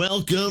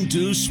Welcome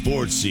to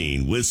Sports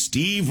Scene with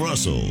Steve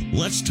Russell.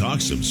 Let's talk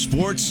some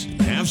sports,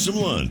 have some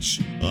lunch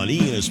on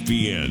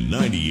ESPN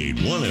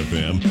 98.1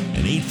 FM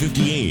and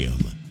 850 AM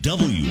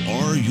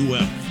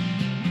WRUF.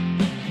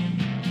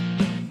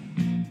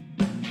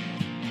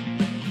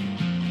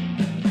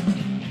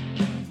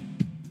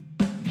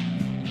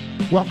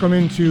 Welcome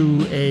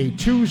into a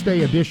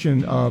Tuesday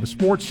edition of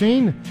Sports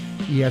Scene,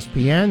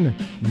 ESPN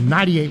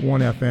 98.1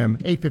 FM,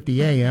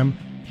 850 AM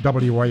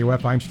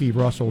WRUF. I'm Steve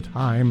Russell.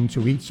 Time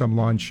to eat some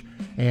lunch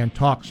and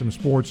talk some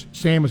sports.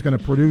 Sam is going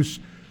to produce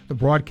the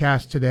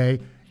broadcast today.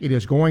 It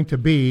is going to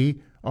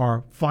be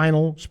our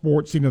final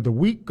sports scene of the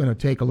week. Going to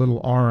take a little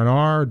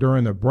R&R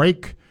during the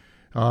break,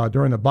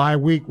 during the bye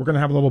week. We're going to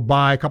have a little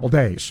bye, a couple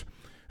days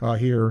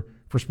here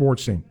for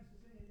Sports Scene.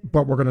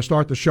 But we're going to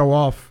start the show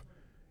off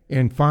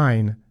in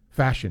fine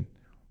fashion.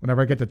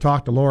 Whenever I get to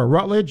talk to Laura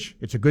Rutledge,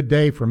 it's a good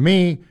day for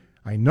me.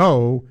 I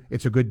know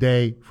it's a good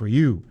day for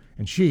you.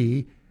 And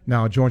she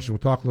now joins us. We'll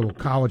talk a little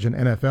college and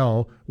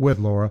NFL with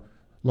Laura.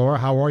 Laura,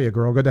 how are you,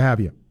 girl? Good to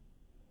have you.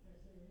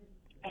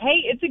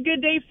 Hey, it's a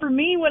good day for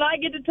me when I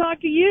get to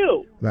talk to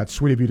you. That's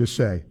sweet of you to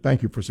say.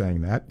 Thank you for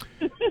saying that.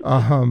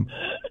 As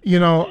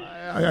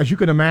you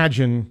can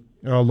imagine,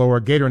 Laura,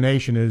 Gator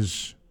Nation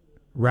is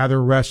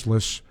rather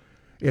restless.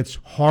 It's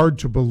hard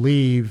to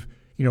believe,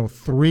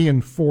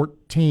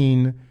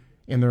 3-14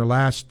 in their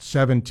last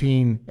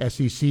 17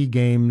 SEC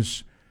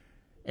games.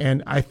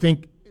 And I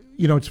think,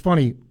 it's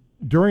funny,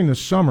 during the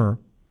summer,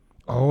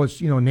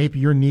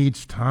 Napier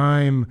needs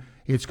time.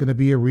 It's going to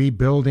be a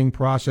rebuilding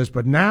process.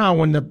 But now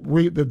when the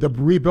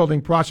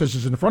rebuilding process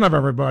is in front of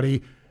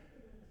everybody,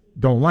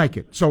 don't like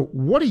it. So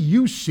what do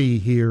you see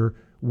here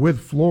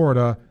with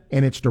Florida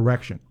and its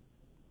direction?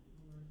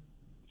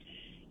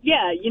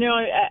 Yeah,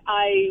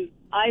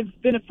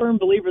 I've been a firm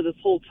believer this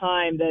whole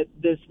time that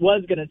this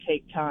was going to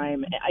take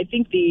time. I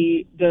think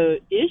the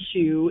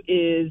issue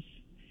is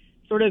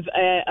sort of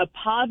a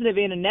positive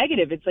and a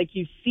negative. It's like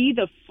you see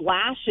the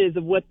flashes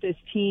of what this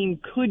team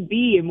could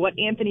be and what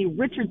Anthony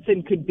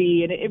Richardson could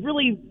be, and it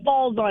really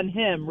falls on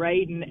him,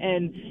 right?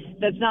 And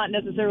that's not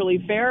necessarily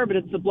fair, but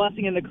it's the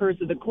blessing and the curse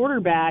of the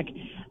quarterback.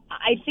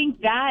 I think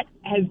that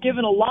has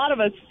given a lot of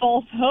us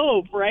false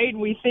hope, right?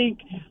 And we think,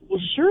 well,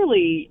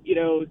 surely,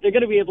 they're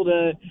going to be able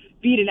to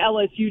beat an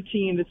LSU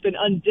team that's been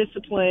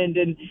undisciplined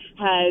and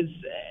has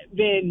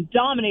been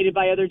dominated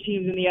by other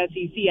teams in the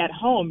SEC at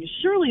home.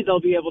 Surely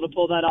they'll be able to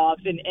pull that off.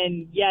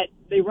 And yet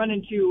they run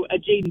into a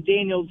Jaden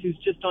Daniels who's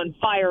just on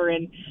fire,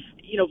 and,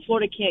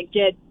 Florida can't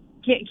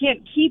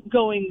keep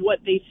going what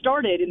they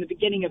started in the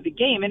beginning of the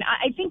game. And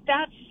I think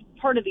that's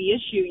part of the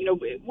issue.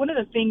 One of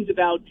the things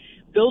about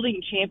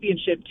building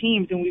championship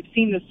teams, and we've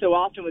seen this so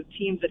often with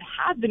teams that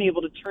have been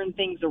able to turn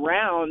things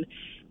around,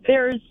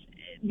 there's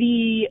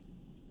the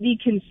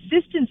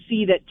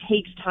consistency that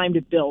takes time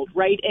to build,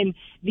 right? And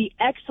the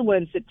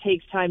excellence that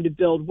takes time to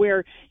build,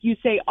 where you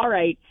say, all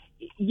right,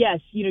 yes,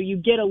 you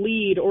get a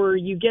lead or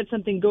you get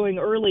something going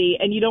early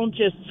and you don't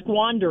just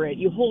squander it.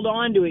 You hold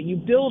on to it. You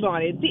build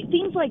on it.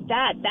 Things like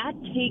that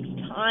takes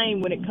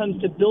time when it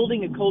comes to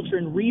building a culture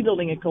and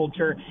rebuilding a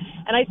culture.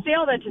 And I say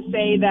all that to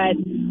say that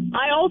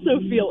I also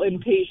feel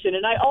impatient,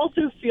 and I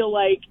also feel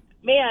like,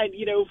 man,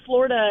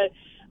 Florida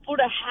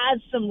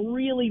has some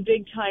really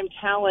big-time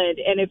talent,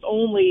 and if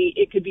only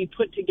it could be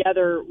put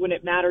together when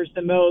it matters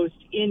the most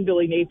in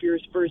Billy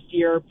Napier's first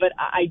year. But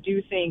I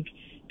do think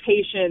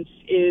patience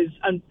is,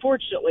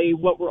 unfortunately,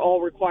 what we're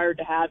all required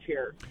to have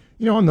here.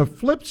 On the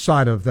flip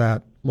side of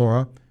that,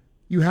 Laura,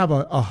 you have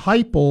a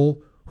Heupel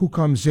who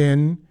comes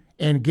in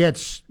and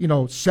gets,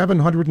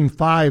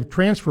 705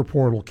 transfer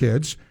portal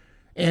kids,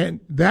 and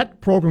that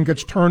program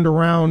gets turned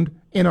around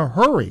in a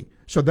hurry.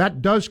 So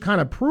that does kind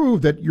of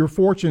prove that your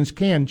fortunes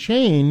can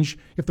change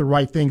if the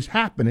right things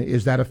happen.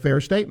 Is that a fair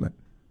statement?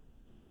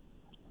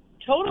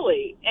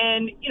 Totally.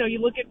 And, you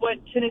look at what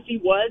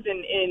Tennessee was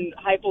in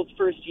Heupel's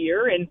first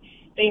year, and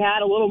they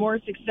had a little more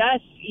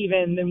success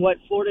even than what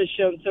Florida's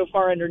shown so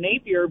far under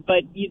Napier,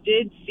 but you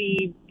did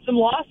see some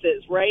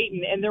losses, right?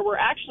 And there were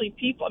actually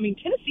people,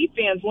 Tennessee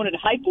fans wanted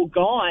Heupel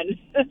gone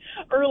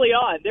early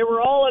on. They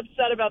were all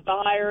upset about the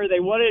hire. They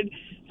wanted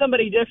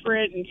somebody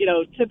different and,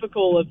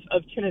 typical of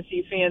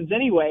Tennessee fans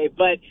anyway.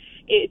 But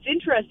it's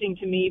interesting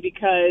to me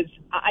because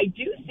I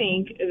do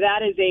think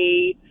that is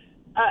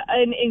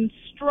an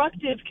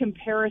instructive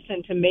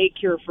comparison to make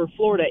here for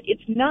Florida.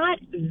 It's not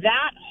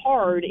that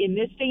hard in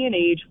this day and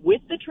age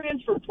with the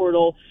transfer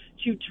portal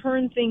to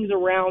turn things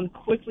around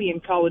quickly in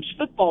college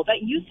football.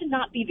 That used to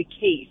not be the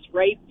case,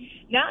 right?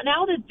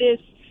 Now that this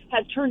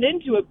has turned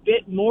into a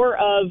bit more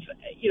of,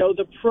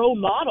 the pro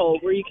model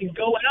where you can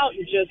go out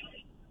and just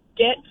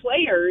get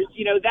players,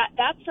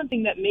 that's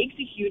something that makes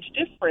a huge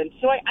difference.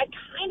 So I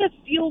kind of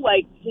feel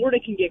like Florida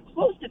can get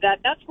close to that.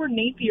 That's where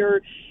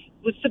Napier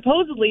was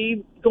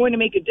supposedly going to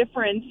make a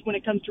difference when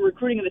it comes to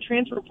recruiting in the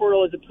transfer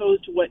portal as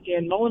opposed to what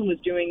Dan Mullen was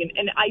doing.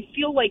 And I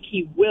feel like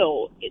he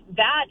will.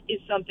 That is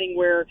something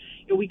where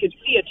we could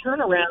see a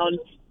turnaround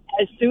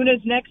as soon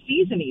as next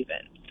season even.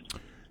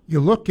 You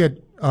look at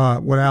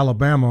what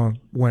Alabama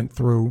went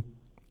through,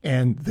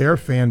 and their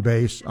fan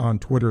base on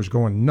Twitter is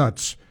going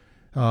nuts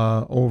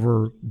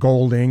over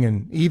Golding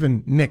and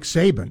even Nick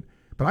Saban.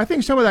 But I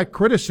think some of that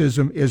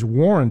criticism is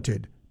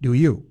warranted. Do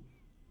you?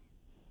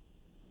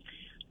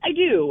 I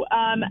do.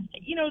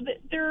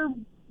 There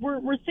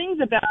were things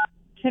about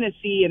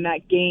Tennessee in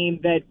that game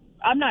that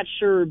I'm not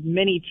sure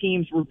many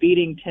teams were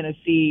beating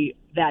Tennessee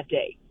that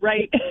day,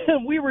 right?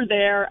 We were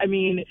there. I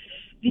mean,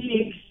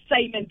 the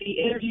excitement,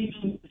 the energy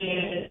from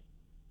the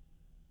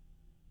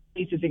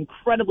is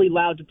incredibly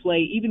loud to play,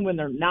 even when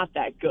they're not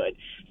that good.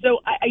 So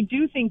I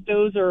do think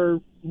those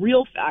are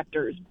real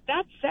factors.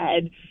 That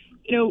said,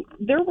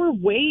 there were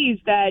ways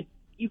that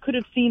you could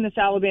have seen this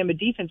Alabama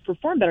defense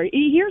perform better.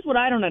 Here's what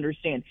I don't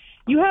understand.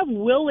 You have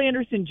Will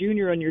Anderson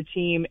Jr. on your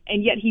team,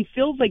 and yet he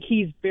feels like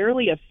he's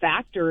barely a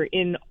factor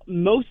in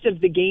most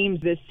of the games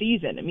this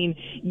season. I mean,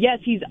 yes,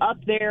 he's up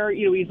there.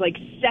 He's like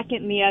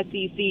second in the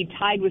SEC,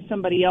 tied with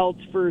somebody else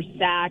for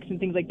sacks and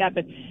things like that.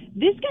 But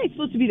this guy's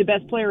supposed to be the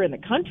best player in the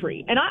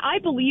country, and I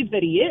believe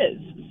that he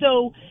is.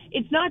 So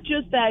it's not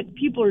just that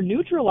people are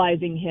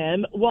neutralizing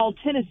him. While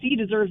Tennessee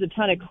deserves a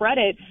ton of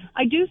credit,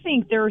 I do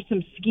think there are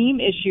some scheme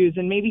issues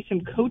and maybe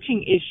some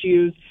coaching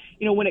issues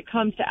when it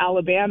comes to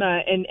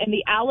Alabama and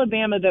the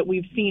Alabama that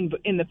we've seen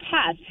in the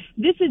past.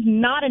 This is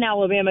not an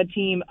Alabama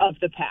team of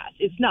the past.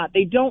 It's not.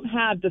 They don't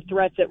have the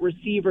threats at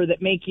receiver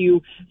that make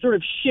you sort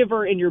of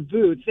shiver in your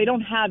boots. They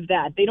don't have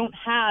that. They don't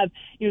have,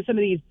 some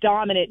of these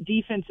dominant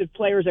defensive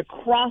players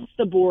across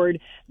the board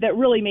that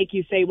really make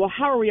you say, well,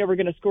 how are we ever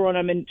going to score on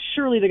them? And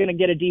surely they're going to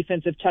get a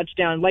defensive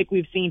touchdown like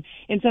we've seen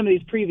in some of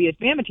these previous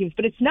Bama teams.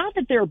 But it's not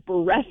that they're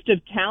bereft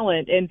of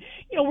talent. And,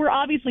 we're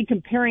obviously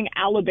comparing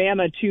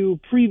Alabama to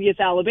previous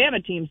Alabama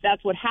teams.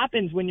 That's what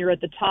happens when you're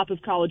at the top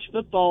of college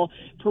football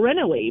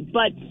perennially.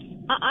 But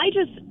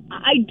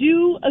I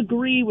do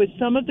agree with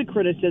some of the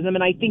criticism,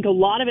 and I think a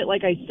lot of it,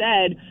 like I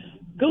said,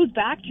 goes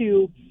back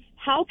to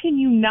how can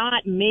you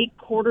not make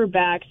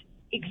quarterbacks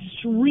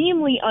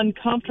extremely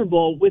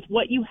uncomfortable with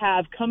what you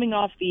have coming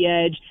off the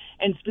edge,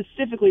 and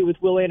specifically with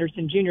Will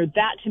Anderson Jr.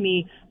 That, to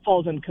me,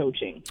 falls on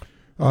coaching.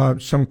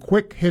 Some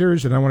quick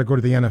hitters, and I want to go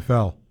to the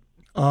NFL.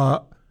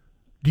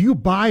 Do you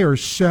buy or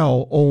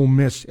sell Ole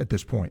Miss at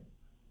this point?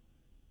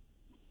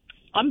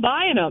 I'm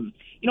buying them.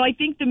 I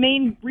think the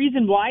main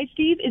reason why,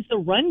 Steve, is the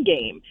run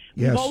game.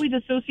 Yes. We've always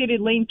associated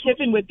Lane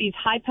Kiffin with these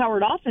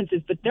high-powered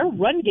offenses, but their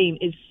run game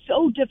is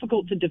so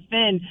difficult to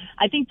defend.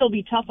 I think they'll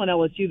be tough on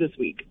LSU this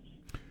week.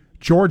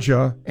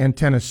 Georgia and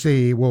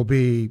Tennessee will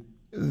be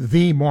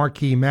the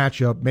marquee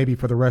matchup maybe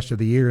for the rest of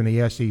the year in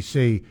the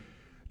SEC.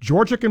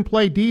 Georgia can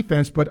play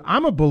defense, but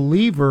I'm a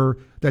believer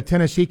that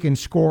Tennessee can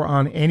score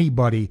on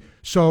anybody.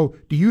 So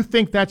do you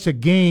think that's a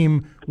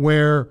game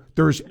where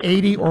there's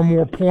 80 or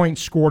more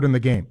points scored in the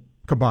game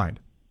combined?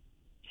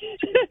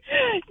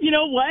 You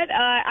know what?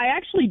 I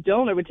actually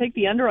don't. I would take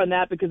the under on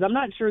that because I'm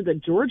not sure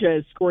that Georgia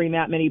is scoring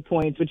that many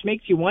points, which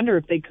makes you wonder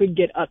if they could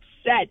get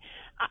upset.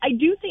 I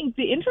do think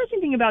the interesting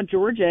thing about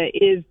Georgia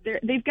is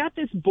they've got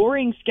this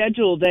boring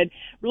schedule that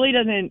really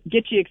doesn't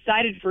get you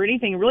excited for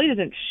anything. It really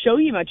doesn't show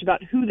you much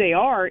about who they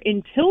are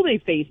until they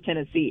face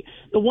Tennessee.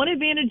 The one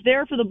advantage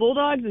there for the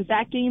Bulldogs is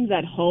that game's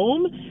at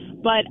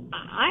home, but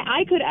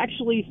I could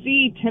actually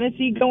see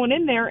Tennessee going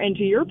in there and,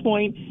 to your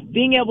point,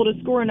 being able to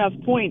score enough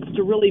points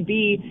to really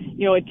be,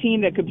 a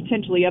team that could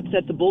potentially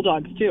upset the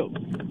Bulldogs too.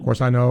 Of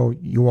course, I know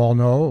you all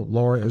know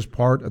Laura is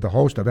part of the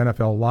host of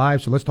NFL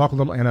Live, so let's talk a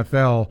little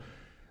NFL.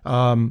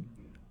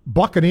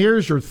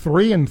 Buccaneers are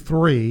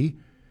 3-3.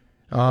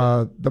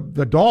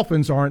 The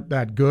Dolphins aren't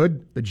that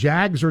good. The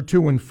Jags are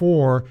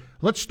 2-4.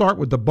 Let's start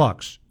with the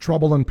Bucs.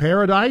 Trouble in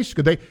paradise?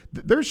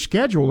 Their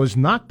schedule is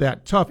not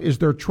that tough. Is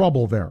there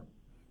trouble there?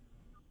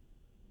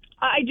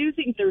 I do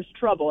think there's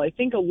trouble. I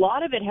think a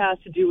lot of it has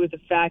to do with the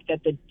fact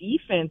that the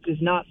defense is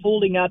not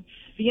holding up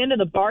the end of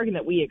the bargain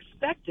that we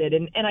expected.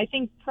 And I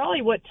think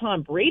probably what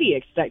Tom Brady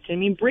expected. I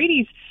mean,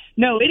 Brady's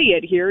no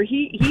idiot here.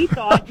 He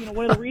thought,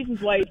 one of the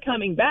reasons why he's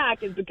coming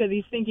back is because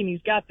he's thinking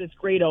he's got this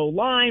great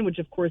O-line, which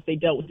of course they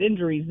dealt with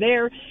injuries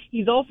there.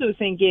 He's also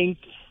thinking,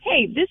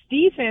 hey, this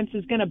defense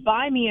is going to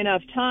buy me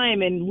enough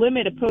time and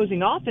limit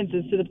opposing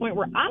offenses to the point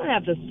where I don't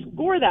have to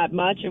score that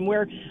much and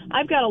where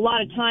I've got a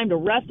lot of time to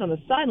rest on the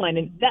sideline.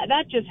 And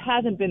that just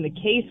hasn't been the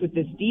case with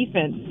this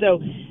defense. So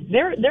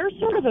they're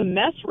sort of a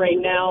mess right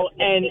now,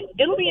 and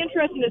it'll be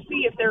interesting to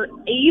see if they're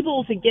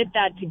able to get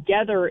that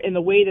together in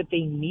the way that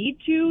they need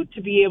to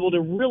be able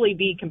to really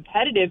be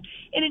competitive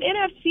in an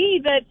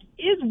NFC that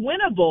is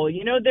winnable.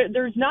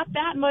 There's not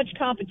that much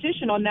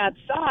competition on that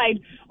side,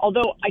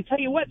 although I tell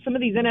you what, some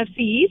of these NFC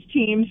East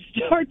teams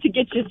start to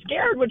get you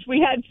scared, which we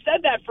had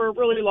said that for a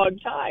really long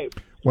time.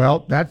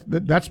 Well,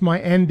 that's my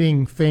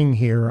ending thing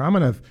here. I'm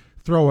going to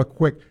throw a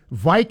quick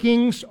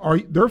Vikings.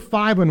 They're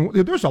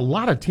 5-1. There's a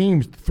lot of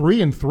teams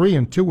 3-3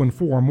 and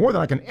 2-4, more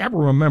than I can ever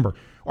remember.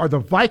 Are the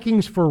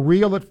Vikings for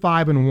real at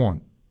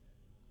 5-1?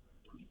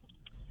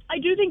 I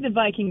do think the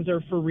Vikings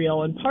are for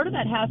real, and part of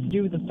that has to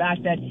do with the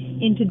fact that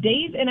in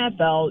today's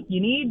NFL,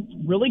 you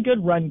need really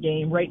good run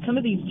game, right? Some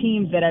of these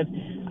teams that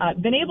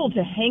have been able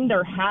to hang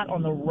their hat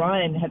on the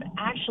run have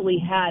actually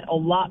had a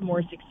lot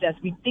more success.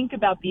 We think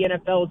about the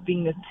NFL as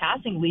being this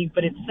passing league,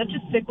 but it's such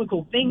a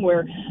cyclical thing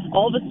where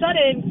all of a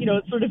sudden,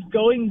 it's sort of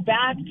going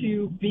back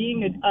to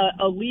being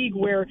a league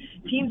where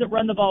teams that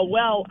run the ball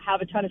well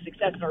have a ton of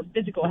success and are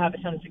physical have a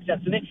ton of success.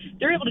 So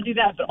they're able to do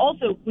that. But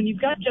also, when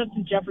you've got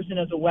Justin Jefferson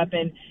as a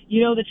weapon,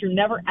 you know that you're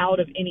never out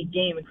of any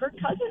game. And Kirk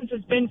Cousins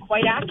has been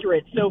quite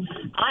accurate. So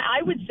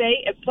I would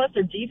say, plus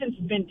their defense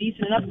has been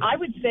decent enough, I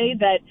would say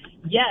that,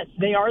 yes,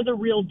 they are the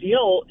real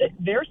deal.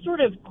 They're sort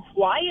of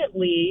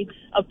quietly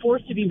a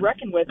force to be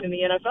reckoned with in the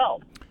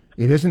NFL.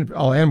 It isn't.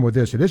 I'll end with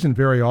this. It isn't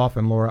very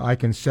often, Laura, I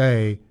can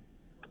say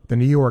the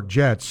New York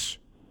Jets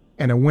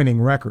and a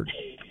winning record.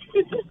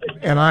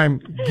 And I'm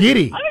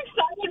giddy. I'm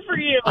excited for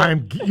you.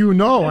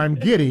 I'm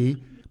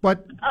giddy.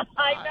 But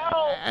I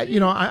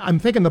know. I'm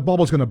thinking the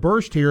bubble's going to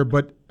burst here.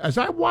 But as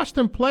I watched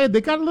them play,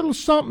 they got a little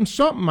something,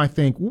 I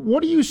think.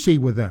 What do you see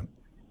with them?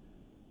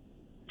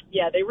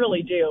 Yeah, they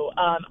really do.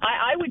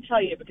 I would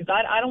tell you, because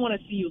I don't want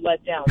to see you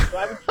let down, so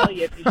I would tell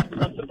you if you should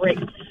pump the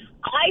brakes.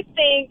 I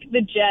think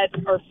the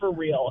Jets are for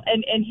real.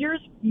 And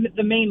here's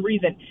the main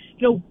reason.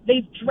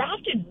 They've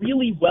drafted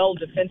really well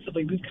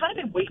defensively. We've kind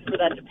of been waiting for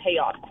that to pay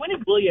off.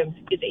 Quinnen Williams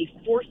is a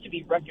force to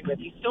be reckoned with.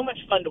 He's so much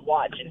fun to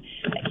watch, and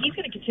he's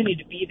going to continue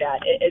to be that.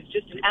 It's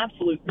just an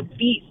absolute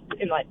beast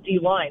in that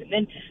D-line. And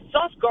then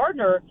Sauce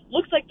Gardner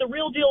looks like the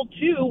real deal,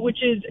 too,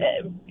 which is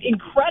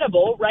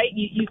incredible, right?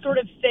 You sort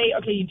of say,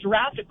 okay, you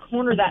draft a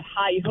corner that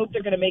high, you hope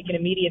they're going to make an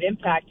immediate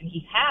impact, and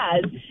he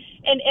has.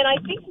 And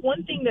I think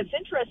one thing that's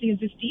interesting is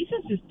this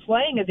defense is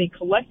playing as a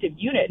collective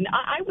unit. And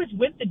I was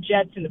with the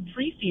Jets in the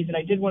preseason.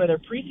 I did one of their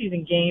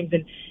preseason games,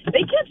 and they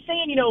kept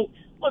saying,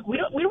 look, we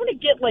don't want to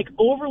get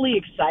overly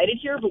excited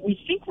here, but we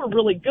think we're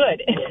really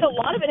good. And a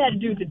lot of it had to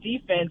do with the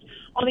defense.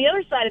 On the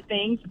other side of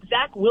things,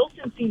 Zach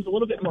Wilson seems a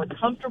little bit more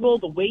comfortable.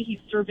 The way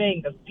he's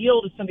surveying the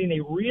field is something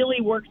they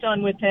really worked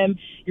on with him.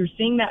 You're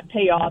seeing that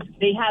pay off.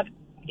 They have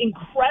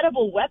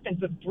incredible weapons,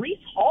 but Breece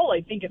Hall,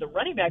 I think, at the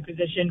running back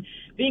position,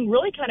 being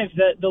really kind of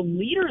the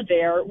leader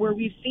there, where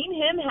we've seen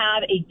him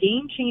have a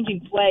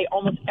game-changing play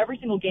almost every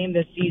single game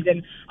this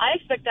season. I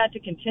expect that to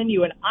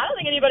continue, and I don't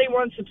think anybody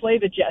wants to play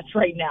the Jets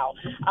right now.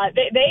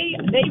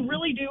 They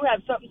really do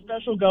have something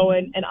special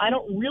going, and I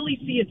don't really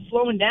see it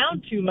slowing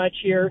down too much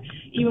here,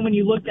 even when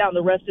you look down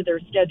the rest of their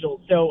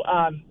schedule. So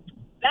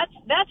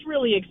that's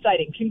really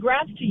exciting.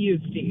 Congrats to you,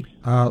 Steve.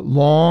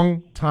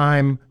 Long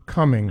time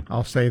coming,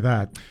 I'll say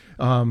that.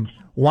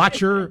 Watch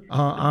her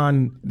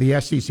on the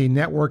SEC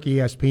Network,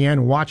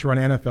 ESPN. Watch her on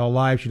NFL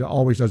Live. She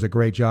always does a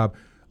great job.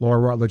 Laura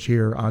Rutledge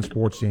here on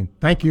Sports Scene.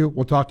 Thank you.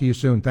 We'll talk to you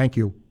soon. Thank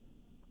you.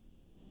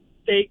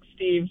 Thanks,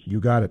 Steve. You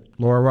got it.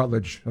 Laura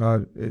Rutledge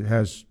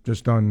has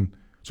just done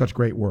such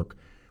great work.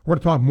 We're going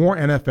to talk more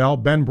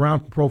NFL. Ben Brown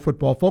from Pro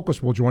Football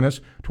Focus will join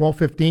us.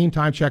 12:15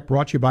 time check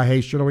brought to you by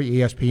Hayes Chillery,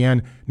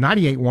 ESPN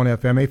 98.1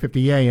 FM,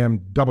 850 AM,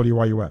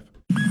 WRUF.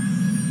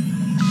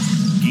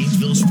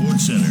 Gainesville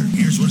Sports Center.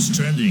 Here's what's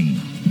trending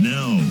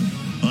now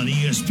on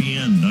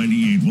ESPN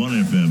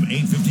 98.1 FM,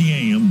 850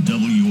 AM,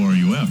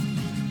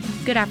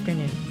 WRUF. Good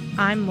afternoon.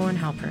 I'm Lauren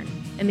Halpern.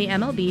 In the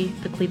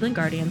MLB, the Cleveland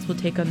Guardians will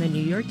take on the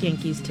New York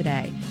Yankees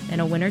today in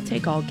a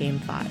winner-take-all Game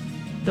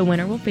 5. The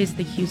winner will face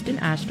the Houston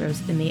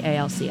Astros in the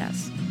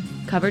ALCS.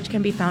 Coverage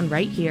can be found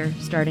right here,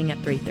 starting at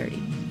 3:30.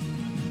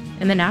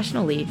 In the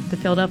National League, the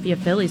Philadelphia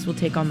Phillies will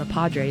take on the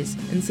Padres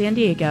in San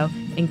Diego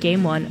in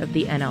Game 1 of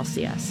the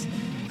NLCS.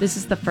 This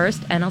is the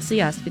first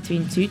NLCS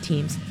between two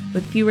teams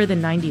with fewer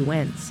than 90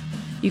 wins.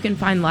 You can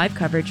find live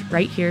coverage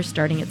right here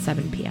starting at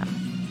 7 p.m.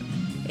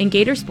 In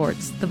Gator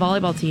Sports, the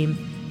volleyball team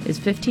is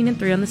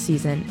 15-3 on the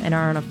season and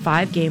are on a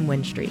 5-game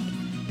win streak.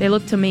 They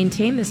look to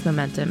maintain this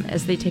momentum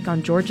as they take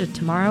on Georgia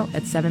tomorrow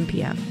at 7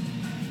 p.m.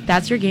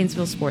 That's your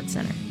Gainesville Sports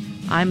Center.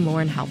 I'm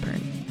Lauren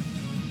Halpern.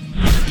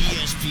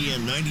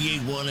 ESPN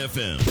 98.1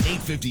 FM,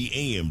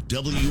 850 AM,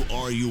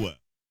 WRUF.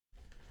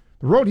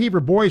 The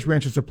Rodeheaver Boys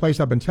Ranch is a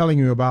place I've been telling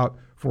you about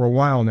for a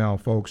while now,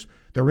 folks.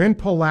 They're in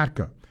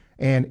Palatka,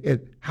 and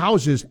it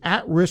houses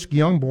at-risk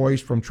young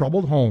boys from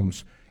troubled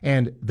homes,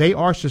 and they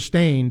are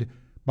sustained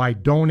by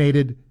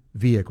donated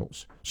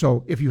vehicles.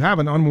 So if you have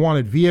an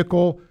unwanted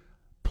vehicle,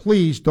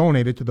 please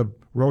donate it to the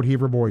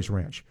Rodeheaver Boys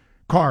Ranch.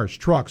 Cars,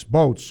 trucks,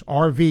 boats,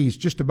 RVs,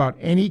 just about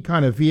any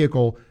kind of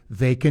vehicle,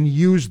 they can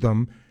use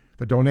them.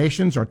 The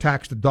donations are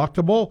tax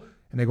deductible,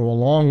 and they go a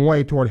long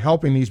way toward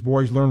helping these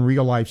boys learn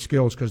real-life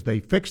skills because they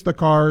fix the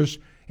cars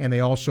and they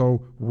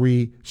also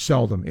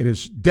resell them. It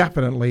is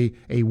definitely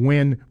a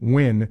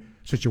win-win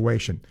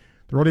situation.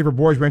 The Rodeheaver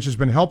Boys Ranch has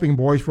been helping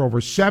boys for over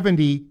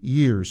 70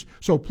 years.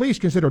 So please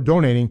consider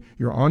donating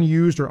your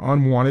unused or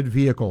unwanted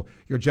vehicle.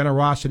 Your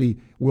generosity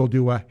will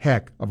do a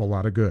heck of a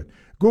lot of good.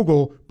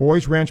 Google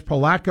Boys Ranch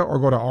Palatka or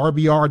go to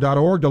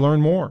rbr.org to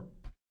learn more.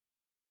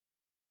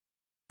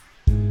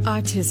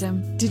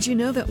 Autism. Did you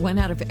know that 1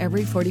 out of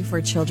every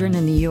 44 children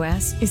in the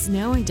U.S. is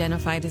now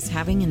identified as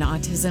having an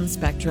autism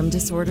spectrum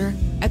disorder?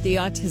 At the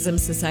Autism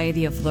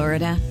Society of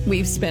Florida,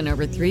 we've spent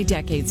over 3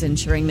 decades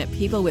ensuring that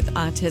people with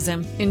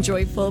autism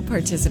enjoy full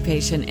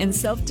participation and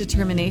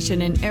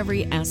self-determination in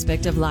every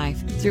aspect of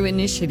life through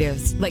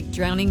initiatives like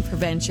drowning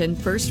prevention,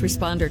 first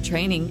responder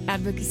training,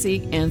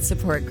 advocacy, and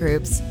support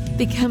groups.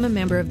 Become a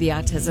member of the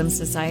Autism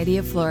Society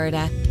of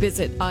Florida.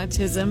 Visit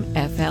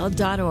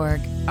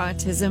autismfl.org.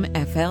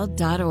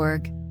 autismfl.org.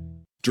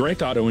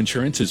 Direct Auto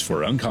Insurance is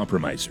for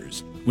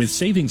uncompromisers. With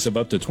savings of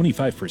up to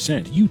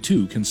 25%, you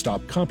too can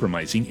stop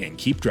compromising and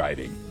keep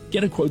driving.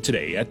 Get a quote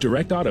today at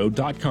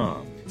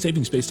directauto.com.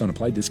 Savings based on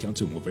applied discounts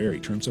and will vary.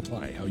 Terms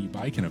apply. How you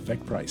buy can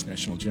affect price.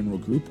 National General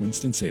Group,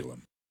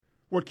 Winston-Salem.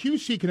 What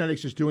QC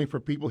Kinetics is doing for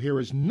people here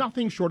is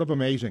nothing short of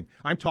amazing.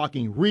 I'm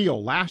talking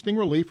real, lasting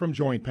relief from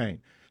joint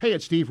pain. Hey,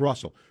 it's Steve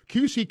Russell.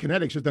 QC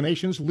Kinetics is the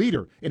nation's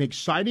leader in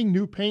exciting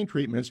new pain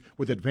treatments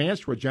with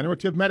advanced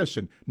regenerative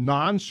medicine,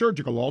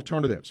 non-surgical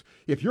alternatives.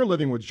 If you're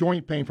living with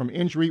joint pain from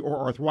injury or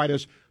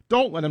arthritis,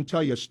 don't let them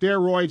tell you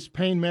steroids,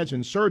 pain meds,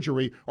 and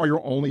surgery are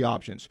your only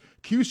options.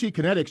 QC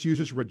Kinetics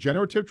uses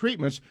regenerative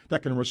treatments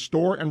that can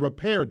restore and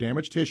repair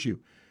damaged tissue.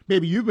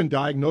 Maybe you've been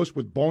diagnosed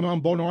with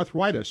bone-on-bone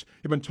arthritis.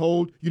 You've been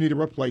told you need a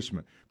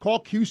replacement.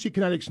 Call QC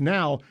Kinetics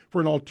now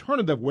for an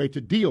alternative way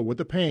to deal with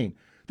the pain.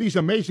 These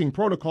amazing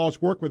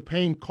protocols work with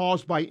pain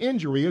caused by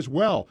injury as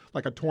well,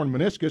 like a torn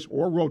meniscus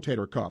or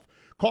rotator cuff.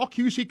 Call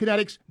QC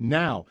Kinetics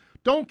now.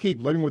 Don't keep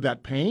living with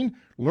that pain.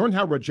 Learn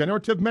how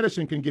regenerative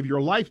medicine can give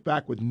your life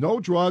back with no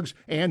drugs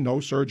and no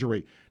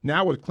surgery.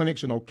 Now with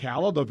clinics in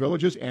Ocala, the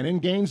Villages, and in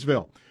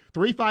Gainesville.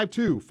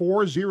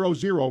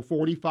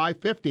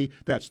 352-400-4550.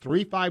 That's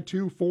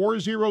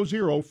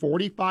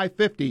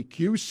 352-400-4550.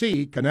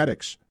 QC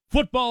Kinetics.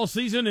 Football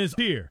season is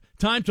here.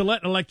 Time to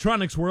let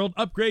Electronics World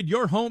upgrade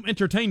your home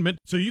entertainment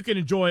so you can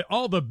enjoy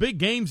all the big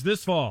games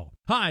this fall.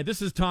 Hi,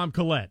 this is Tom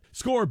Collette.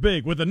 Score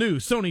big with a new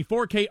Sony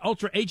 4K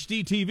Ultra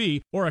HD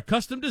TV or a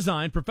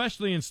custom-designed,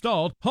 professionally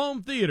installed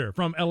home theater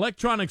from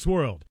Electronics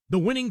World. The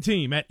winning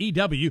team at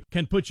EW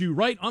can put you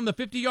right on the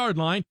 50-yard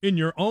line in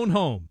your own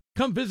home.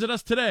 Come visit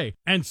us today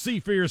and see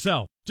for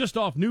yourself. Just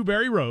off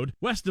Newberry Road,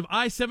 west of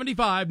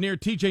I-75 near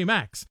TJ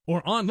Maxx,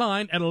 or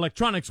online at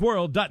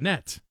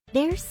electronicsworld.net.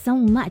 There's so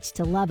much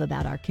to love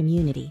about our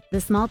community. The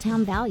small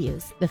town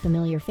values, the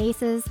familiar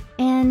faces,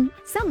 and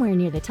somewhere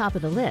near the top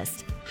of the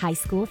list, high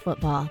school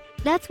football.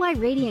 That's why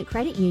Radiant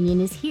Credit Union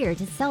is here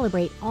to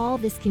celebrate all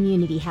this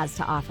community has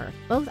to offer,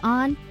 both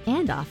on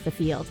and off the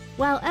field.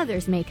 While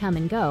others may come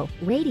and go,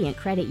 Radiant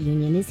Credit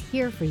Union is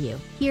here for you,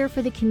 here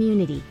for the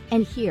community,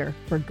 and here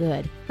for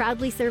good.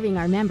 Proudly serving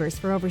our members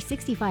for over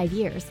 65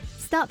 years.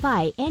 Stop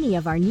by any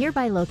of our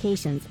nearby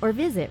locations or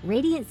visit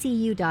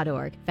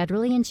radiantcu.org,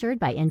 federally insured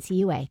by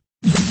NCUA.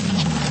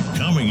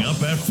 Coming up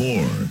at 4,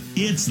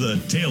 it's The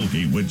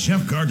Tailgate with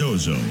Jeff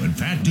Cardozo and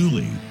Pat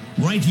Dooley.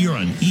 Right here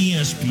on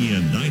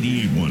ESPN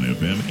 98.1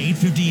 FM,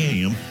 850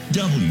 AM,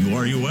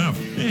 WRUF,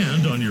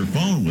 and on your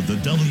phone with the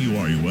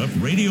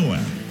WRUF radio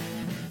app.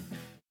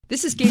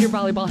 This is Gator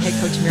Volleyball head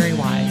coach Mary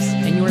Wise,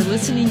 and you are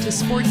listening to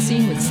Sports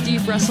Scene with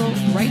Steve Russell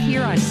right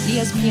here on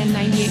ESPN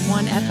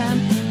 98.1 FM,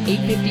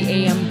 850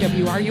 AM,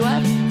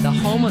 WRUF, the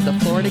home of the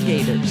Florida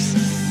Gators.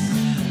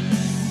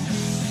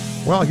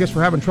 Well, I guess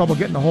we're having trouble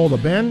getting a hold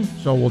of Ben,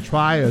 so we'll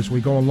try as we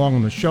go along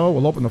on the show.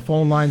 We'll open the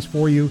phone lines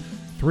for you,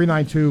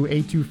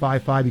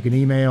 392-8255. You can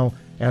email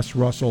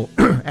srussell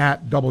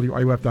at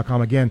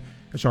WRUF.com. Again,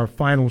 it's our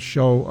final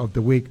show of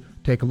the week.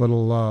 Take a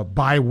little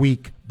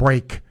bye-week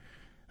break,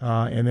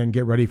 and then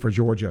get ready for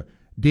Georgia.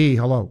 D,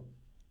 hello.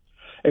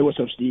 Hey, what's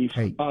up, Steve?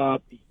 Hey.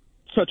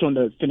 Touch on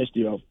the finish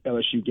the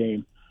LSU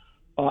game.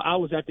 I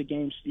was at the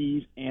game,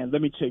 Steve, and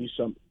let me tell you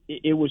something.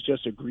 It was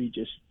just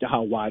egregious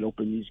how wide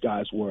open these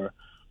guys were.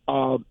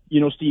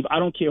 Steve, I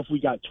don't care if we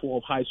got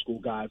 12 high school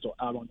guys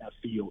out on that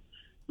field.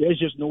 There's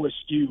just no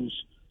excuse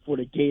for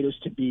the Gators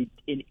to be,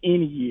 in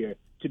any year,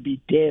 to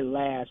be dead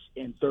last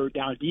in third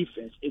down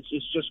defense. It's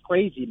just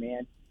crazy,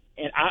 man.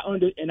 And I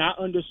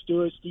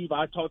understood, Steve.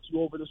 I talked to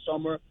you over the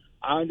summer.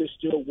 I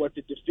understood what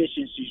the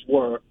deficiencies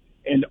were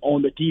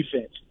on the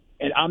defense.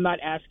 And I'm not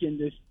asking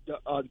the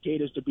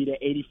Gators to be the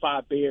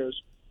 85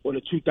 Bears or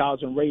the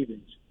 2000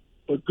 Ravens.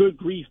 But good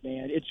grief,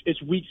 man,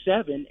 it's week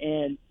 7,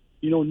 and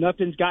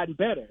nothing's gotten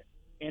better.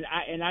 And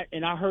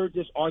I heard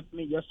this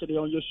argument yesterday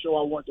on your show.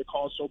 I wanted to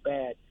call so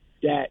bad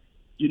that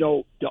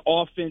the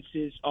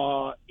offenses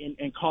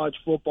in college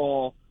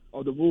football,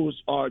 or the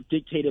rules are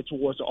dictated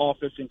towards the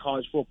offense in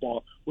college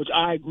football, which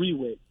I agree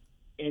with,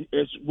 and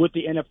it's with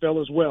the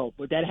NFL as well.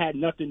 But that had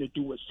nothing to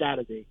do with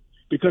Saturday,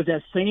 because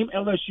that same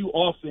LSU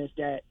offense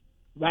that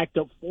racked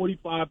up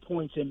 45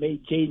 points and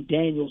made Jaden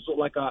Daniels look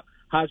like a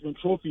Heisman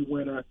Trophy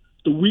winner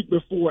the week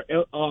before,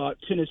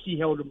 Tennessee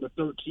held them to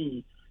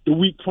 13. The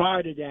week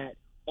prior to that,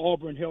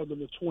 Auburn held them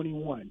to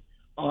 21.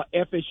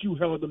 FSU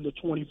held them to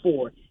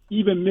 24.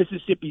 Even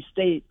Mississippi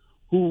State,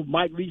 who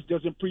Mike Leach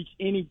doesn't preach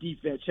any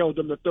defense, held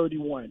them to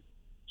 31.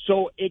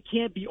 So it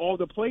can't be all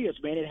the players,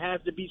 man. It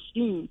has to be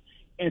scheme.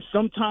 And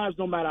sometimes,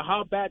 no matter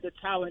how bad the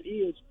talent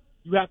is,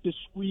 you have to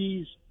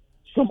squeeze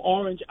some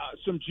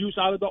juice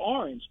out of the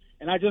orange.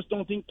 And I just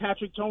don't think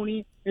Patrick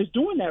Toney is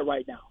doing that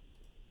right now.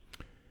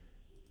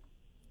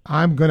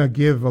 I'm going to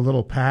give a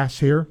little pass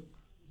here.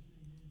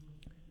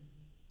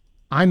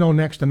 I know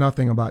next to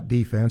nothing about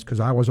defense because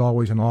I was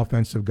always an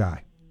offensive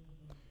guy.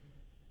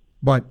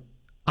 But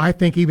I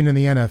think even in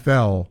the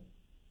NFL,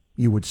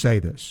 you would say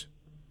this.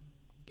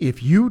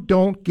 If you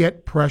don't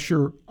get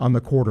pressure on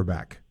the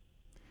quarterback,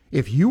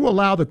 if you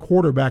allow the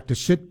quarterback to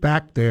sit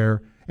back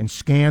there and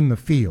scan the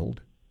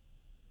field,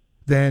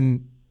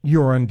 then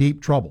you're in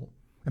deep trouble.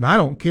 And I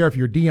don't care if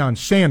you're Deion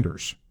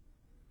Sanders.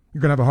 You're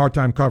going to have a hard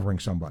time covering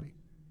somebody.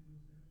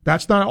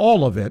 That's not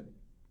all of it,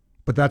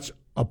 but that's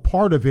a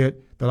part of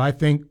it that I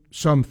think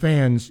some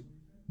fans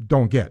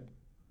don't get.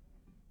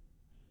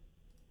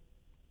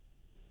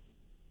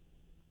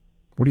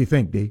 What do you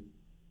think, D?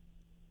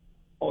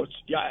 Oh,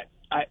 yeah,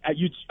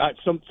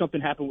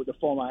 something happened with the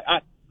phone line.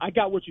 I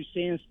got what you're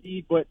saying,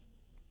 Steve, but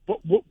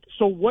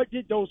so what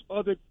did those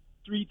other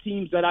three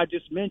teams that I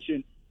just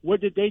mentioned,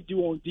 what did they do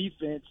on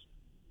defense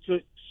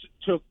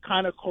to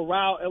kind of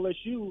corral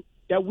LSU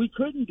that we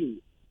couldn't do?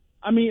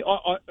 I mean,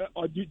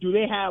 do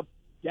they have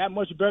that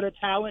much better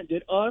talent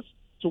than us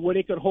to where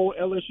they could hold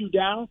LSU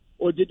down?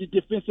 Or did the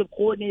defensive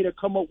coordinator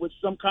come up with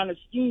some kind of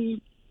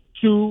scheme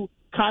to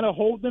kind of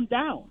hold them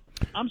down?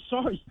 I'm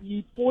sorry,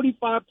 Steve,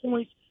 45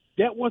 points,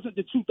 that wasn't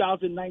the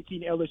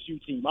 2019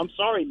 LSU team. I'm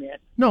sorry, man.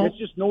 No. There's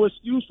just no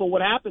excuse for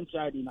what happened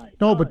Saturday night.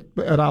 No, but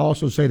I'll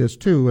also say this,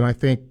 too, and I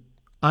think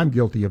I'm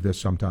guilty of this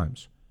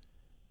sometimes.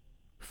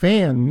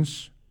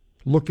 Fans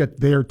look at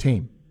their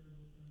team.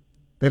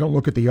 They don't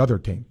look at the other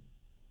team.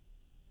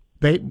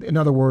 In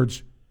other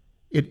words,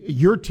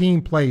 your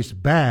team plays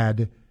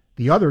bad,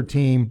 the other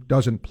team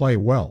doesn't play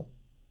well.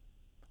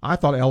 I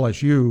thought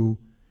LSU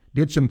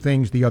did some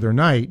things the other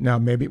night. Now,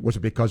 maybe it was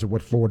because of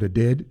what Florida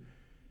did.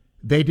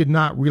 They did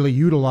not really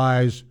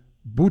utilize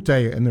Butte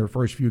in their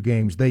first few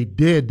games. They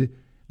did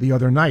the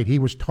other night. He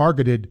was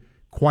targeted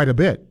quite a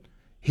bit.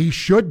 He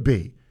should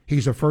be.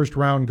 He's a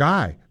first-round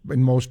guy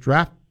in most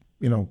draft,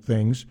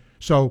 things.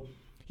 So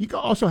you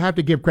also have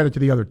to give credit to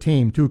the other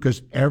team, too,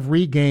 because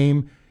every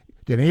game,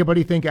 did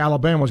anybody think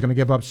Alabama was going to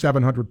give up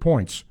 700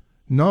 points?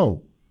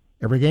 No.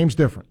 Every game's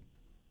different.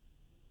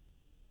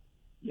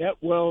 Yeah,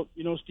 well,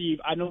 Steve,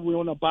 I know we're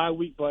on a bye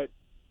week, but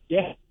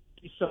yeah.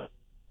 All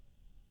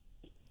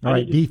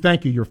right, D,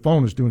 thank you. Your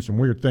phone is doing some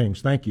weird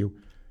things. Thank you.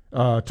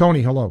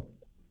 Tony, hello.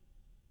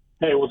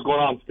 Hey, what's going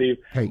on, Steve?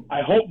 Hey.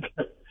 I hope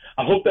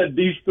that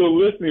D's still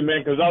listening,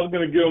 man, because I was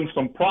going to give him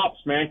some props,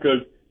 man,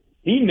 because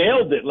he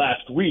nailed it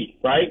last week,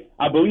 right?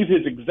 I believe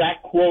his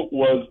exact quote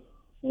was,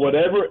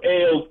 "Whatever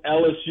ails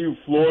LSU,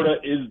 Florida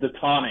is the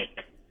tonic."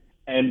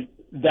 And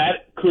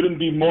that couldn't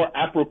be more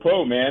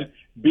apropos, man.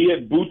 Be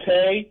it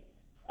Butte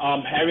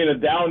having a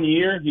down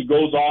year, he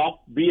goes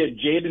off. Be it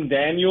Jaden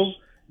Daniels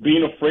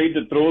being afraid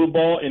to throw the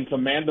ball into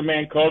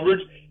man-to-man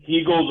coverage,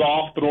 he goes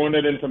off throwing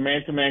it into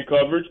man-to-man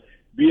coverage.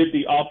 Be it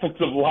the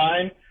offensive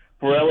line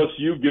for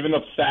LSU giving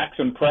up sacks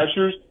and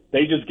pressures.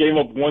 They just gave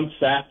up one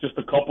sack, just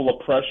a couple of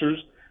pressures.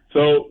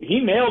 So he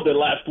nailed it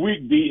last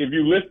week, D. If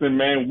you listen,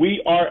 man,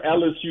 we are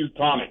LSU's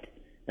tonic.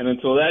 And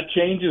until that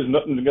changes,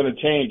 nothing's going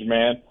to change,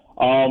 man.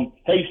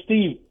 Hey,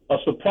 Steve, a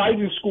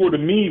surprising score to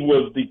me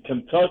was the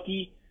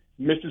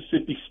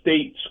Kentucky-Mississippi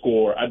State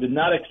score. I did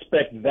not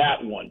expect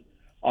that one.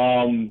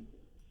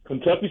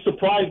 Kentucky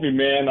surprised me,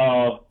 man.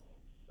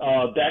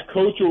 That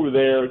coach over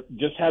there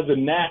just has a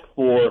knack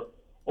for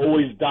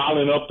always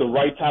dialing up the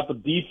right type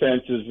of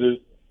defenses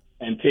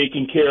and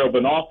taking care of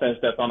an offense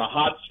that's on a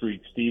hot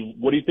streak. Steve,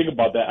 what do you think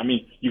about that? I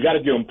mean, you got to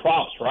give them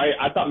props, right?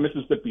 I thought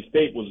Mississippi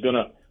State was going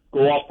to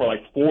go off for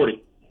like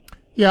 40.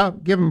 Yeah,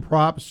 give them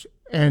props.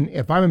 And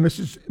if I'm a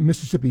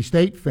Mississippi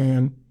State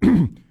fan,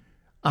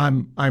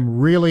 I'm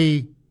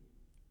really,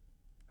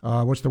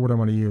 what's the word I'm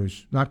going to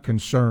use? Not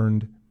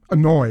concerned,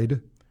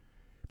 annoyed,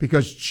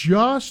 because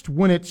just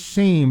when it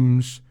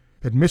seems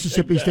that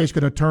Mississippi State's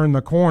going to turn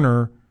the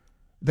corner,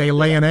 they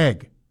lay an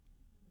egg.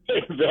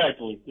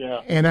 Exactly,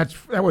 yeah. And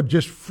that would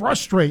just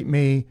frustrate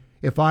me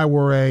if I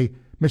were a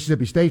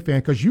Mississippi State fan,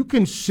 because you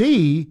can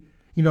see,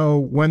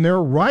 when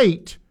they're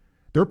right,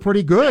 they're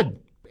pretty good.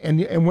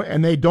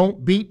 And they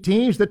don't beat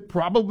teams that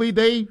probably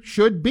they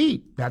should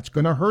beat. That's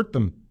going to hurt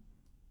them.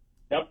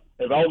 Yep.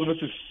 If I was a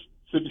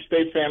Mississippi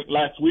State fan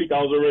last week,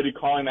 I was already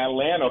calling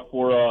Atlanta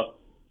for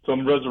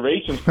some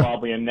reservations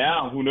probably, and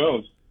now who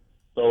knows?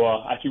 So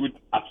I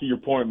see your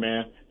point,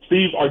 man.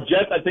 Steve, our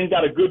Jets, I think,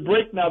 got a good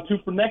break now, too,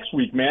 for next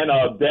week, man.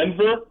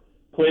 Denver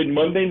played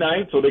Monday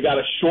night, so they got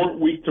a short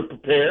week to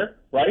prepare,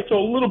 right? So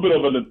a little bit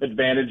of an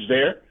advantage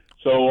there.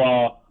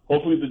 So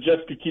hopefully the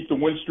Jets could keep the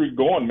win streak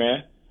going,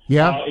 man.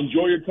 Yeah.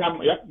 Enjoy your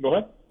time. Yeah, go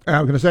ahead.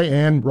 I was going to say,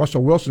 and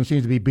Russell Wilson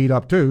seems to be beat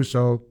up, too,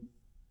 so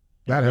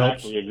that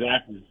helps.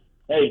 Exactly.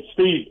 Hey,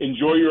 Steve,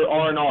 enjoy your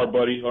R&R,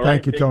 buddy. All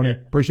Thank right, you, Tony.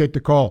 care. Appreciate the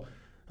call.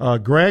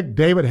 Greg,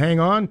 David, hang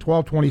on.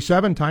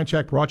 1227. Time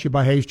check brought to you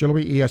by Hayes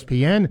Jewelry,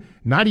 ESPN,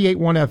 98.1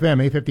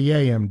 FM, 850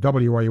 AM,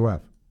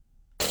 WRUF.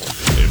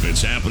 If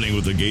It's happening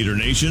with the Gator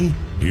Nation.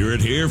 Hear it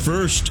here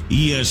first.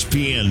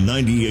 ESPN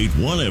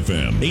 98.1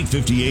 FM,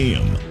 850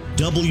 AM,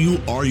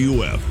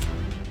 WRUF.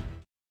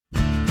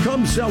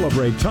 Come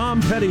celebrate Tom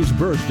Petty's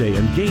birthday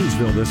in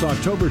Gainesville this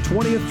October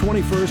 20th,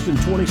 21st, and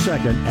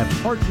 22nd at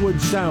Heartwood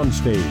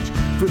Soundstage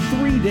for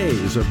 3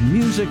 days of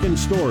music and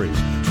stories,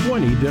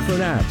 20 different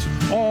acts,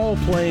 all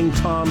playing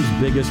Tom's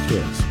biggest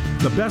hits.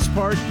 The best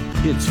part,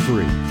 it's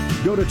free.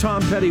 Go to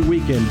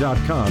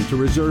TomPettyWeekend.com to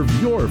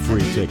reserve your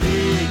free ticket.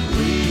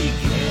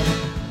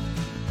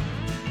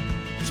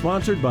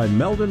 Sponsored by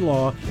Meldon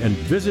Law and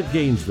Visit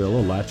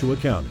Gainesville, Alachua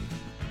County.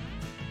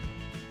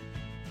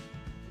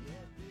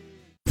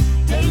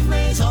 Dave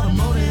Mays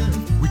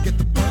Automotive, we get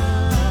the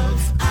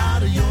bugs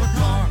out of your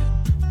car.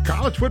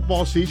 College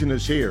football season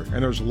is here,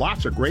 and there's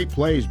lots of great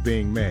plays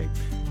being made.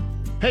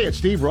 Hey, it's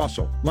Steve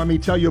Russell. Let me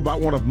tell you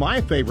about one of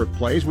my favorite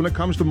plays when it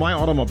comes to my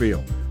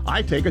automobile.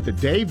 I take it to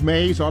Dave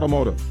Mays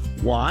Automotive.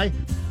 Why?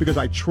 Because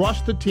I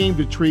trust the team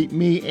to treat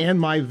me and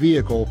my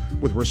vehicle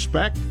with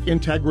respect,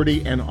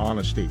 integrity, and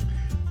honesty.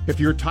 If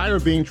you're tired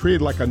of being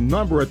treated like a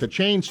number at the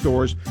chain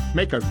stores,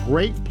 make a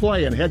great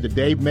play and head to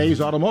Dave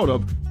Mays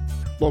Automotive,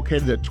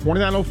 located at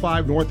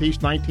 2905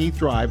 Northeast 19th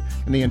Drive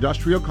in the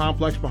industrial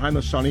complex behind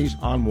the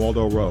Sunnies on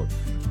Waldo Road.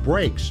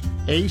 Brakes,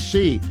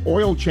 AC,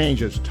 oil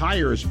changes,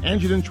 tires,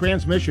 engine and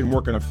transmission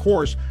work, and of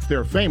course,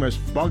 their famous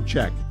bug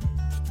check.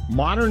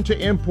 Modern to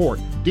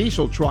import,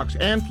 diesel trucks,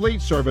 and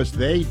fleet service,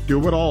 they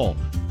do it all.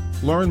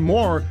 Learn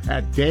more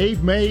at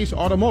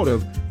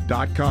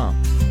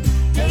DaveMaysAutomotive.com.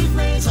 Dave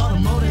Mays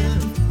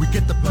Automotive, we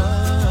get the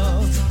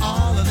bugs,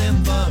 all of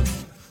them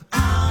bugs,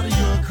 out of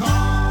your car.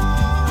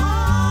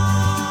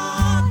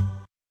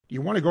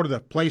 You want to go to the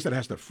place that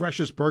has the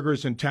freshest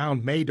burgers in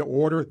town made to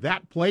order?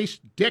 That place,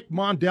 Dick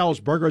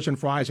Mondell's Burgers and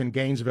Fries in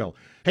Gainesville.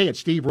 Hey,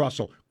 it's Steve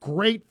Russell.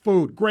 Great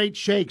food, great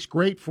shakes,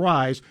 great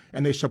fries,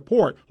 and they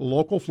support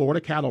local Florida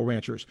cattle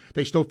ranchers.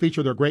 They still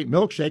feature their great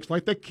milkshakes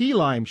like the Key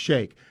Lime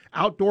Shake.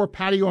 Outdoor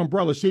patio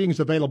umbrella seating is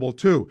available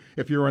too.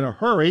 If you're in a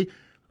hurry,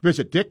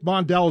 visit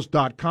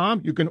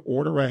dickmondells.com. You can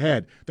order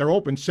ahead. They're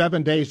open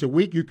 7 days a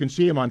week. You can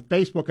see them on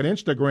Facebook and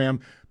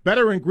Instagram.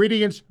 Better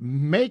ingredients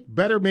make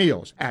better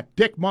meals at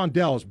Dick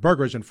Mondell's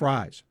Burgers and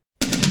Fries.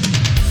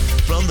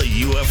 From the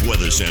UF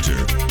Weather Center,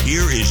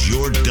 here is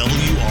your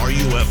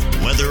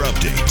WRUF weather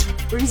update.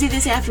 Breezy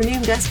this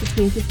afternoon, gusts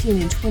between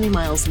 15 and 20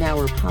 miles an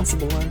hour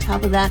possible. On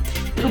top of that,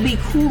 it'll be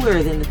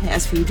cooler than the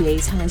past few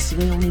days. Highs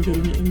today only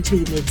getting into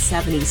the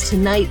mid-70s.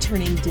 Tonight,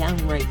 turning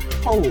downright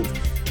cold.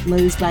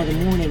 Lows by the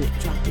morning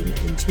dropping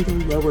into the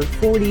lower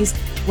 40s.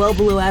 Well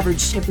below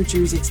average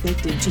temperatures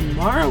expected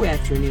tomorrow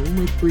afternoon,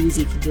 with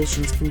breezy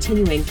conditions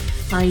continuing.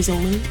 Highs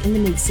only in the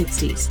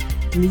mid-60s.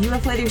 In the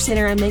UF Weather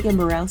Center, I'm Megan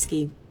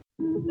Borowski.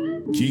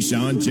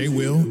 Keyshawn, J.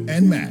 Will,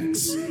 and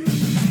Max.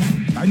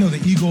 I know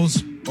the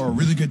Eagles are a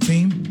really good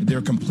team.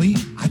 They're complete.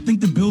 I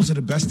think the Bills are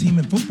the best team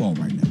in football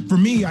right now. For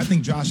me, I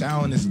think Josh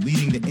Allen is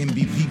leading the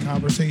MVP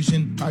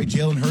conversation. All right,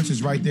 Jalen Hurts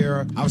is right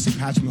there. Obviously,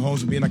 Patrick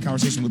Mahomes will be in that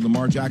conversation with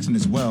Lamar Jackson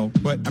as well.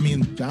 But, I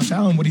mean, Josh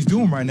Allen, what he's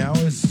doing right now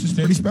is just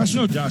pretty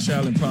special. You know, Josh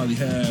Allen probably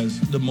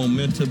has the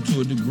momentum to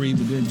a degree,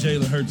 but then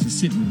Jalen Hurts is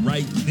sitting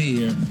right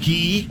there.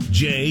 Key,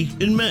 Jay,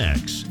 and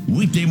Max.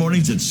 Weekday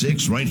mornings at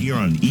 6 right here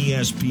on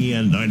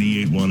ESPN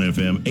 98.1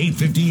 FM,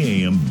 850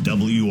 AM,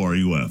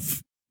 WRUF.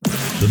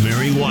 The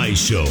Mary Wise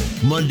Show,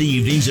 Monday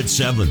evenings at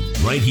 7,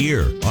 right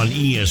here on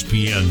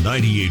ESPN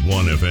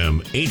 98.1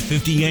 FM,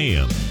 850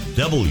 AM,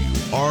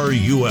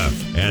 WRUF,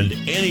 and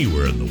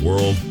anywhere in the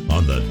world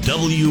on the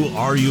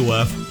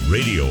WRUF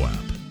radio app.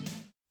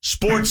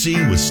 Sports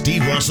Scene with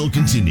Steve Russell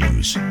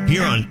continues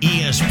here on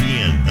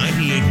ESPN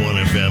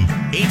 98.1 FM,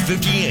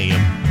 850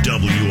 AM,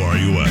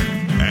 WRUF,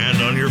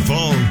 and on your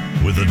phone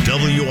with the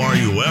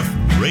WRUF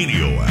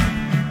radio app.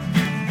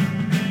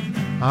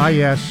 Ah,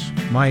 yes,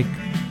 Mike,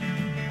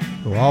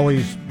 who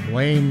always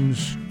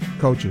blames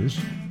coaches.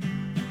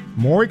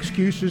 More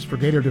excuses for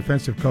Gator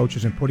defensive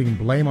coaches and putting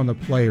blame on the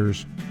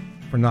players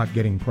for not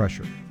getting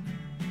pressure.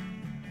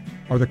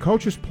 Are the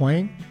coaches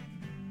playing?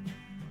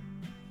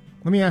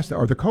 Let me ask that.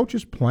 Are the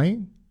coaches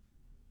playing?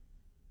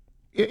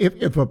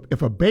 If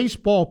a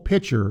baseball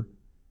pitcher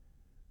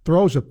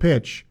throws a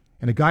pitch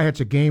and a guy hits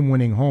a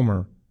game-winning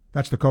homer,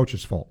 that's the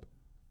coach's fault,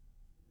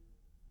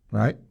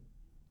 right?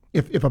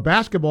 If a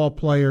basketball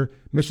player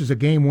misses a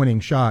game-winning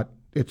shot,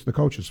 it's the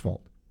coach's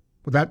fault.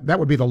 But that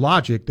would be the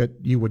logic that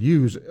you would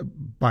use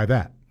by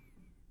that.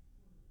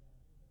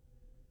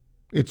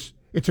 It's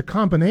a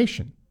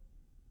combination.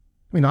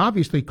 I mean,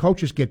 obviously,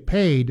 coaches get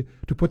paid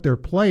to put their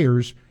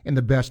players in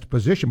the best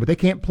position, but they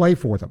can't play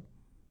for them.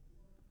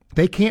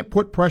 They can't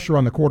put pressure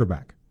on the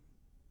quarterback.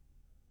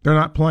 They're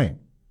not playing.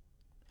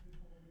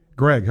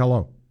 Greg,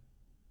 hello.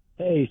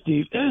 Hey,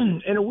 Steve.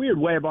 In a weird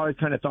way, I've always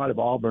kind of thought of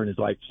Auburn as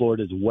like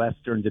Florida's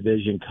Western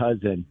Division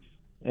cousin.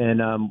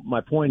 And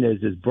my point is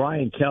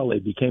Brian Kelly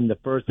became the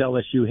first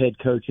LSU head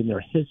coach in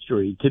their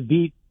history to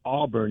beat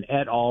Auburn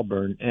at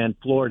Auburn and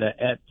Florida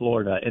at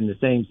Florida in the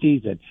same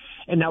season.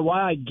 And now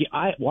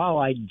while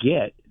I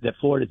get that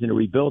Florida's in a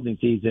rebuilding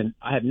season,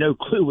 I have no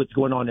clue what's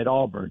going on at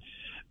Auburn.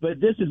 But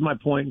this is my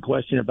point and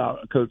question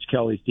about Coach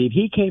Kelly, Steve.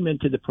 He came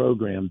into the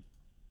program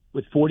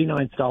with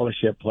 49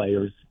 scholarship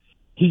players.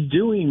 He's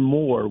doing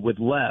more with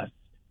less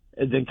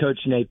than Coach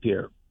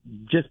Napier,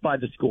 just by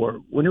the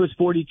score. When it was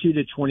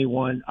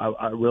 42-21,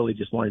 I really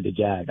just wanted to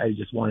gag. I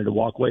just wanted to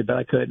walk away, but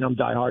I couldn't. I'm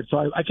diehard,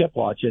 so I kept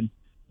watching.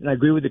 And I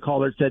agree with the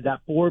caller that said that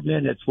 4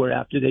 minutes where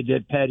after they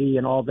did Petty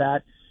and all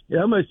that, it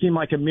almost seemed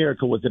like a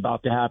miracle was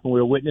about to happen. We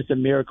were witnessing a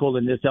miracle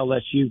and this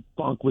LSU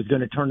funk was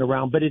going to turn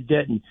around, but it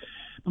didn't.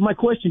 But my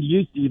question to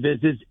you, Steve,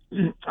 is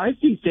I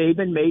see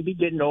Saban maybe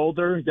getting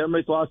older. He's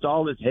almost lost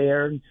all his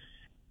hair.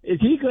 Is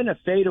he going to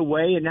fade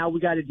away, and now we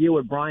got to deal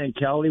with Brian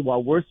Kelly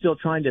while we're still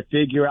trying to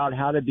figure out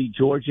how to beat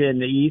Georgia in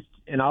the East?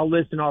 And I'll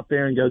listen off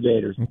there and go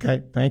Gators.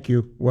 Okay, thank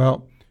you.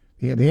 Well,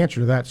 the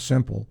answer to that's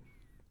simple.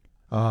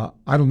 I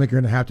don't think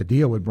you're going to have to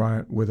deal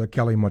with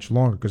Kelly much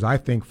longer because I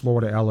think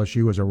Florida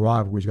LSU as a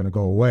rivalry is going to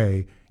go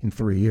away in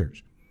 3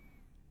 years.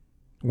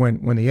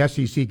 When the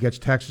SEC gets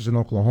Texas and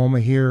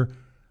Oklahoma here,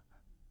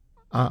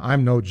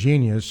 I'm no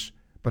genius,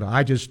 but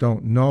I just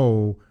don't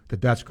know that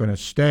that's going to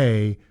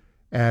stay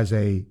as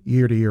a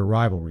year-to-year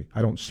rivalry.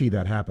 I don't see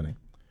that happening.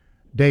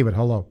 David,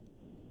 hello.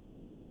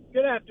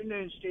 Good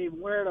afternoon, Steve.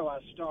 Where do I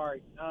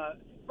start?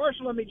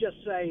 First, let me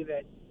just say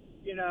that,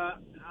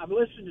 I've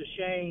listened to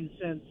Shane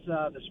since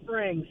the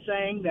spring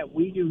saying that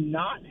we do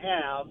not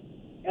have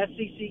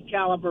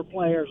SEC-caliber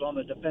players on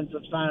the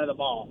defensive side of the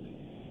ball.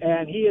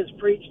 And he has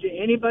preached to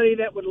anybody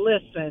that would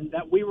listen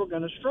that we were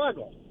going to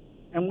struggle,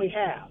 and we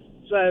have.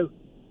 So,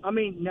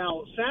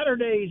 now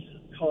Saturday's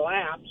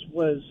collapse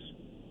was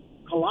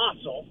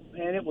colossal,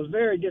 and it was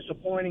very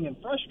disappointing and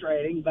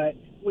frustrating, but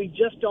we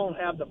just don't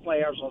have the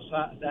players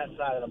on that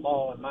side of the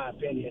ball, in my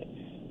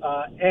opinion.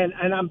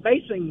 And I'm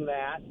basing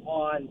that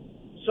on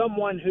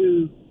someone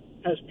who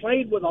has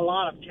played with a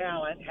lot of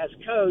talent, has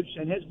coached,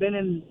 and has been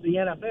in the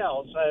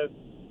NFL. So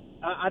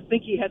I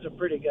think he has a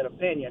pretty good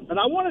opinion. But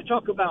I want to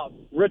talk about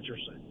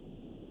Richardson.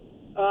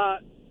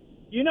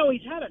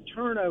 He's had a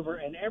turnover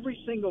in every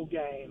single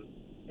game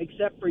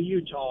except for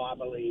Utah, I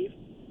believe.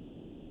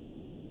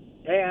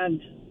 And,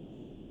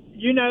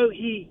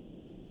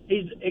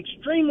 he's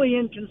extremely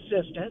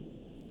inconsistent.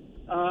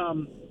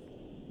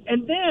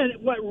 And then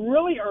what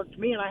really irked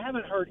me, and I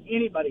haven't heard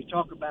anybody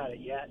talk about it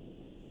yet,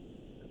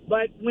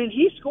 but when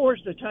he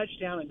scores the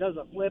touchdown and does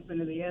a flip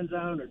into the end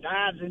zone or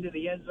dives into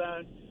the end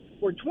zone,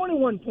 we're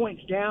 21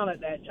 points down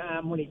at that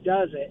time when he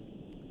does it.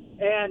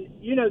 And,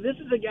 this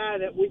is a guy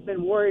that we've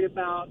been worried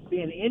about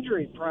being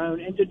injury prone.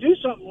 And to do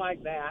something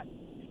like that,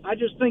 I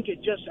just think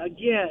it just,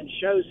 again,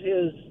 shows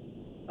his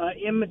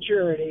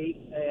immaturity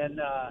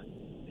and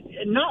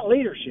not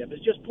leadership.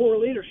 It's just poor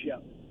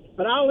leadership.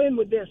 But I'll end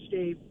with this,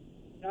 Steve.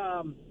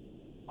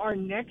 Our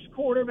next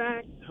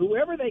quarterback,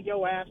 whoever they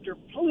go after,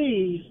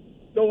 please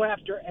go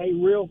after a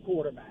real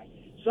quarterback.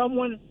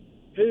 Someone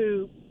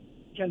who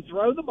can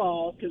throw the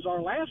ball, because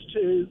our last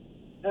two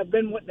have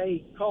been what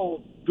they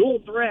call dual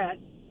threat,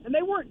 and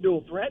they weren't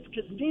dual threats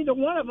because neither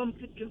one of them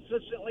could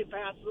consistently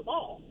pass the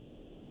ball.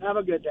 Have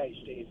a good day,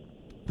 Steve.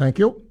 Thank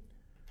you.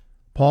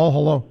 Paul,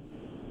 hello.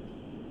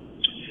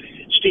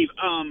 Steve,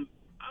 I'm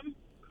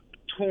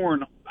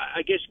torn,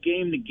 I guess,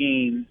 game to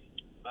game,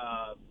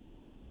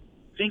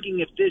 thinking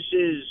if this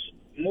is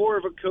more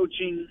of a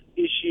coaching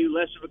issue,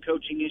 less of a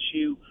coaching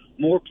issue,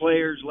 more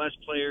players, less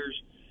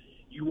players.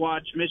 You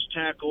watch missed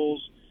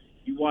tackles,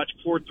 you watch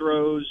poor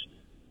throws,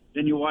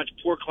 then you watch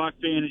poor clock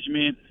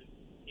management,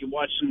 you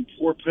watch some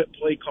poor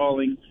play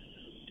calling.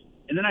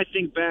 And then I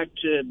think back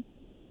to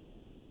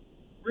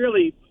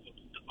really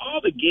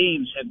all the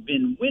games have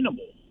been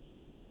winnable.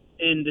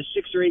 And the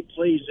 6 or 8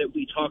 plays that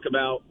we talk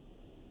about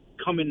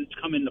come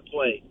into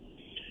play.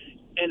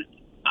 And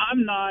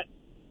I'm not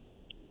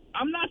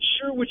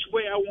sure which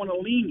way I want to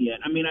lean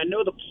yet. I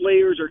know the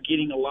players are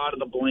getting a lot of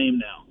the blame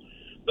now.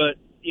 But,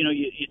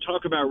 you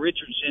talk about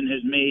Richardson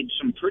has made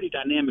some pretty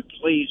dynamic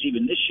plays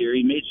even this year.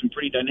 He made some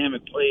pretty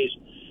dynamic plays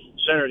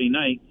Saturday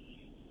night.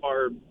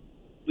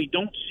 We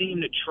don't seem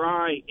to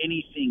try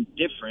anything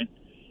different.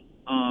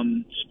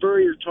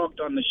 Spurrier talked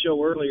on the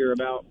show earlier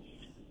about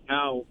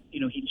how,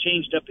 he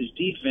changed up his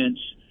defense.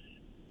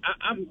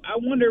 I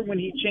wonder when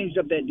he changed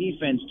up that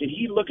defense, did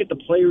he look at the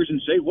players and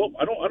say, well,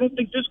 I don't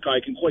think this guy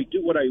can quite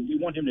do what we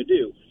want him to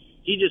do.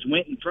 He just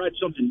went and tried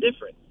something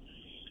different.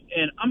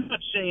 And I'm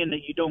not saying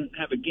that you don't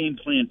have a game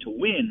plan to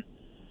win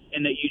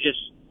and that you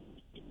just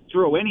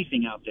throw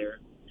anything out there.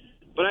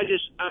 But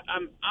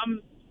I'm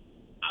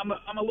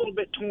a little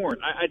bit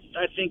torn. I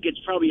think it's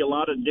probably a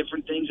lot of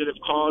different things that have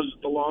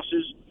caused the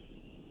losses.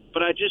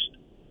 But I guess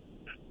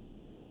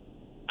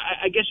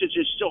it's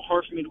just still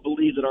hard for me to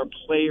believe that our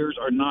players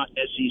are not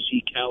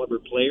SEC caliber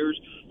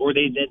players, or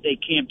that they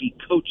can't be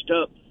coached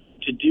up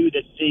to do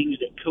the things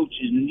that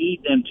coaches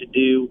need them to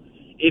do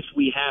if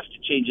we have to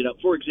change it up.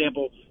 For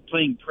example,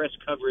 playing press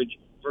coverage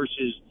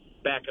versus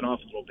backing off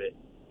a little bit.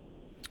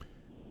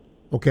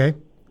 Okay,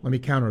 let me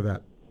counter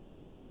that.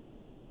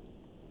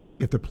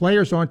 If the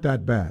players aren't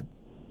that bad,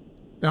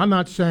 and I'm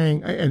not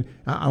saying, and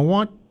I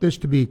want this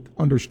to be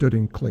understood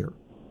and clear,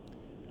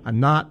 I'm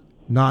not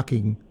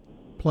knocking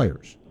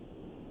players.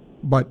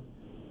 But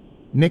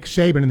Nick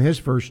Saban in his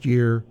first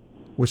year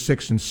was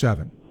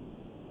 6-7.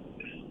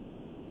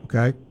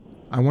 Okay?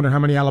 I wonder how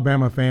many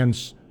Alabama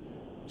fans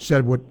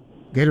said what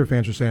Gator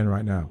fans are saying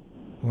right now.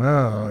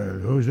 Well,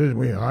 who's this?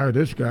 We hired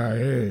this guy.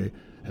 Hey.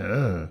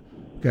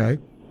 Okay?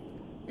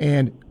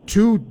 And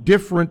 2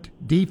 different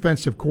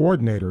defensive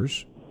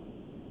coordinators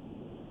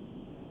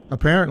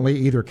apparently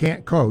either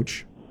can't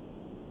coach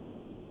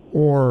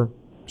or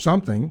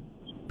something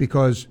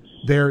because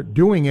they're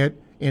doing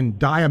it in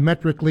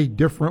diametrically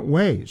different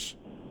ways.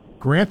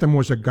 Grantham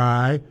was a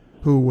guy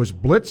who was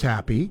blitz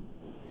happy,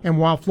 and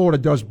while Florida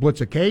does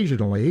blitz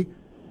occasionally,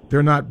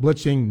 they're not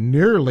blitzing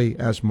nearly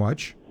as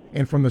much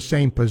and from the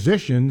same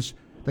positions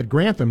that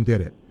Grantham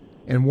did it.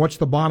 And what's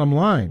the bottom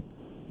line?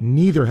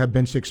 Neither have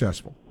been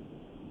successful.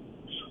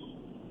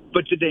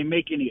 But did they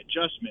make any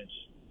adjustments?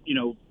 You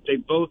know, they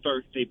both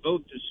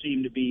just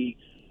seem to be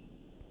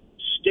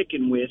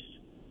sticking with,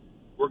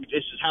 this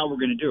is how we're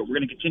going to do it. We're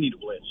going to continue to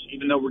blitz.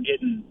 Even though we're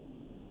getting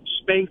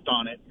spanked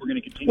on it, we're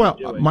going to continue to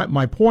do it.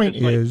 My point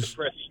is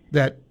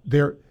that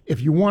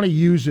if you want to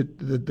use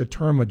the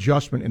term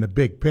adjustment in a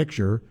big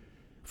picture,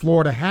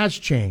 Florida has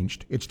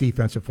changed its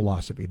defensive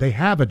philosophy. They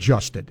have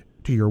adjusted,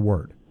 to your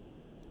word.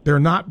 They're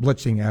not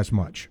blitzing as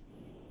much.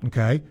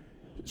 Okay?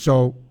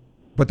 So,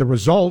 but the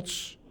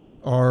results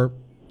are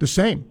the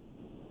same.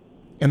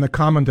 And the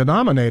common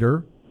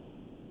denominator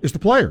is the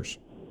players.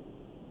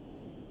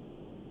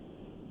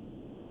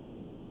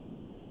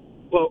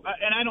 Well,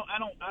 and I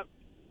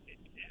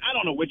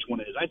don't know which one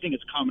it is. I think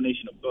it's a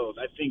combination of both.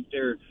 I think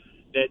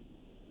that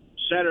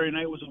Saturday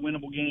night was a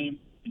winnable game.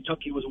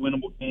 Kentucky was a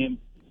winnable game.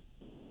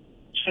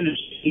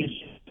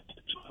 Tennessee.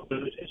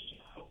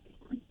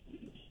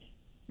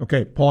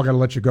 Okay, Paul, got to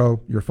let you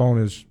go. Your phone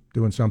is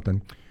doing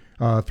something.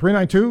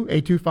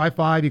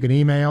 392-8255. You can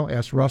email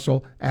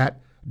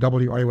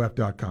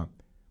srussell@wruf.com.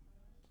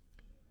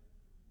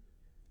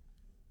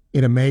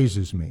 It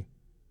amazes me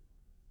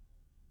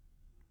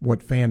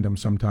what fandom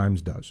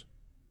sometimes does.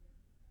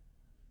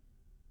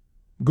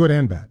 Good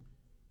and bad.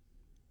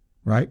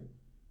 Right?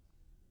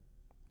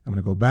 I'm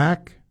going to go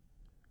back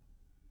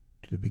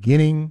to the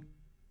beginning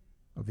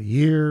of the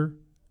year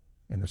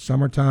in the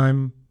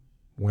summertime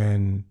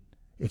when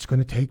it's going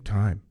to take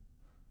time.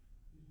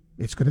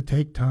 It's going to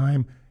take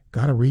time.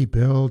 Got to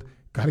rebuild.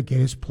 Got to get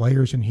his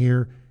players in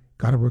here.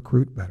 Got to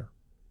recruit better.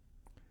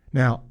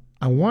 Now,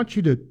 I want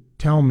you to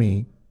tell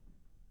me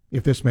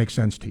if this makes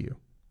sense to you.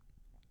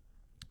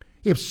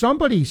 If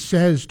somebody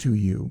says to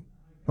you,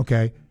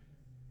 okay,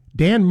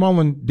 Dan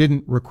Mullen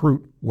didn't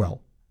recruit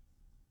well,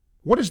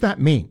 what does that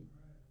mean?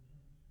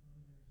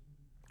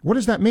 What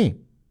does that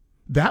mean?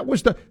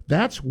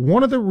 That's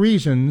one of the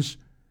reasons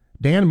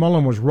Dan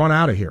Mullen was run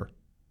out of here,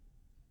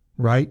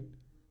 right?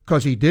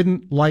 Because he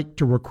didn't like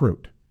to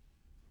recruit.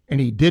 And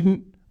he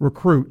didn't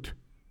recruit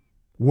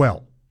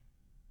well.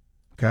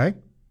 Okay?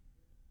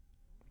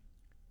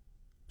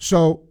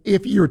 So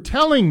if you're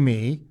telling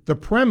me the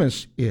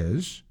premise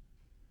is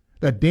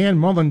that Dan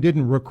Mullen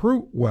didn't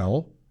recruit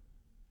well,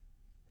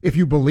 if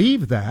you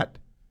believe that,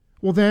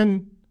 well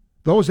then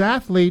those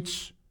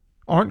athletes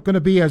aren't going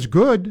to be as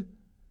good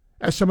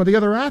as some of the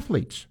other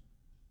athletes.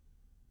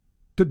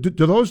 Do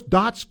those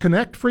dots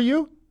connect for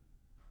you?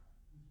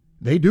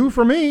 They do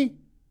for me.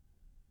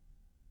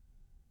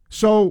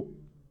 So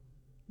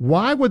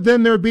why would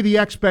then there be the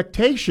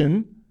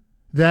expectation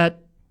that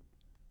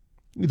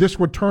this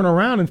would turn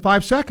around in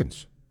 5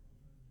 seconds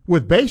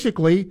with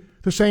basically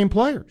the same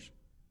players?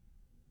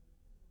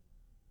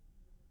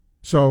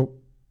 So,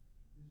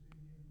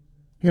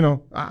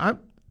 I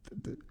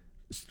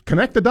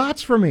connect the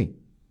dots for me.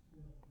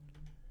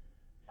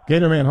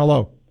 Gatorman,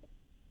 hello.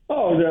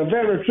 Oh,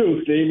 very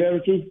true, Steve.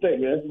 Very true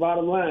statement. That's the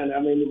bottom line.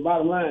 I mean, the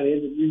bottom line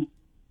is if you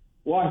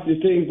watch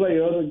this team play,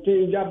 other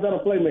teams got better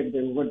playmakers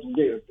than what the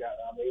Gators got.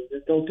 I mean,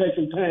 it's going to take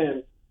some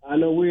time. I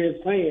know we as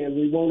fans,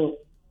 we want to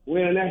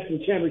win a national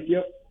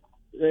championship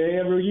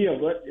every year,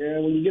 but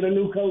when you get a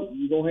new coach,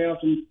 you're going to have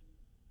some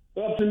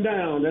ups and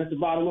downs. That's the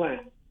bottom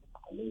line.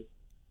 I mean,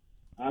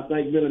 I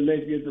think Billy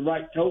Napier is the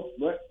right coach,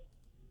 but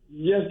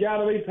you just got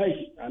to be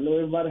patient. I know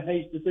everybody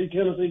hates to see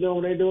Tennessee doing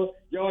what they're doing,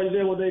 Georgia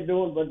doing what they're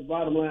doing, but the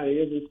bottom line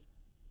is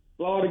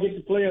Florida get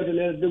the players and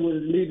they'll do what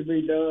needs to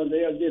be done.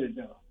 They'll get it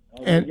done.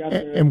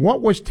 And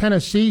what was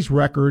Tennessee's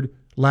record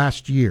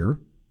last year?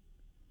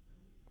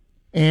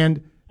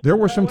 And there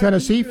were some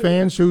Tennessee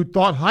fans who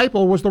thought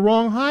Heupel was the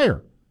wrong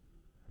hire.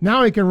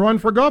 Now he can run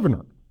for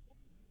governor.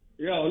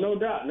 Yeah, no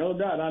doubt.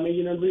 I mean,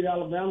 you beat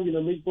Alabama,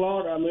 beat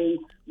Florida. I mean,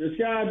 the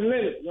sky's the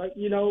limit. Like,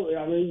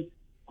 I mean,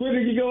 quicker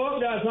you go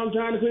up there,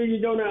 sometimes the quicker you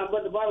go down.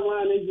 But the bottom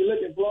line is, you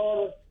look at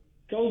Florida,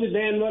 Coach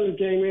Dan Mullen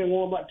came in and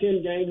won about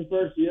 10 games the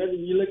first year.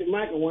 You look at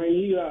McElwain,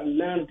 he got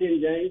 9 to 10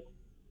 games.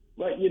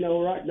 But,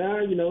 right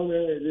now,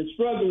 they're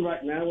struggling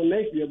right now with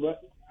Napier.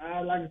 But,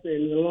 like I said,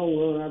 in the long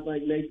run, I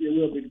think Napier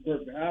will be the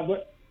perfect hire.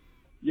 But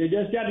you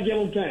just got to give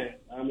them time.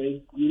 I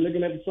mean, you're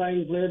looking at the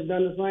same players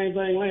done the same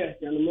thing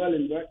last year, the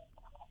Mullen, but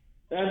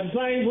that's the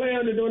same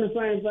player, they're doing the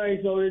same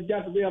thing, so it's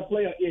got to be a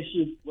player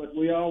issue. But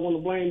we all want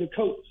to blame the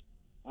coach.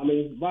 I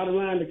mean, bottom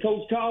line, the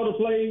coach called the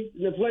plays,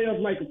 and the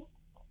players make them.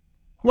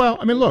 Well,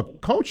 I mean,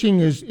 look, coaching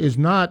is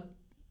not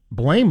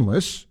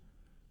blameless.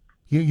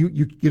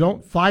 You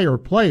don't fire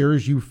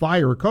players, you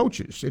fire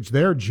coaches. It's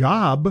their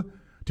job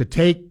to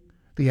take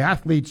the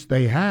athletes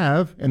they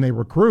have and they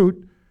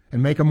recruit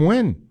and make them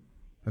win.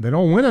 And they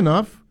don't win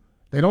enough,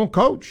 they don't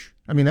coach.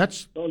 I mean,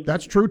 that's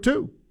true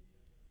too.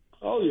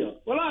 Oh, yeah.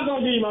 Well, I'm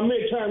going to give you my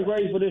midterm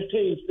grade for this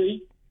team,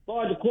 Steve. As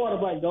far as the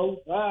quarterback goes,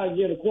 I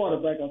give the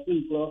quarterback a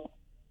C+.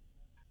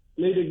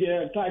 Need to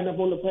get tighten up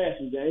on the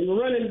passing game. The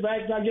running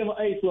backs, I give an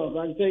A+. I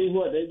can tell you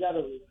what, they got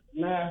a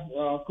nice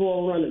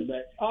core running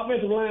back.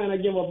 Offensive line, I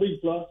give a B+.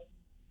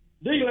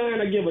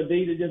 D-line, I give a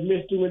D. They just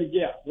missed too many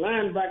gaps.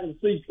 Linebacker,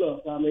 C+.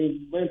 I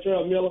mean,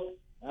 Ventura Miller,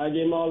 I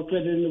give him all the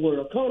credit in the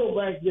world.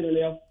 Cornerbacks get an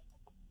F.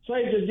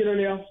 Safeties get an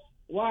F.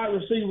 Wide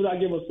receivers, I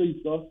give a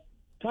C+.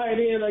 Tight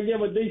end, I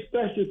give a D.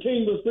 Special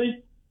teams a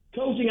C.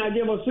 Coaching, I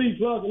give a C+.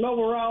 And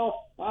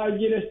overall, I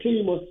give this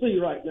team a C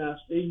right now,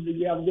 Steve.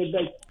 You have a good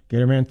day.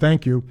 Gator Man,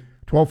 thank you.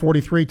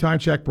 12:43 time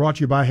check brought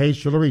to you by Hayes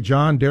Jewelry.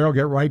 John, Darryl,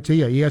 get right to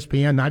you.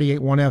 ESPN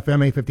 98.1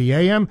 FM, 850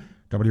 AM,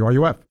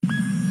 WRUF.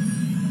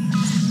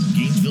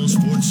 Gainesville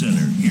Sports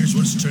Center. Here's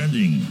what's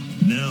trending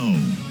now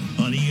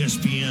on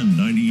ESPN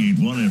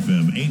 98.1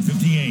 FM,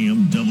 850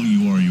 AM,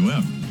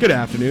 WRUF. Good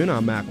afternoon.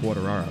 I'm Matt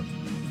Quattararo.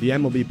 The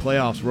MLB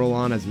playoffs roll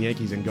on as the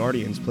Yankees and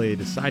Guardians play a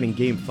deciding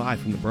Game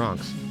 5 from the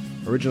Bronx.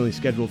 Originally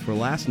scheduled for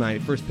last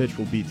night, first pitch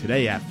will be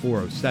today at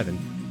 4:07,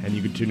 and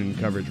you can tune in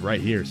coverage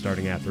right here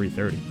starting at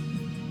 3:30.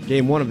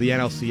 Game 1 of the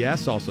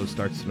NLCS also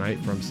starts tonight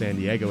from San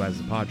Diego as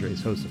the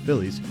Padres host the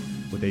Phillies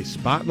with a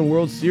spot in the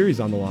World Series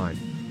on the line.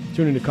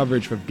 Tune in to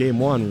coverage for Game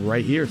 1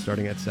 right here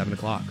starting at 7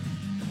 o'clock.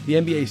 The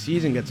NBA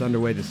season gets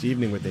underway this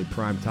evening with a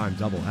primetime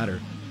doubleheader.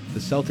 The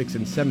Celtics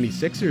and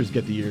 76ers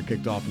get the year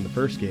kicked off in the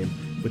first game,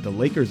 with the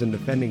Lakers and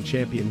defending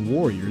champion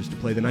Warriors to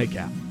play the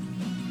nightcap.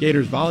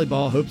 Gators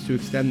volleyball hopes to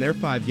extend their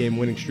 5-game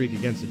winning streak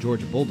against the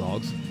Georgia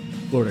Bulldogs.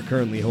 Florida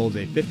currently holds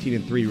a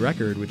 15-3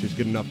 record, which is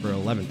good enough for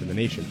 11th in the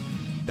nation.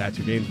 That's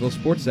your Gainesville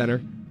Sports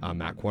Center. I'm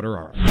Matt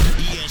Quattararo.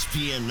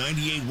 ESPN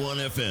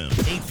 98.1 FM,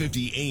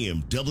 850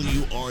 AM,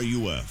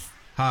 WRUF.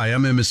 Hi,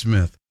 I'm Emmitt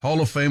Smith,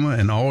 Hall of Famer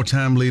and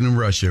all-time leading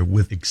rusher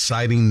with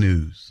exciting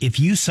news. If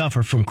you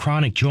suffer from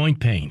chronic joint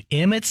pain,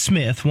 Emmitt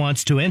Smith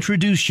wants to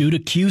introduce you to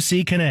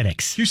QC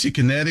Kinetics. QC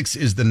Kinetics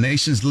is the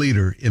nation's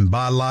leader in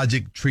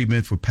biologic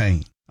treatment for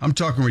pain. I'm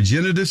talking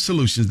regenerative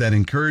solutions that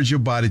encourage your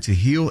body to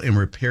heal and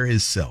repair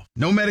itself.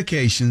 No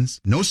medications,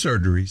 no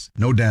surgeries,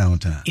 no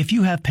downtime. If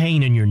you have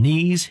pain in your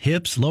knees,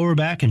 hips, lower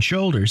back, and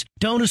shoulders,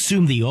 don't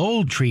assume the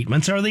old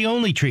treatments are the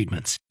only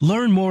treatments.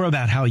 Learn more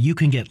about how you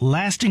can get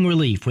lasting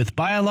relief with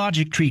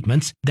biologic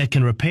treatments that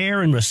can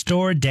repair and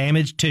restore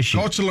damaged tissue.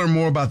 Call to learn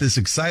more about this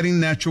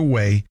exciting natural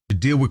way to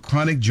deal with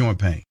chronic joint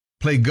pain.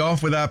 Play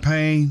golf without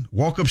pain,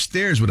 walk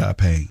upstairs without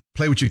pain,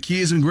 play with your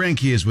kids and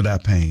grandkids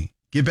without pain.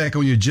 Get back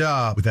on your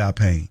job without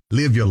pain.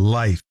 Live your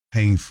life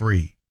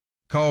pain-free.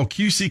 Call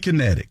QC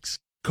Kinetics.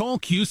 Call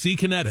QC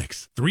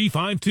Kinetics,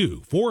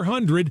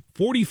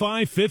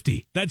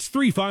 352-400-4550. That's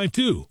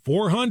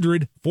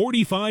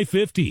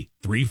 352-400-4550.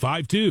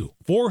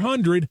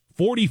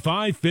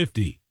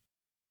 352-400-4550.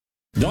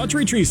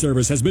 Daughtry Tree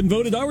Service has been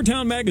voted Our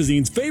Town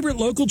Magazine's favorite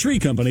local tree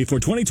company for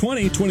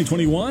 2020,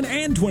 2021,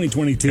 and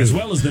 2022. As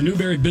well as the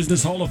Newberry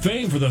Business Hall of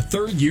Fame for the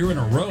third year in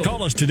a row.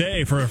 Call us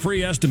today for a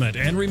free estimate.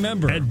 And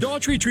remember, at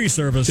Daughtry Tree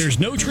Service, there's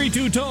no tree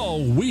too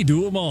tall. We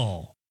do them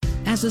all.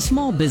 As a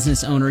small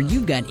business owner,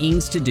 you've got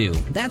ings to do.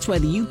 That's why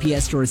the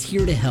UPS Store is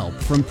here to help.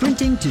 From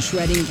printing to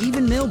shredding,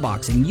 even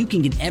mailboxing, you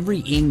can get every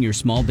ing your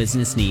small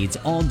business needs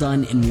all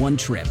done in one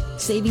trip,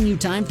 saving you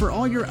time for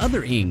all your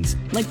other ings,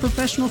 like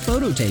professional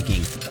photo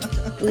taking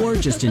or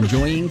just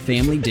enjoying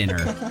family dinner.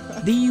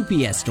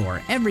 The UPS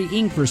Store, every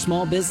ing for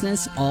small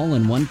business, all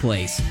in one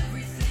place.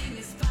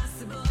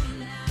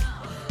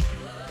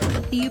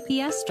 The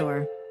UPS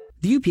Store.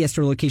 The UPS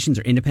Store locations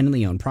are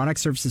independently owned.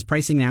 Product, services,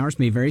 pricing, and hours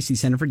may vary. See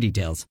Center for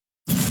details.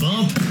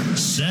 Bump,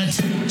 set,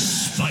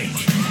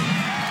 spike.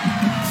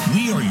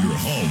 We are your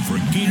home for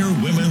Gator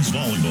Women's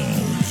Volleyball.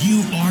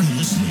 You are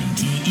listening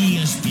to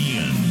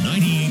ESPN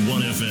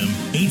 98.1 FM,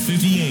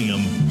 850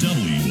 AM,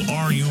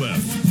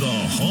 WRUF, the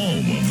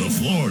home of the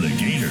Florida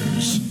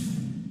Gators.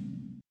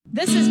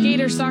 This is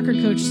Gator soccer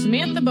coach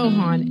Samantha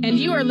Bohan, and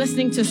you are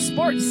listening to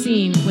Sports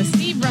Scene with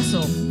Steve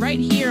Russell, right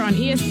here on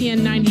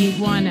ESPN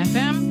 98.1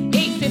 FM,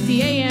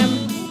 850 AM,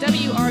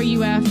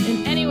 WRUF,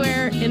 and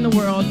anywhere in the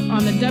world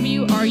on the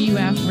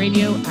WRUF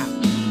radio app.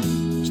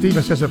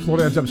 Steven says that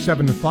Florida ends up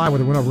 7-5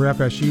 with a win over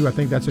FSU. I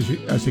think that's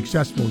a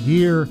successful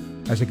year.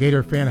 As a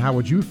Gator fan, how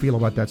would you feel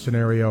about that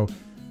scenario?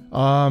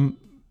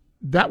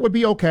 That would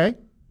be okay.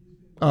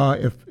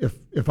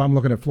 If I'm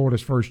looking at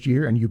Florida's first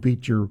year and you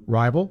beat your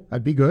rival,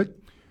 that'd be good.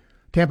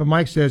 Tampa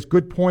Mike says,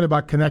 good point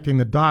about connecting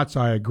the dots.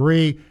 I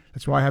agree.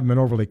 That's why I haven't been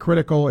overly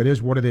critical. It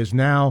is what it is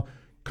now.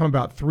 Come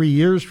about 3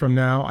 years from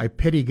now, I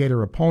pity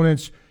Gator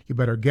opponents. You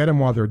better get them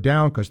while they're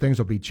down because things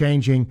will be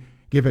changing.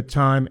 Give it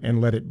time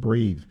and let it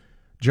breathe.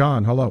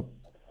 John, hello.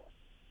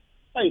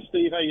 Hey,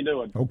 Steve. How you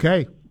doing?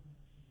 Okay.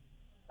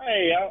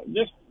 Hey,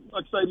 just,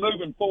 like I say,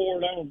 moving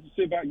forward, I want to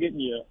see about getting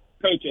your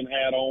coaching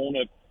hat on.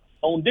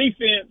 On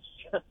defense,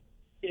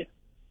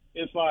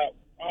 it's like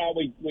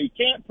we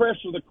can't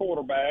pressure the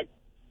quarterback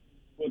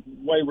with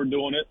the way we're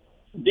doing it.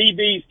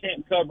 DBs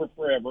can't cover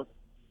forever,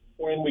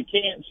 and we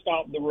can't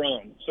stop the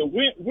run. So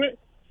we're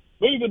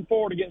moving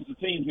forward against the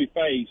teams we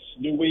face,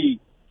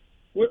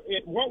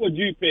 what would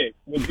you pick?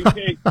 Would you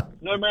pick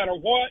no matter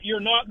what, you're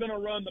not going to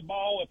run the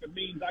ball if it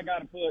means I got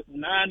to put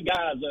 9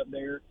 guys up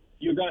there?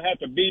 You're going to have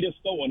to beat us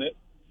throwing it.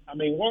 I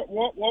mean,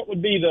 what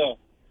would be the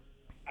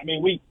 – I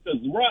mean, because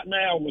right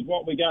now with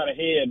what we got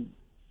ahead,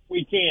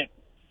 we can't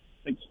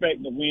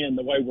expect to win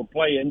the way we're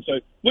playing. So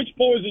which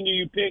poison do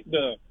you pick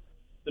to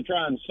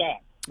try and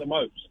stop the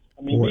most?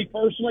 I mean, me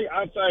personally,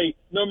 I'd say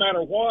no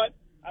matter what,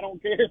 I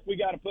don't care if we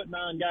got to put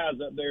 9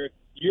 guys up there,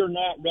 you're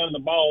not running the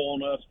ball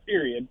on us,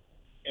 period,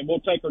 and we'll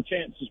take our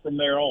chances from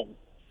there on.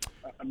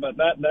 But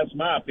that's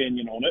my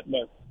opinion on it.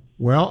 But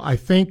well, I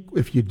think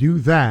if you do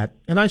that,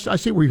 and I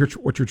see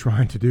what you're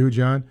trying to do,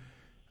 John,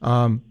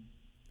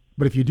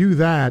 but if you do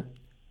that,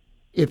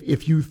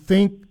 if you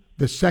think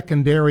the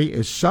secondary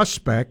is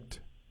suspect,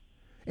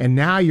 and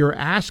now you're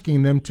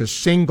asking them to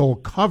single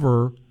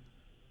cover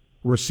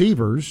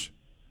receivers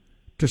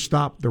to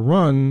stop the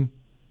run,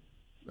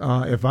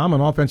 if I'm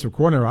an offensive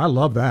coordinator, I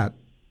love that.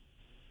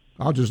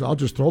 I'll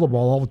just throw the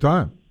ball all the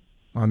time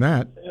on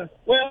that. Yeah.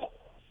 Well,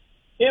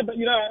 yeah, but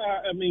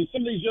I mean,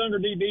 some of these younger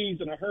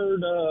DBs, and I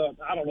heard,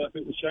 I don't know if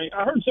it was Shane.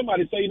 I heard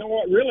somebody say, you know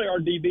what, really our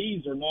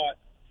DBs are not.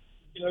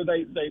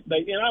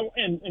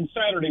 And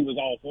Saturday was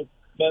awful,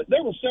 but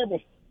there were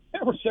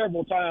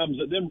several times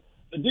that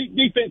the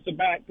defensive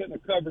back couldn't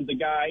have covered the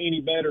guy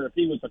any better if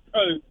he was a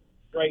coach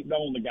straight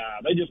on the guy.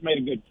 They just made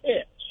a good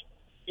catch.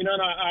 And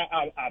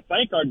I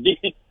think our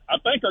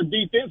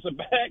defensive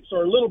backs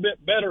are a little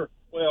bit better.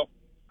 Well,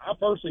 I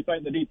personally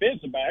think the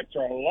defensive backs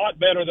are a lot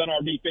better than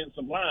our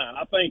defensive line.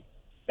 I think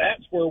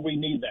that's where we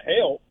need the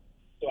help.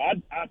 So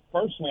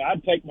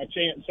I'd take my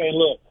chance saying,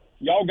 look,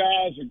 y'all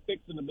guys are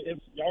fixing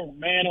y'all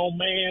man on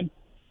man.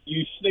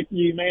 You stick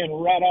your man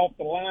right off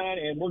the line,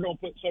 and we're going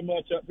to put so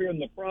much up here in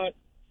the front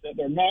that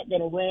they're not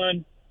going to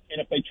run. And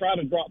if they try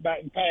to drop back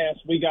and pass,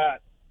 we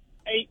got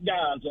 8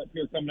 guys up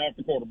here coming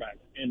after the quarterback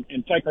and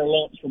take our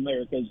lumps from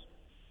there. Because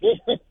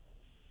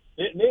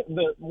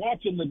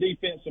watching the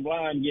defensive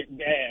line get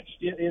gashed,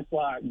 it's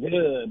like,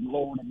 good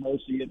Lord of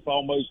mercy. It's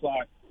almost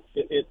like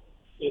it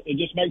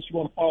just makes you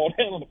want to fall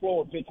down on the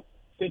floor and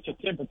pitch a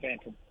temper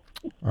tantrum.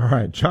 All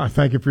right, John,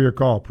 thank you for your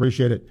call.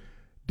 Appreciate it.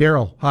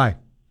 Daryl, hi.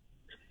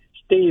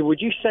 Steve,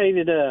 would you say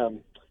that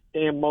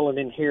Dan Mullen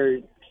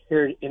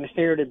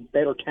inherited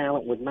better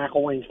talent with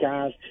McElwain's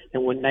guys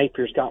than what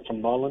Napier's got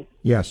from Mullen?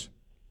 Yes.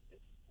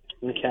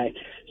 Okay.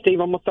 Steve,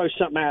 I'm going to throw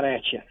something out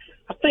at you.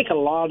 I think a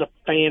lot of the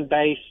fan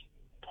base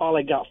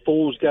probably got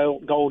fool's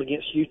gold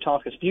against Utah,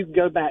 because if you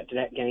go back to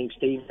that game,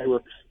 Steve, they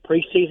were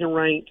preseason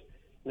ranked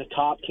in the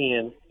top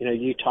 10,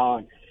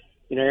 Utah.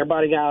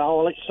 Everybody got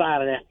all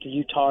excited after the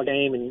Utah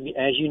game, and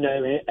as you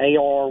know,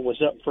 AR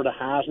was up for the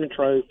Heisman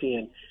Trophy,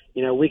 and,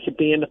 we could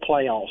be in the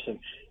playoffs. And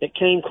it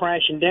came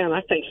crashing down.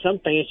 I think some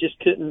fans just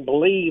couldn't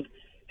believe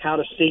how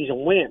the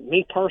season went.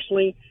 Me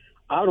personally,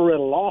 I would have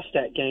really lost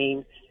that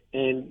game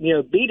and,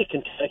 beat a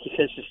Kentucky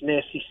because it's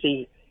an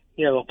SEC,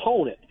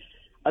 opponent.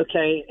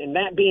 Okay, and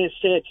that being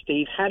said,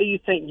 Steve, how do you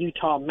think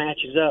Utah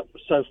matches up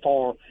so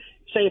far?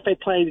 Say if they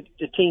play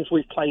the teams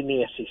we've played in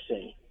the SEC.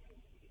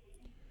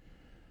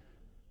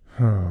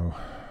 Oh,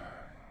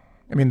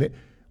 I mean,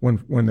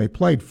 when they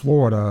played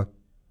Florida,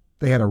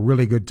 they had a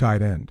really good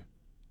tight end,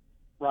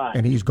 right?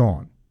 And he's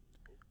gone.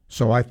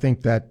 So I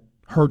think that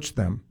hurts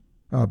them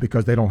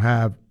because they don't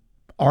have,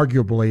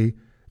 arguably,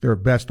 their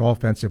best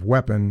offensive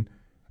weapon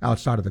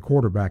outside of the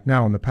quarterback.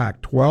 Now in the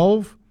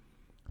Pac-12,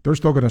 they're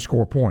still going to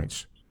score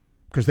points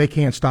because they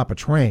can't stop a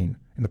train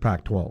in the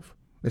Pac-12.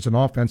 It's an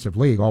offensive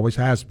league, always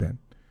has been.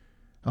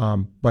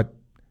 But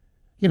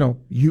I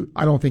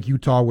don't think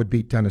Utah would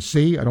beat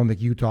Tennessee. I don't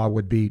think Utah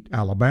would beat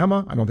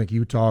Alabama. I don't think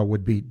Utah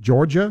would beat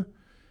Georgia.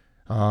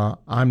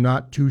 I'm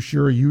not too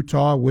sure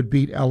Utah would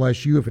beat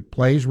LSU if it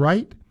plays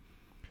right.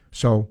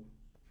 So,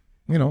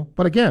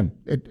 but again,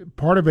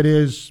 part of it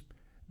is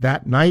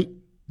that night,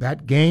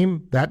 that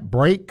game, that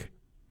break.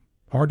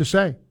 Hard to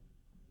say.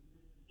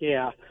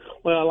 Yeah.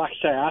 Well, like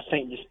I say, I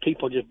think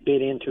people just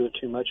bit into it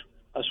too much.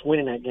 Us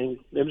winning that game,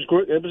 it was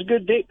a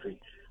good victory.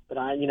 But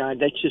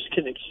they just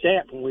couldn't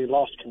accept when we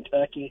lost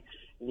Kentucky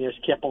and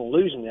just kept on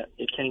losing it.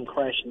 It came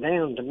crashing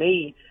down. To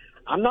me,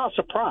 I'm not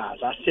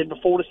surprised. I said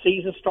before the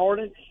season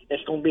started,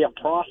 it's going to be a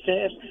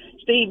process.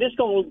 Steve, it's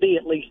going to be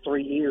at least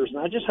 3 years, and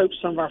I just hope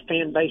some of our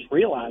fan base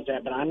realize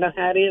that. But I know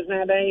how it is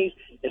nowadays.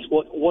 It's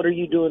what are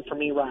you doing for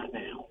me right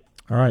now?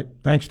 All right.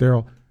 Thanks,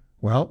 Daryl.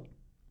 Well,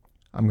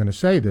 I'm going to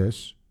say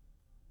this.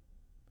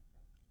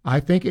 I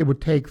think it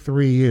would take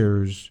 3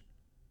 years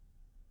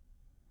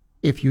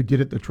if you did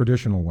it the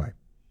traditional way.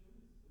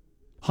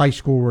 High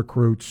school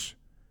recruits,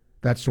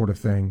 that sort of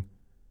thing.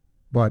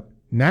 But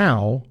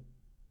now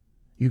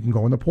you can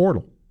go in the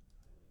portal.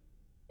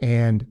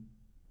 And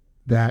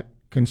that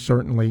can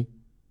certainly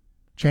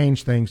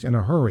change things in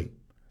a hurry.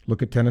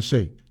 Look at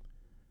Tennessee.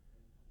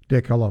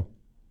 Dick, hello.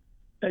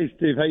 Hey,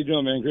 Steve. How you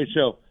doing, man? Great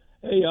show.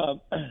 Hey,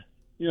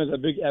 as a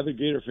big avid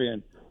Gator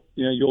fan,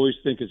 you always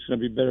think it's going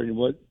to be better than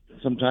what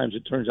sometimes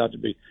it turns out to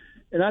be.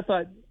 And I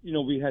thought,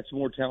 we had some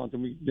more talent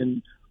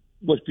than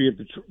what's being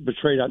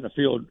betrayed out in the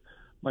field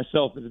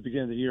myself at the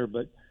beginning of the year.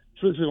 But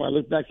truthfully, when I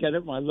look back at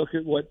it, when I look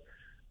at what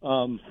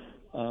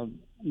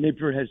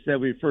Napier had said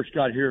when he first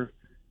got here,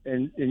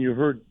 and you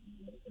heard,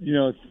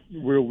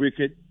 we're weak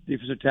at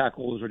defensive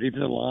tackles or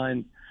defensive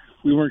line.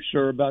 We weren't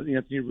sure about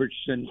Anthony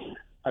Richardson.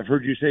 I've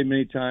heard you say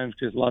many times,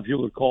 because a lot of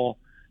people would call,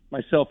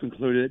 myself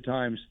included at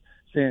times,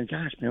 saying,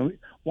 gosh, man,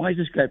 why is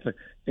this guy play?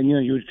 And,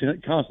 you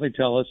would constantly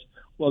tell us,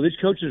 well, these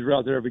coaches are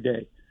out there every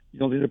day.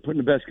 They're putting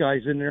the best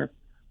guys in there.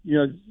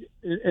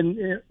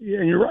 And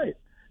you're right.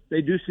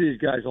 They do see these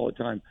guys all the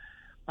time.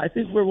 I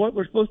think we're what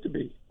we're supposed to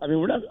be. I mean,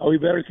 we're not. Are we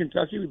better in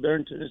Kentucky? Are we better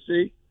in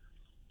Tennessee?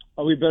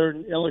 Are we better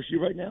in LSU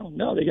right now?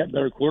 No, they got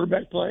better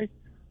quarterback play.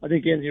 I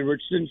think Anthony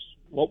Richardson's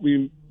what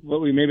we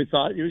maybe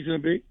thought he was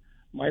going to be.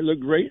 Might look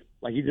great,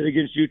 like he did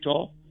against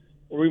Utah,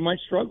 or we might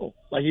struggle,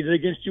 like he did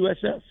against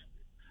USF.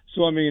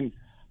 So, I mean,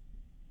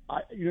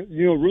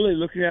 really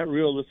looking at it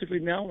realistically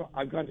now,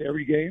 I've gone to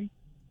every game,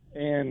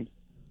 and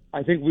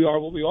I think we are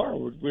what we are.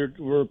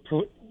 We're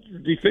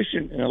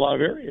deficient in a lot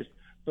of areas.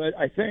 But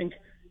I think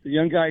the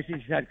young guys he's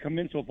had come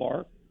in so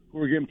far, who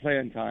are getting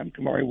playing time,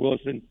 Kamari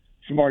Wilson,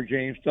 Shamar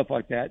James, stuff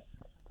like that,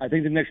 I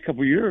think the next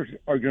couple of years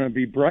are going to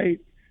be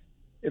bright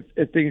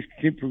if things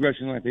keep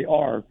progressing like they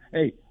are.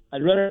 Hey,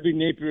 I'd rather be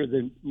Napier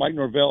than Mike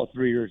Norvell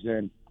 3 years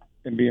in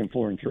and being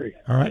 4-3.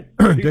 All right.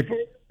 Dick.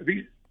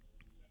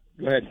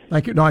 Go ahead.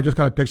 Thank you. No, I just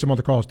got to take some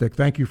other calls, Dick.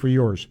 Thank you for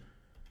yours.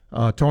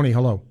 Tony,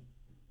 hello.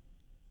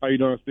 How you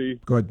doing,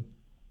 Steve? Good.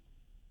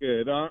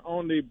 Good.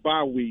 On the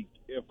bye week,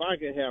 if I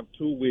can have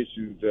two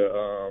wishes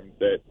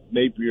that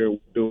Napier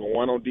doing,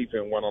 one on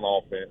defense, one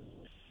on offense,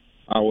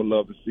 I would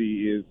love to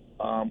see is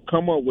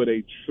come up with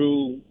a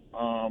true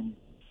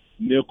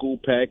nickel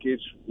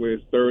package where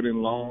it's third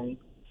and long,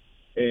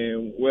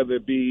 and whether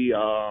it be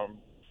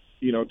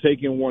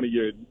taking one of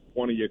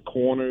your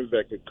corners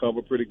that could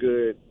cover pretty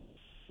good,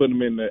 put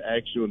them in the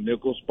actual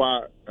nickel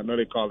spot. I know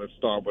they call it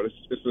star, but it's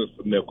just a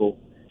nickel.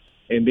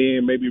 And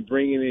then maybe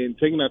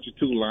taking out your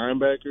two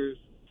linebackers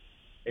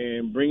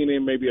and bringing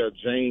in maybe a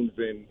James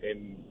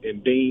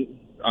and Dean,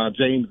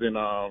 James and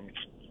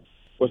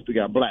what's the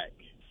guy, Black.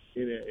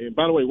 And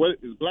by the way, what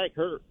is Black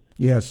hurt?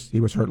 Yes, he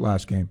was hurt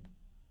last game.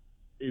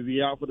 Is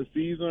he out for the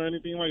season or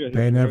anything like that?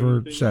 They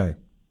never say.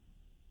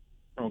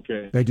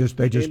 Okay.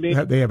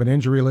 They have an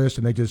injury list,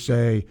 and they just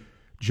say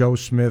Joe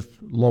Smith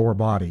lower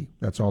body.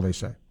 That's all they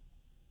say.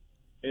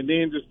 And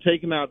then just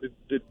taking out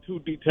the two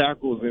D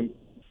tackles and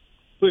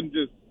putting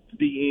just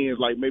D ends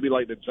like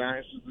the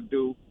Giants used to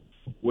do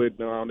with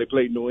they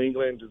played New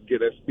England, just get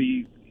that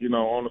speed,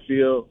 on the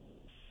field.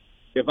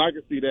 If I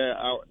could see that,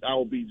 I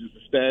would be just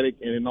ecstatic.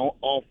 And then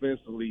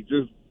offensively,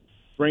 just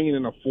bringing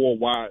in a 4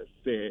 wide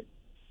set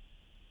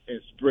and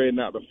spreading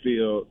out the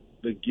field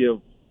to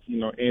give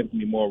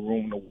Anthony more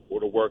room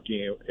to work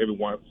in every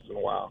once in a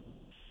while.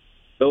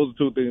 Those are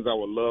two things I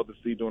would love to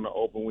see during the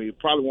open week.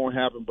 Probably won't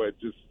happen, but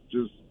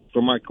just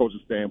from my coaching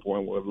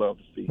standpoint, would love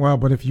to see. Well,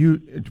 but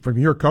from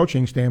your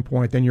coaching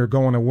standpoint, then you're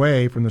going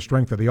away from the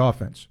strength of the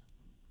offense.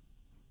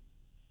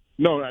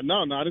 No, I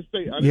didn't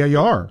say. Yeah, you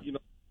are.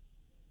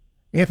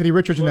 Anthony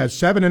Richardson has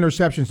 7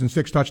 interceptions and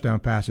 6 touchdown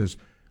passes.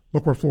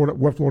 Look what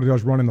Florida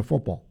does running the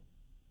football.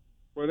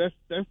 Well,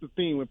 that's the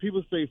thing. When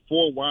people say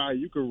 4 wide,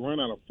 you can run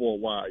out of 4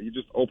 wide. You're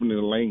just opening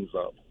the lanes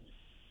up.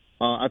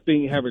 I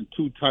think having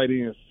 2 tight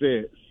end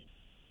sets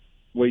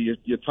where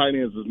your tight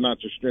ends is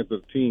not your strength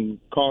of the team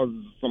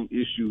causes some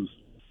issues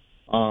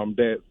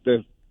that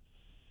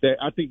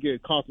I think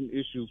it causes some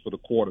issues for the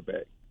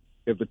quarterback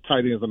if the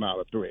tight ends are not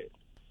a threat.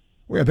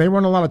 Well, they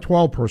run a lot of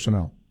 12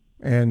 personnel,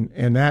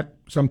 and that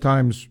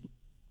sometimes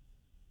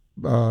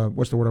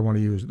what's the word I want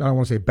to use? I don't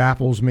want to say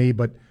baffles me,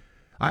 but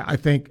I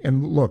think,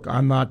 and look,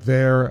 I'm not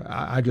there.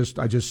 I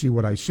just see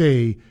what I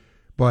see,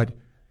 but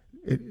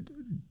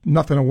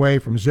nothing away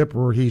from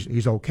Zipper.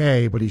 He's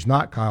okay, but he's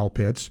not Kyle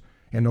Pitts,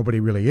 and nobody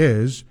really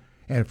is.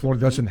 And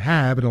Florida doesn't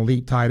have an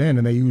elite tight end,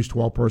 and they use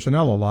 12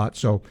 personnel a lot.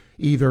 So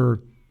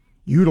either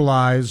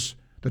utilize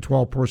the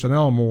 12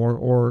 personnel more,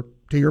 or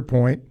to your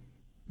point,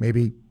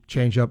 maybe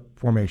change up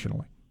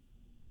formationally.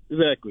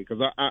 Exactly,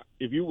 because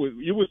if you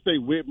would say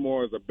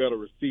Whitmore is a better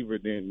receiver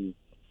than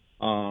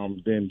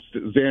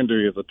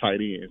Xander is a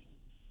tight end.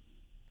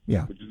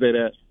 Yeah. Would you say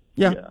that?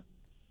 Yeah.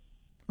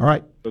 All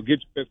right. So get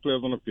your best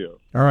players on the field.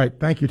 All right.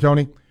 Thank you,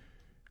 Tony.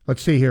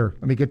 Let's see here.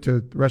 Let me get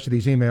to the rest of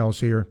these emails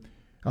here.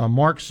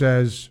 Mark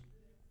says,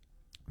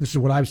 this is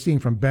what I've seen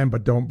from Ben,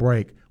 but don't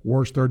break.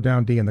 Worst third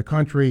down D in the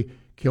country.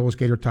 Kills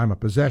Gator time of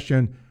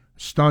possession.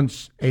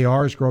 Stunts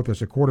AR's growth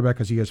as a quarterback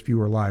because he has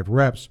fewer live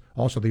reps.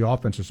 Also, the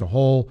offense as a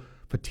whole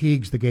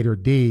fatigues the Gator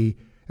D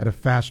at a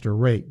faster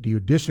rate. Do you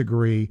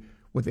disagree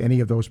with any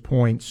of those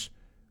points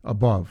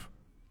above?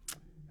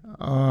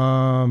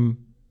 I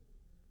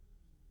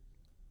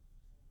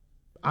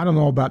don't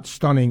know about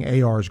stunning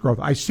AR's growth.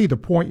 I see the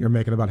point you're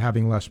making about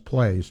having less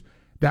plays.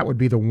 That would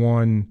be the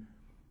one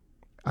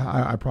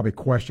I probably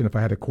question if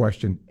I had to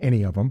question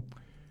any of them.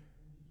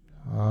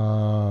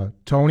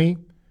 Tony,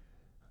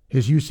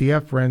 his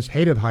UCF friends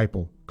hated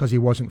Heupel because he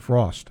wasn't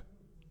Frost.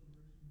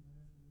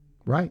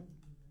 Right.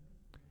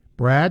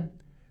 Brad,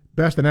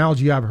 best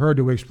analogy I've heard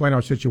to explain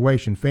our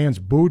situation. Fans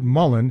booed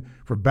Mullen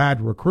for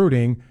bad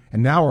recruiting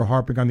and now are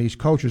harping on these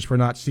coaches for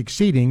not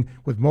succeeding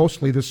with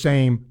mostly the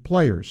same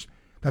players.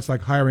 That's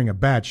like hiring a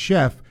bad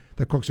chef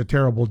that cooks a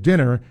terrible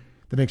dinner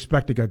than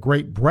expecting a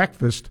great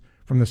breakfast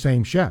from the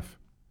same chef.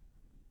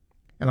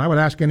 And I would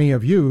ask any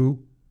of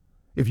you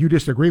if you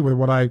disagree with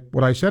what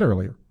I said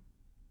earlier.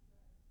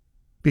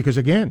 Because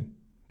again,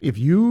 if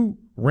you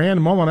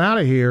ran Mullen out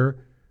of here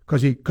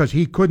because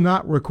he could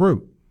not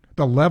recruit,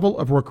 the level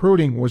of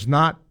recruiting was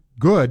not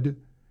good,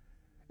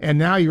 and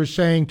now you're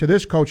saying to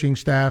this coaching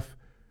staff,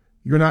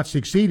 you're not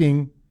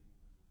succeeding,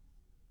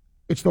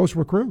 it's those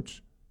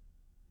recruits.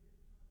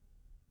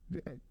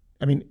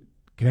 I mean,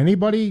 can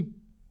anybody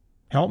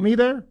help me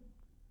there?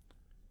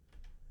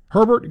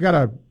 Herbert, you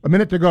got a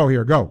minute to go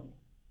here. Go.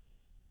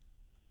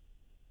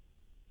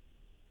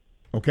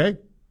 Okay?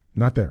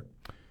 Not there.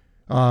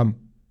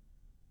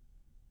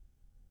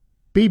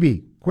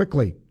 BB,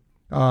 quickly.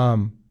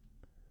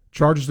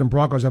 Chargers and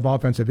Broncos have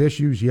offensive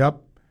issues.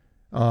 Yep.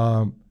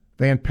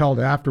 Van Pelt,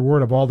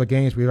 afterward, of all the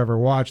games we've ever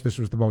watched, this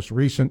was the most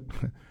recent.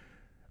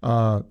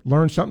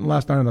 Learned something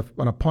last night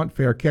on a punt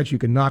fair catch. You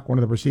can knock one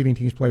of the receiving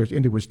team's players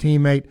into his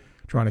teammate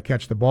trying to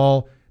catch the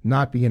ball,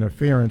 not be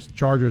interference. The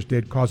Chargers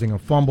did, causing a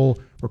fumble,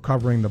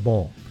 recovering the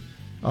ball.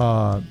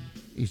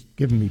 He's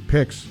giving me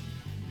picks.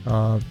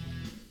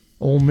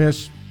 Ole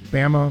Miss,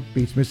 Bama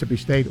beats Mississippi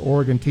State,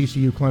 Oregon,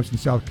 TCU, Clemson,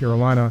 South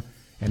Carolina,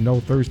 and no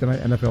Thursday night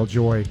NFL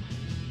joy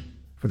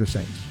for the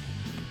Saints.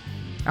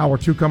 Hour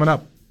 2 coming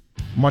up.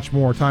 Much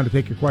more time to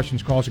take your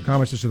questions, calls, and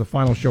comments. This is the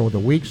final show of the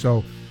week,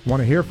 so want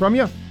to hear from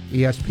you.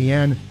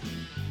 ESPN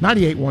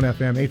 98.1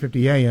 FM,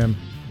 850 AM,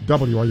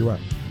 WRUF.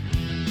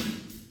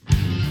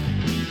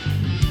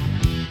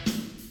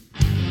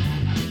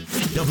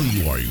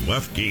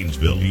 WRUF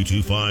Gainesville,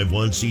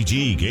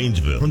 U251CG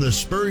Gainesville. From the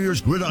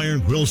Spurrier's Gridiron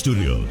Grill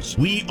Studios,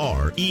 we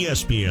are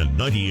ESPN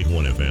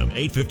 98.1 FM,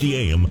 850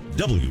 AM,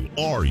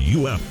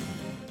 WRUF.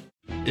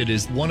 It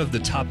is one of the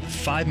top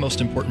 5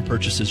 most important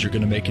purchases you're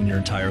going to make in your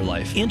entire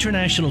life.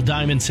 International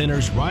Diamond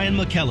Center's Ryan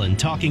McKellen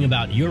talking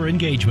about your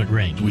engagement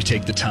ring. We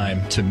take the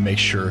time to make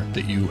sure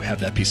that you have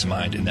that peace of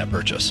mind in that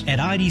purchase. At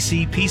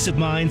IDC, peace of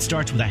mind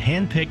starts with a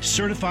hand-picked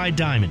certified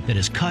diamond that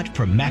is cut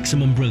for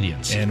maximum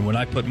brilliance. And when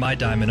I put my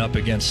diamond up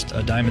against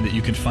a diamond that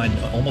you can find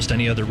in almost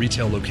any other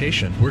retail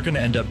location, we're going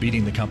to end up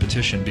beating the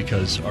competition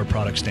because our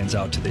product stands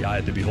out to the eye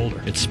of the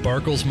beholder. It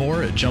sparkles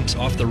more, it jumps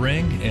off the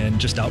ring, and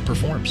just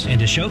outperforms. And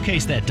to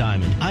showcase that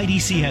diamond,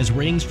 IDC has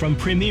rings from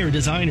premier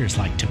designers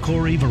like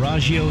Tacori,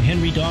 Verragio,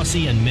 Henry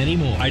Dawsey, and many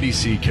more.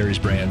 IDC carries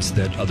brands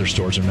that other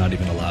stores are not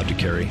even allowed to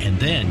carry. And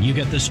then you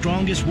get the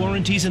strongest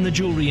warranties in the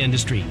jewelry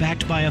industry,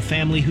 backed by a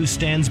family who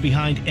stands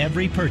behind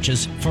every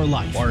purchase for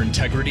life. Our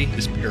integrity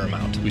is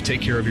paramount. We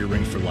take care of your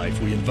ring for life.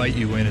 We invite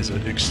you in as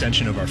an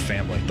extension of our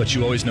family. But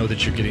you always know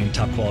that you're getting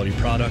top quality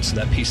products.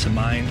 That peace of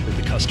mind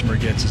that the customer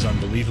gets is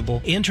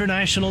unbelievable.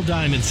 International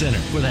Diamond Center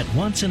for that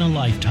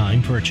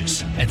once-in-a-lifetime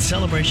purchase at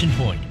Celebration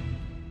Point.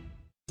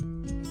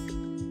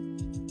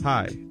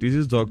 Hi, this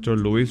is Dr.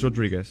 Luis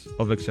Rodriguez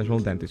of Exceptional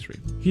Dentistry.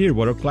 Hear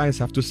what our clients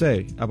have to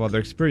say about their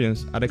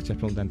experience at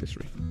Exceptional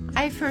Dentistry.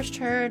 I first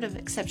heard of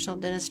Exceptional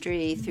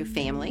Dentistry through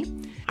family.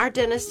 Our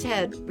dentist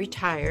had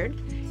retired,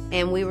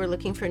 and we were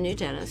looking for a new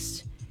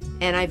dentist,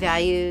 and I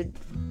valued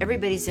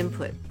everybody's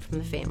input from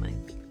the family.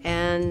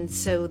 And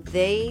so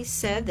they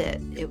said that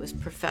it was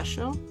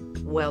professional,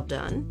 well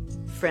done,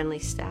 friendly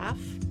staff.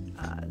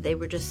 They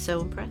were just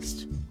so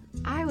impressed.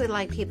 I would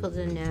like people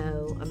to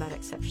know about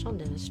Exceptional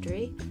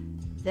Dentistry,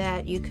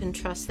 that you can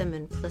trust them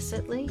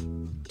implicitly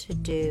to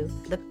do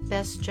the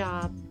best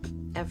job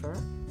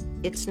ever.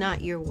 It's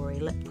not your worry.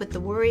 Put the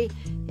worry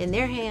in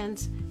their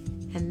hands,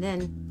 and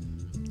then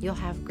you'll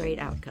have great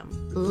outcome.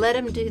 Let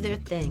them do their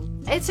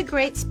thing. It's a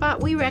great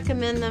spot. We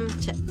recommend them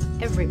to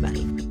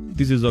everybody.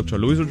 This is Dr.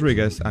 Luis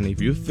Rodriguez, and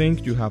if you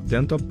think you have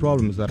dental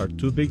problems that are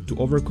too big to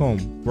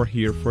overcome, we're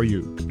here for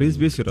you. Please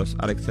visit us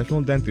at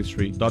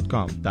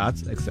exceptionaldentistry.com.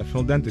 That's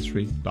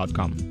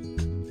exceptionaldentistry.com.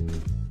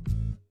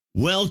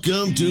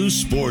 Welcome to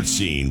Sports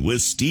Scene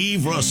with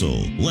Steve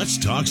Russell.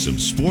 Let's talk some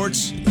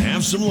sports and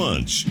have some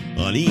lunch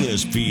on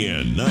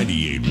ESPN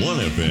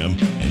 98.1 FM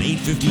and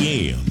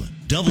 850 AM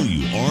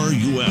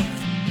WRUF.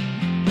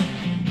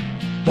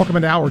 Welcome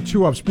into Hour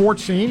 2 of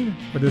Sports Scene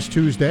for this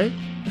Tuesday.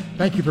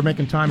 Thank you for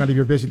making time out of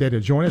your busy day to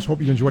join us. Hope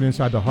you enjoyed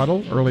Inside the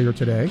Huddle earlier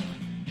today.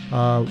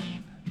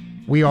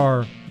 We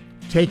are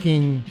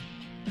taking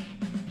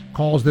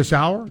calls this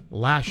hour.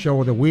 Last show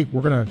of the week.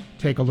 We're going to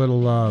take a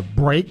little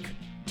break.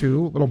 A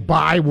little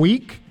bye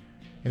week,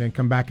 and then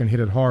come back and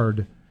hit it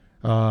hard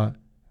on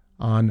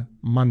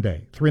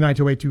Monday.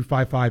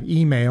 392-8255.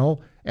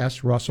 Email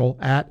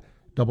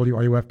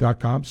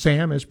srussell@wruf.com.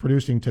 Sam is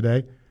producing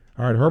today.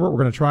 All right, Herbert, we're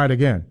going to try it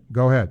again.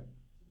 Go ahead.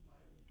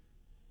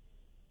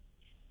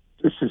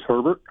 This is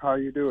Herbert. How are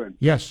you doing?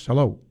 Yes,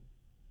 hello.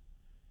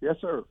 Yes,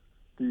 sir.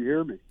 Do you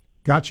hear me?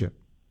 Gotcha.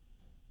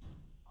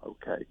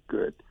 Okay,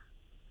 good.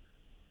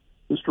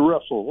 Mr.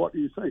 Russell, what do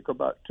you think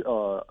about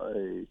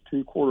a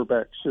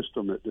two-quarterback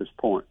system at this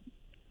point?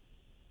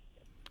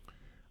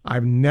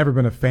 I've never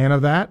been a fan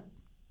of that,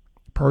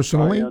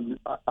 personally.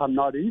 I'm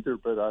not either,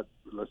 but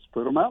let's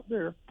put them out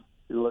there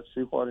and let's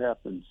see what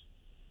happens.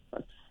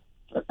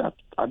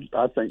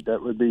 I think that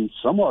would be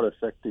somewhat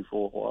effective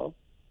for a while.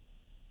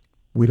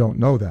 We don't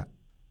know that.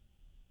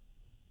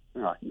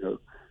 I know,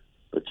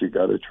 but you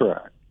got to try.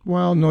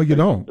 Well, no, you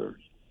don't.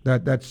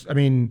 That's. I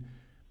mean,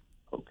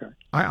 okay.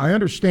 I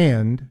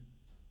understand,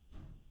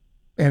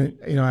 and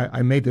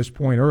I made this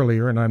point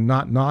earlier, and I'm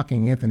not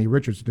knocking Anthony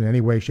Richardson in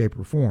any way, shape,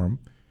 or form,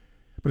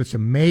 but it's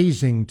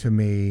amazing to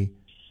me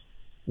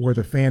where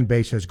the fan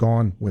base has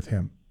gone with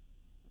him.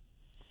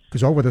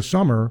 Because over the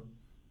summer,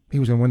 he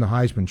was going to win the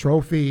Heisman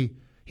Trophy.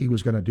 He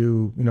was going to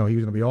do, he was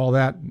going to be all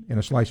that in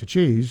a slice of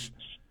cheese.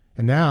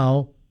 And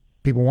now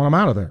people want him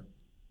out of there.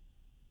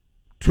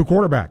 Two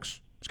quarterbacks.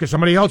 Let's get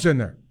somebody else in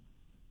there.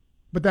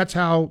 But that's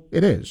how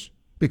it is,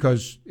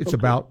 because it's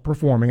about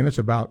performing and it's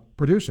about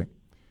producing.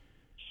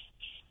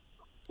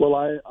 Well,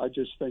 I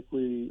just think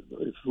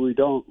if we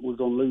don't, we're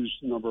going to lose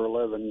number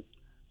 11.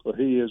 But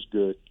he is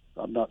good.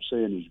 I'm not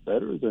saying he's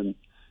better than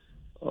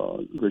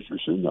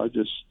Richardson. I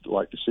just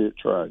like to see it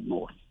tried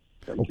more.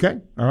 Thank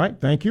you. All right.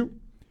 Thank you.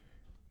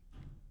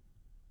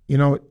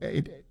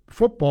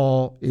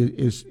 Football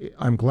is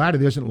I'm glad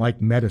it isn't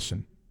like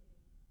medicine.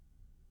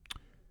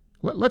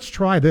 Let's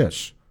try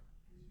this.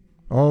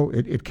 Oh,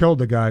 it killed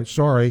the guy.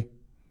 Sorry.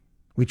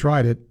 We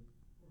tried it.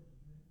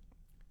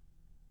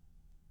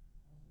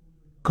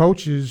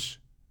 Coaches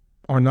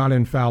are not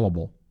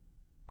infallible.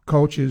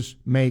 Coaches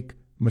make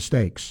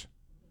mistakes.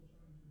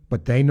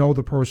 But they know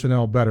the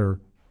personnel better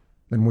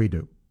than we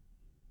do.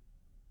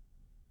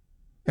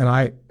 And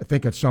I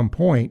think at some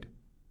point,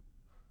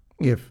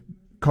 if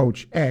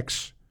Coach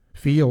X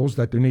feels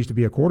that there needs to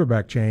be a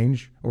quarterback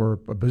change or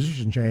a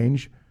position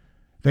change,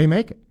 they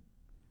make it.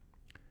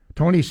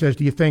 Tony says,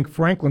 do you think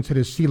Franklin's hit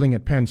his ceiling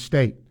at Penn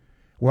State?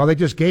 Well, they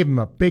just gave him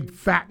a big,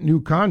 fat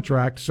new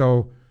contract,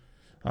 so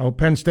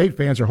Penn State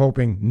fans are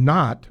hoping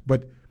not.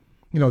 But,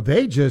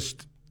 they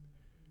just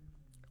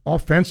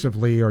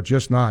offensively are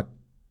just not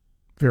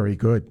very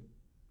good.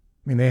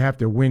 I mean, they have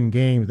to win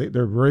games.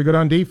 They're very good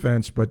on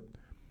defense, but,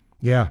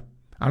 yeah,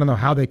 I don't know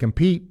how they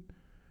compete,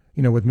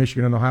 with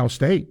Michigan and Ohio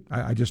State.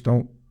 I just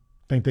don't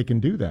think they can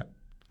do that.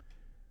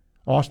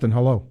 Austin,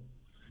 hello.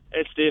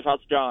 Hey, Steve. How's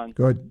it going?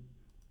 Good.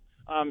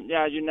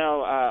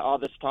 All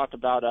this talk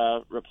about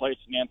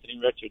replacing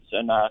Anthony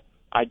Richardson.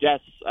 I guess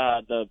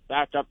the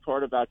backup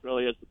quarterback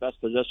really is the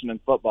best position in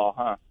football,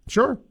 huh?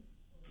 Sure.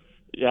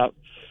 Yeah.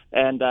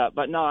 And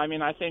but no, I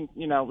mean, I think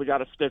we got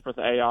to stick with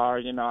AR.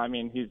 I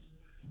mean,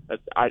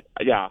 I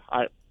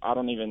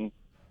don't even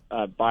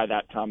buy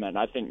that comment.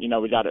 I think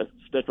we got to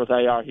stick with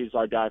AR. He's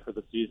our guy for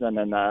the season,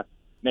 and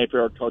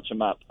Napier will coach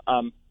him up.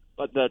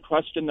 But the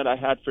question that I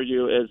had for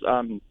you is,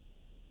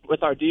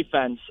 with our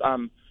defense,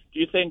 do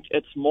you think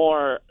it's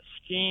more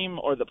scheme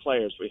or the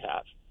players we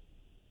have?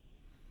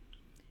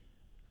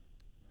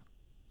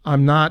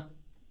 I'm not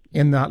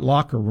in that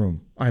locker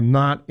room. I'm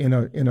not in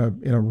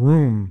a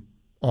room,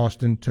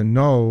 Austin, to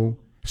know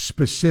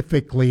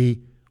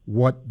specifically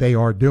what they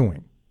are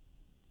doing.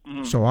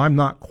 Mm-hmm. So I'm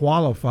not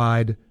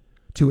qualified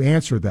to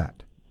answer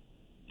that.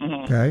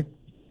 Mm-hmm. Okay?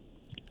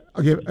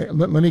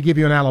 Let me give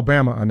you an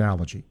Alabama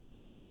analogy.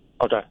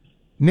 Okay.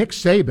 Nick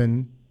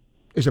Saban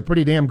is a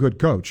pretty damn good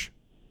coach.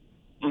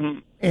 Mm-hmm.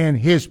 And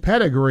his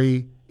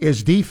pedigree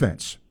is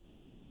defense.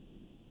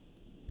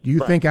 Do you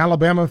think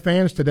Alabama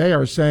fans today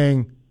are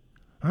saying,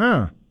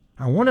 I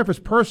wonder if it's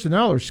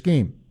personnel or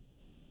scheme?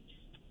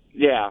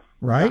 Yeah.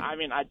 Right? I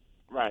mean,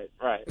 right.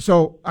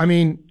 So, I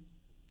mean,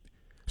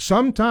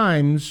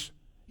 sometimes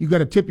you got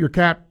to tip your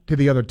cap to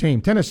the other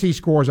team. Tennessee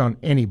scores on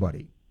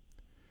anybody.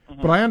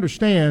 Mm-hmm. But I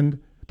understand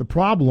the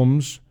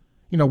problems,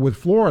 with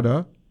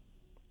Florida.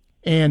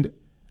 And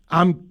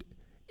I'm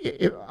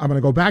going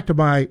to go back to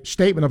my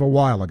statement of a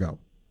while ago.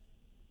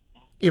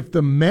 If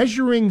the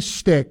measuring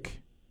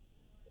stick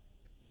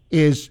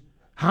is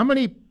how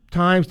many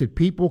times did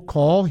people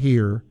call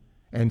here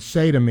and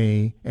say to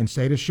me and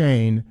say to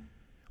Shane,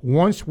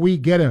 once we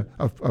get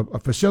a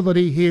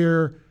facility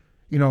here,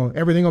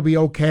 everything will be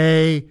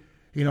okay.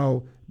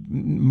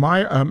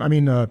 Mullen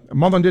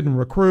didn't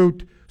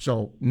recruit,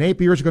 so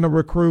Napier's going to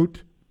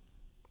recruit.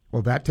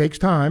 Well, that takes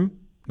time,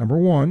 number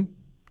one,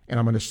 and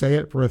I'm going to say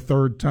it for a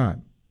third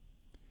time.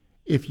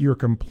 If you're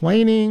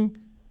complaining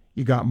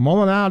you got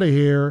Mullen out of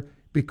here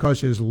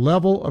because his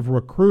level of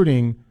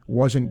recruiting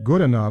wasn't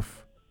good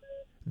enough,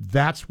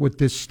 that's what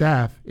this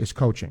staff is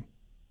coaching.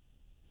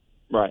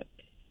 Right.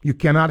 You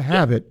cannot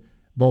have it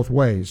both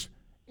ways,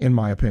 in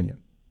my opinion.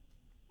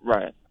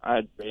 Right. I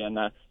agree. And,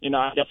 I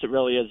guess it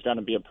really is going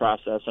to be a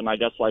process. And I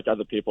guess like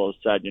other people have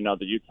said,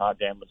 the Utah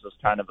game was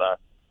just kind of a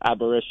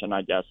aberration,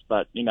 I guess.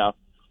 But,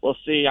 we'll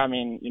see. I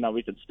mean,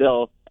 we could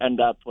still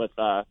end up with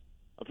an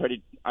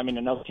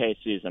okay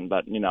season.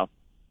 But,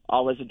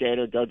 always a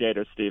Gator. Go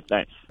Gators, Steve.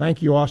 Thanks.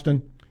 Thank you,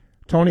 Austin.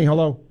 Tony,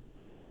 hello.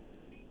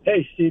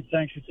 Hey, Steve.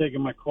 Thanks for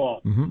taking my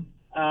call. Mm-hmm.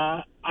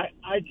 I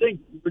think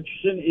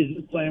Richardson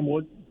isn't playing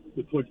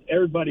with what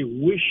everybody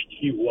wished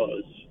he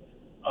was.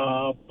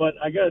 But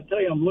I got to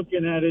tell you, I'm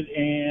looking at it,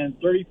 and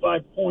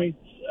 35 points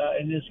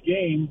in this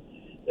game,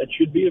 that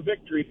should be a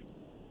victory.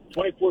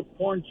 24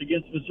 points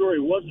against Missouri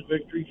was a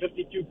victory.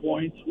 52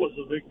 points was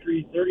a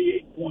victory.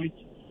 38 points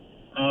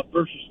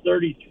versus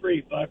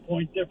 33,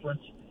 5-point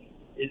difference.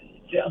 It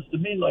sounds to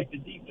me like the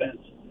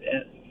defense,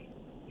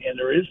 and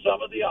there is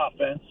some of the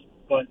offense,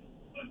 but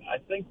I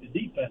think the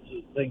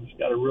defensive thing's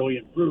got to really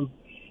improve.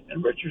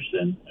 And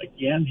Richardson,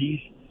 again,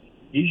 he's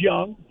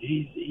young.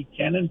 He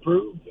can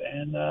improve,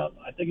 and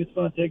I think it's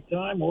going to take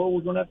time, or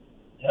we're going to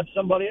have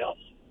somebody else.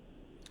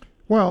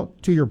 Well,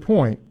 to your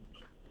point,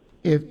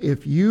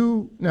 if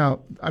you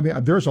now, I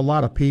mean, there's a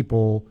lot of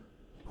people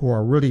who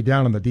are really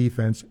down on the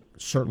defense.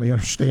 Certainly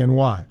understand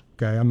why.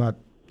 Okay, I'm not.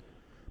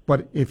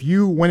 But if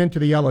you went into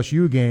the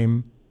LSU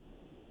game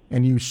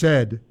and you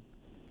said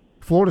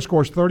Florida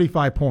scores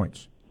 35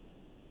 points,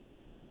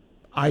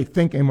 I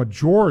think a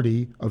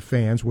majority of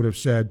fans would have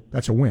said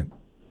that's a win.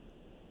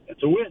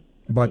 It's a win.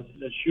 But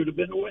that should have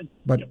been a win.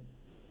 But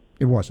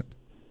it wasn't.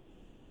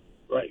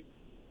 Right.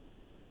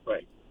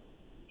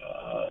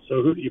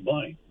 So who do you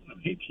blame? I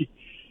mean,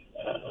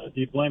 do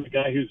you blame a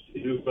guy who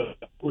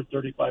scored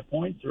 35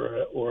 points,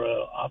 or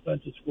an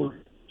offense that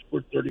scored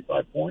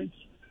 35 points,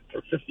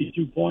 or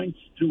 52 points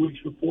 2 weeks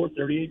before,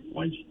 38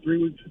 points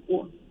 3 weeks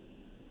before?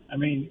 I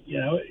mean,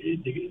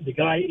 the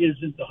guy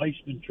isn't the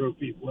Heisman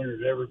Trophy winner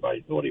that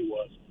everybody thought he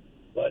was.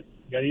 But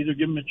you got to either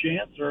give him a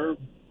chance or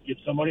give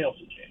somebody else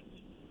a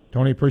chance.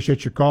 Tony,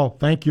 appreciate your call.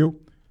 Thank you.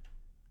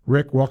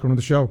 Rick, welcome to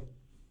the show.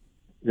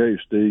 Hey,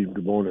 Steve.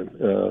 Good morning.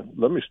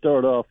 Let me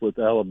start off with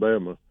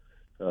Alabama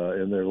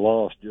and their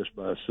loss just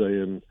by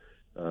saying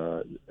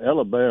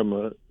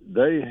Alabama,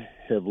 they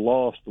have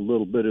lost a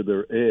little bit of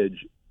their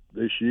edge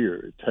this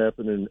year. It's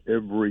happened in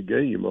every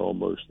game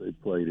almost they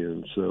played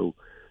in. So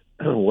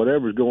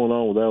whatever's going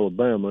on with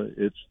Alabama,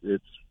 it's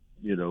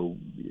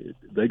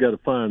they got to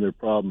find their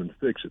problem and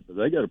fix it. But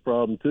they got a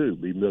problem too,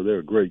 even though they're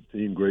a great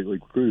team, greatly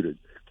recruited.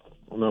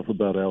 Enough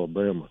about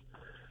Alabama.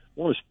 I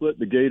want to split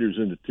the Gators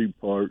into two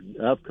parts.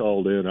 I've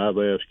called in. I've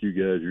asked you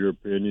guys your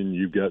opinion.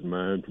 You've got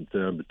mine from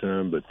time to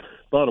time. But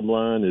bottom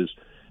line is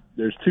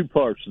there's two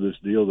parts of this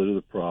deal that are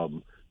the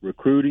problem.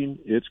 Recruiting,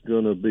 it's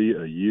going to be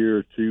a year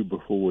or two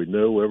before we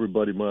know.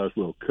 Everybody might as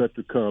well cut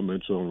the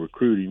comments on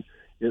recruiting.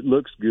 It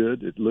looks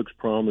good. It looks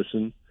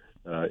promising.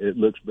 It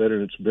looks better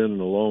than it's been in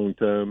a long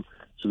time.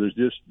 So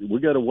we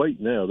got to wait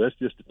now. That's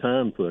just a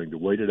time thing to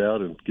wait it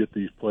out and get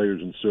these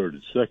players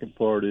inserted. Second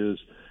part is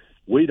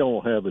we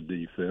don't have a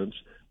defense.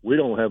 We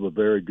don't have a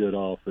very good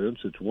offense.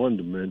 It's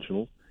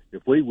one-dimensional.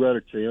 If we got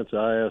a chance,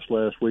 I asked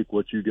last week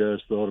what you guys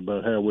thought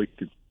about how we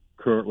could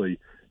currently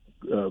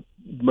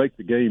make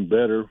the game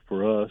better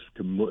for us.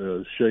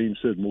 Shane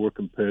said more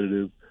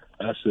competitive.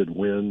 I said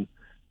win.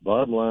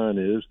 Bottom line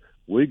is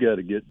we got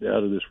to get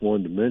out of this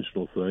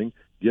one-dimensional thing,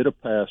 get a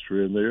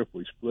passer in there. If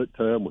we split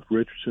time with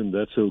Richardson,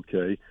 that's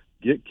okay.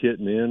 Get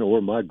Kitten in,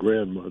 or my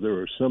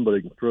grandmother, or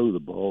somebody can throw the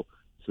ball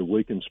so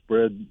we can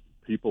spread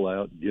people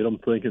out, get them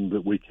thinking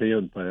that we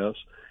can pass.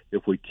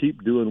 If we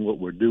keep doing what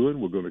we're doing,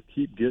 we're going to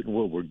keep getting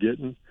what we're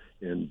getting,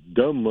 and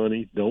dumb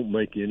money don't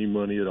make any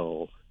money at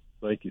all.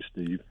 Thank you,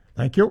 Steve.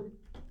 Thank you.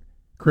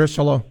 Chris,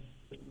 hello.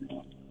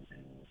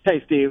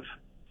 Hey, Steve.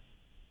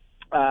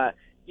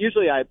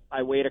 Usually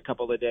I wait a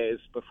couple of days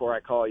before I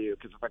call you,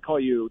 because if I call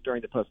you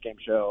during the post-game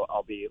show,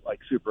 I'll be,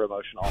 super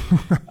emotional.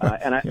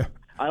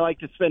 I like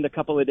to spend a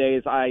couple of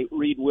days. I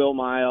read Will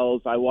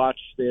Miles. I watch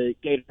the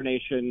Gator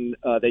Nation.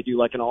 They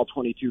do an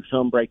all-22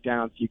 film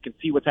breakdown, so you can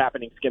see what's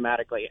happening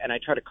schematically, and I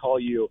try to call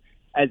you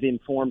as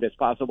informed as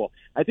possible.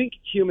 I think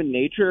human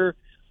nature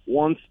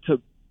wants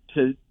to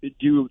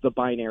do the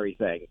binary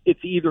thing. It's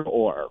either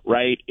or,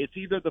 right? It's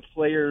either the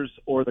players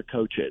or the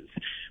coaches.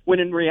 When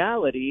in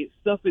reality,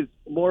 stuff is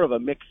more of a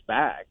mixed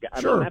bag.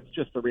 I mean, that's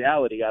just the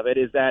reality of it,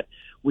 is that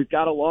we've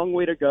got a long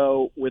way to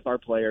go with our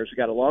players. We've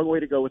got a long way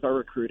to go with our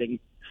recruiting.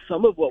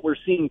 Some of what we're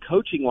seeing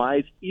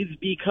coaching-wise is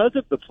because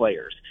of the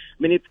players.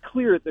 I mean, it's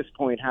clear at this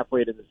point,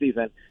 halfway into the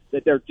season,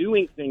 that they're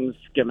doing things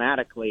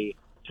schematically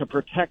to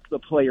protect the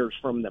players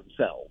from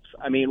themselves.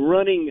 I mean,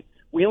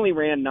 we only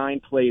ran 9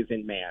 plays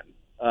in man.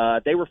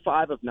 They were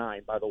 5 of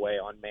 9, by the way,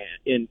 on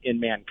man in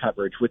man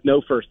coverage with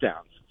no first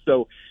downs.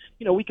 So,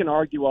 we can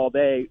argue all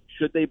day,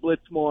 should they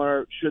blitz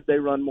more? Should they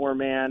run more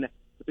man?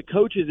 But the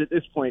coaches at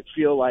this point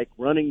feel like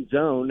running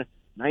zone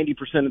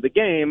 90% of the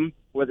game,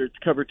 whether it's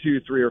cover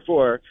 2, 3, or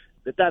 4,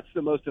 that's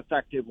the most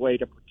effective way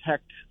to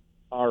protect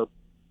our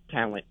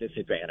talent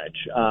disadvantage.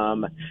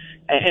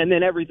 And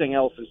then everything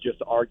else is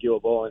just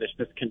arguable, and it's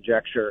just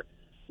conjecture.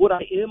 What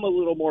I am a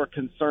little more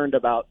concerned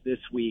about this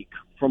week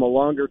from a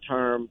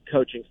longer-term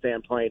coaching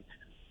standpoint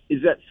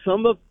is that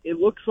it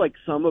looks like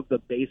some of the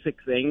basic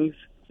things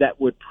that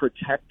would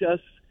protect us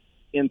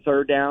in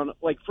third down,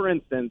 like, for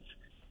instance,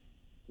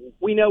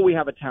 we know we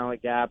have a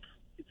talent gap.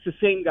 It's the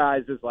same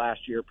guys as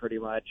last year pretty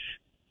much,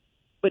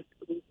 but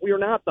we're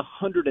not the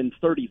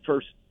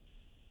 131st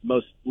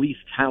most least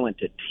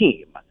talented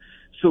team.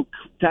 So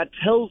that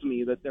tells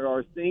me that there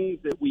are things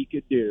that we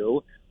could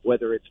do,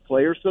 whether it's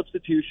player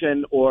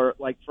substitution or,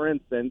 like, for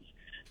instance,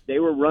 they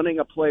were running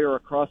a player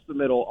across the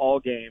middle all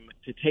game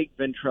to take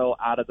Ventrell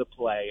out of the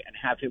play and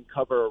have him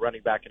cover a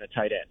running back and a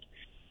tight end.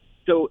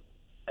 So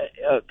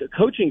a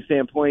coaching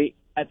standpoint,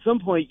 at some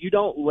point, you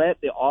don't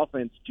let the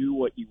offense do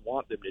what you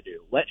want them to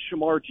do. Let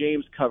Shamar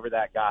James cover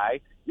that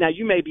guy. Now,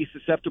 you may be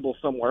susceptible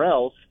somewhere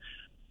else.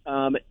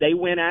 They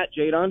went at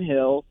Jadon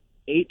Hill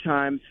 8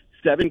 times,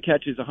 7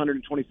 catches,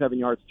 127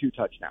 yards, 2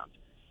 touchdowns.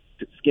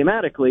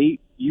 Schematically,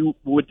 you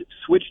would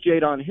switch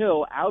Jadon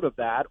Hill out of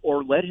that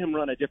or let him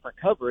run a different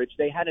coverage.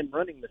 They had him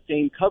running the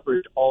same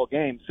coverage all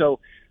game. So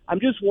I'm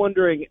just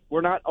wondering,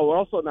 we're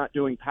also not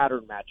doing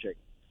pattern matching.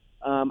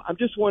 I'm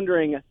just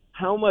wondering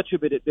how much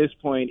of it at this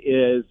point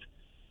is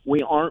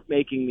we aren't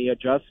making the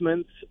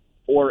adjustments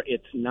or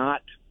it's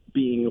not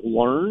being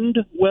learned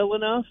well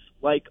enough.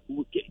 Like,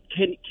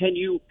 can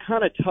you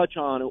kind of touch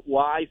on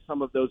why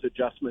some of those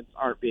adjustments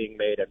aren't being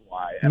made and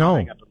why?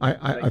 No,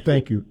 I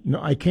thank you.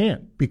 No, I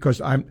can't,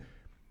 because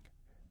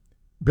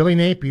Billy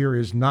Napier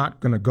is not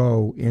going to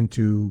go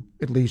into,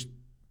 at least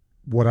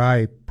what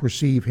I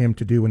perceive him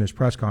to do in his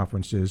press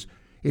conferences,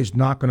 is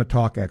not going to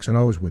talk X and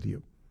O's with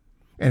you.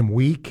 And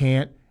we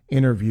can't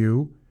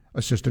interview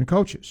assistant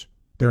coaches.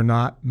 They're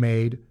not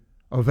made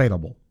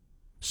available.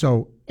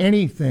 So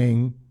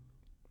anything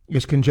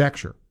is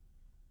conjecture.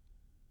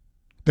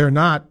 They're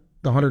not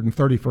the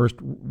 131st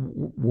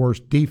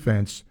worst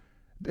defense.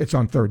 It's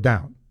on third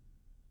down.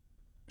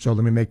 So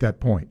let me make that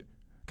point.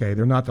 Okay,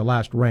 they're not the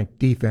last ranked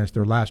defense.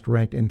 They're last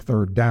ranked in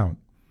third down.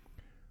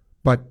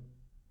 But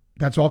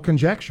that's all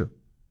conjecture.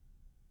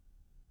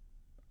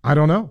 I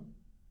don't know.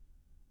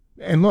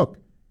 And look,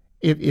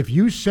 if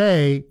you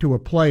say to a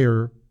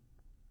player,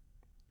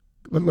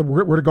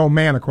 we're to go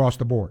man across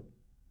the board,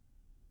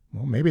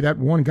 well, maybe that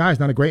one guy's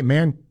not a great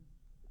man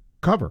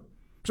cover.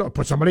 So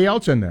put somebody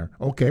else in there.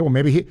 Okay, well,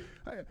 maybe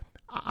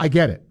I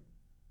get it.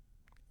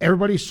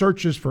 Everybody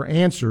searches for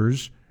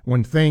answers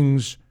when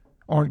things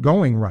aren't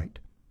going right.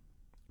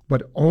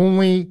 But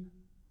only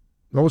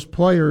those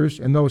players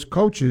and those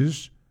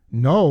coaches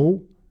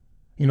know,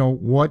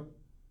 what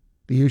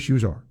the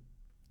issues are.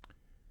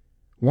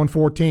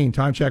 1:14,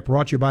 time check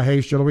brought to you by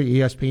Hayes Jewelry,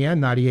 ESPN,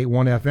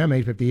 98.1 FM,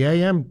 850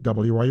 AM,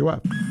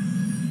 WRUF.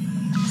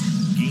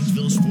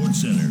 Gainesville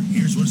Sports Center,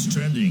 here's what's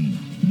trending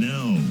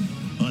now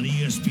on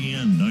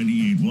ESPN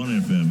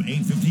 98.1 FM,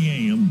 850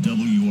 AM,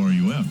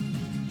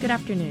 WRUF. Good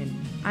afternoon.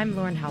 I'm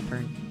Lauren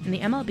Halpern. In the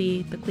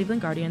MLB, the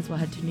Cleveland Guardians will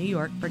head to New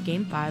York for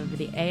Game 5 of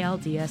the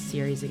ALDS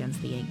series against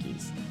the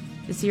Yankees.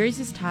 The series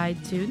is tied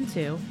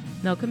 2-2, and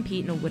they'll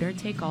compete in a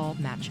winner-take-all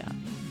matchup.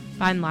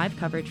 Find live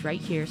coverage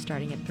right here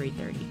starting at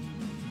 3:30.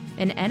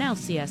 In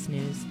NLCS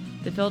news,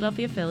 the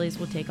Philadelphia Phillies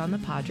will take on the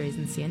Padres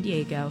in San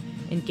Diego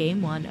in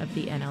Game 1 of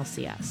the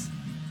NLCS.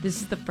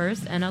 This is the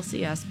first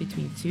NLCS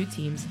between two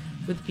teams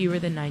with fewer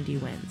than 90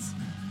 wins.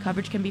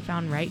 Coverage can be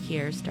found right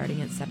here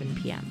starting at 7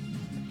 p.m.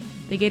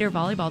 The Gator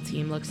volleyball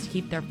team looks to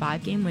keep their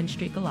 5-game win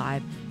streak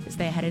alive as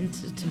they head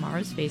into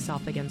tomorrow's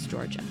face-off against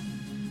Georgia.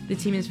 The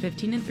team is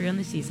 15-3 on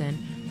the season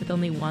with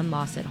only one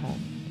loss at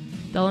home.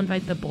 They'll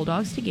invite the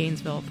Bulldogs to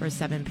Gainesville for a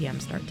 7 p.m.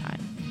 start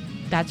time.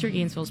 That's your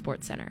Gainesville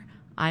Sports Center.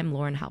 I'm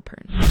Lauren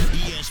Halpern.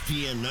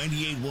 ESPN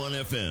 98.1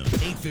 FM,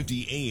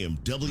 850 AM,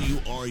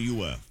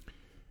 WRUF.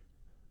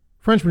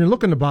 Friends, when you're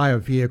looking to buy a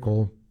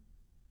vehicle,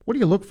 what do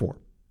you look for?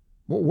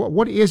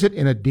 What is it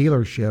in a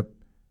dealership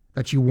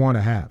that you want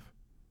to have?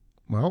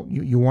 Well,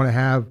 you want to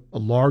have a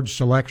large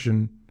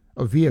selection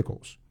of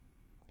vehicles.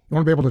 You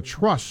want to be able to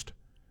trust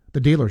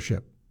the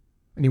dealership.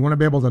 And you want to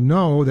be able to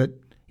know that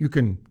you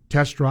can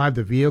test drive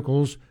the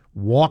vehicles,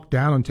 walk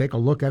down and take a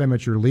look at them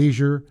at your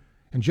leisure,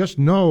 and just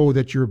know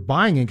that your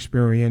buying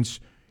experience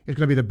is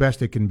going to be the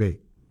best it can be.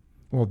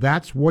 Well,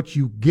 that's what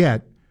you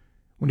get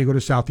when you go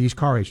to Southeast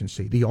Car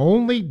Agency. The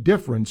only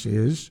difference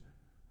is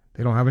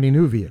they don't have any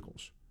new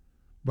vehicles,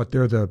 but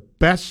they're the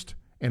best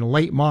and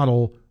late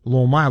model,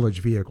 low mileage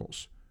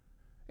vehicles.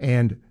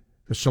 And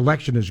the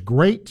selection is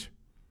great.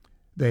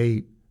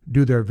 They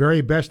do their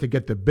very best to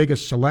get the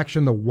biggest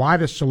selection, the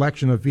widest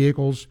selection of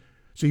vehicles,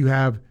 so you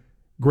have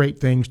great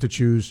things to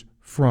choose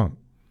from.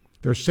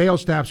 Their sales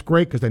staff's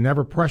great because they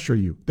never pressure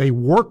you. They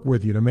work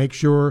with you to make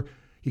sure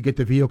you get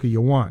the vehicle you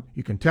want.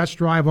 You can test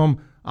drive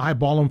them,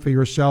 eyeball them for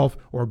yourself,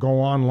 or go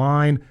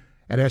online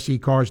at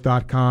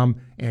secars.com,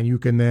 and you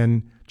can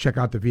then check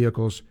out the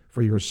vehicles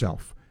for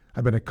yourself.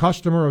 I've been a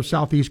customer of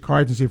Southeast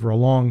Car Agency for a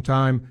long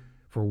time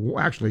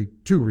for actually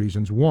two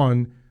reasons.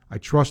 One, I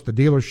trust the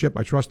dealership.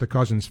 I trust the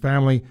Cousins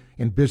family,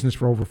 in business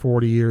for over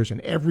 40 years,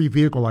 and every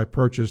vehicle I've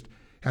purchased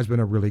has been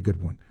a really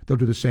good one. They'll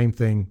do the same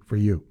thing for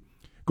you.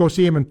 Go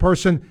see him in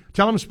person.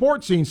 Tell him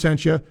Sports Scene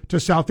sent you to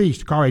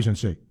Southeast Car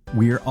Agency.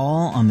 We're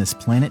all on this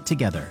planet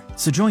together,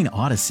 so join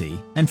Odyssey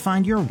and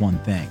find your one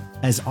thing.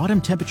 As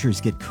autumn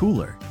temperatures get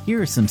cooler, here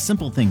are some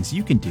simple things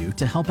you can do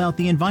to help out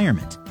the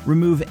environment.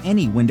 Remove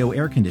any window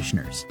air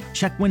conditioners.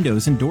 Check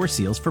windows and door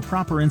seals for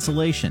proper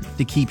insulation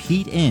to keep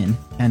heat in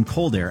and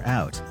cold air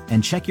out.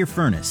 And check your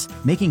furnace,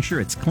 making sure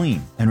it's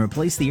clean, and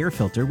replace the air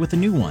filter with a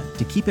new one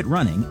to keep it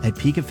running at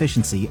peak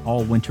efficiency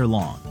all winter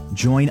long.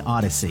 Join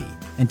Odyssey,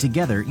 and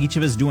together each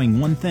of us doing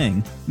one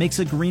thing makes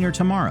a greener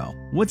tomorrow.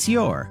 What's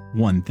your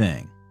one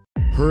thing?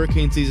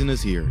 Hurricane season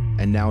is here,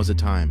 and now is the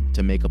time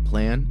to make a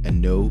plan and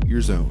know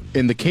your zone.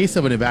 In the case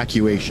of an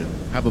evacuation,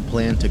 have a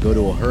plan to go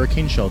to a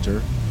hurricane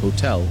shelter,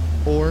 hotel,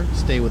 or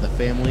stay with a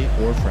family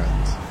or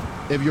friends.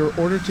 If you're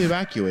ordered to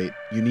evacuate,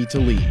 you need to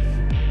leave.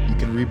 You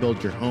can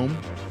rebuild your home,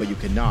 but you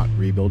cannot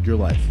rebuild your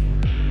life.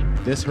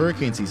 This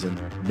hurricane season,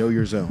 know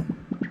your zone.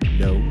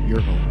 Know your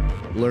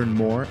home. Learn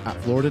more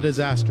at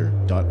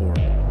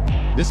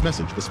floridadisaster.org. This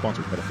message is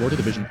sponsored by the Florida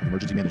Division of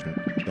Emergency Management,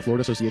 the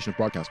Florida Association of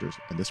Broadcasters,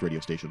 and this radio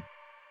station.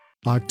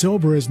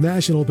 October is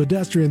National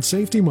Pedestrian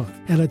Safety Month,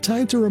 and a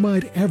time to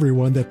remind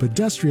everyone that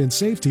pedestrian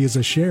safety is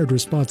a shared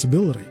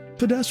responsibility.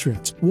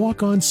 Pedestrians,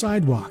 walk on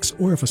sidewalks,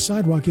 or if a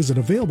sidewalk isn't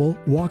available,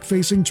 walk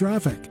facing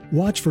traffic.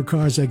 Watch for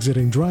cars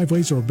exiting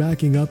driveways or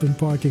backing up in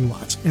parking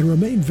lots, and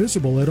remain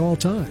visible at all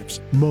times.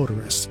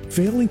 Motorists,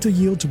 failing to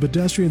yield to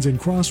pedestrians in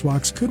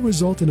crosswalks could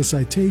result in a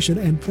citation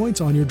and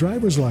points on your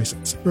driver's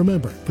license.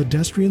 Remember,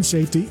 pedestrian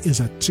safety is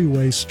a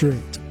two-way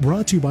street.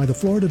 Brought to you by the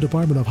Florida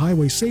Department of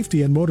Highway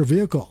Safety and Motor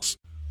Vehicles.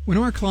 When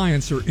our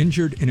clients are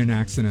injured in an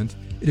accident,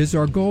 it is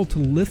our goal to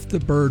lift the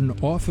burden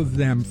off of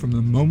them from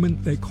the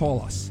moment they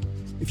call us.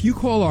 If you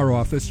call our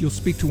office, you'll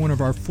speak to one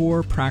of our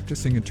 4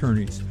 practicing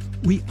attorneys.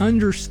 We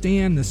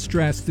understand the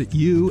stress that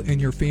you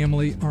and your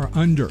family are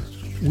under.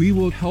 We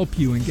will help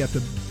you and get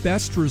the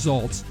best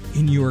results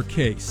in your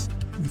case.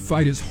 We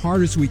fight as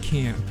hard as we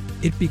can.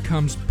 It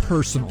becomes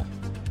personal.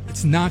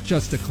 It's not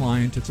just a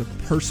client, it's a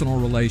personal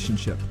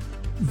relationship.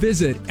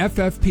 Visit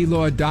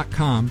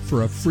ffplaw.com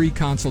for a free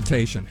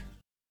consultation.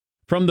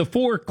 From the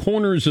 4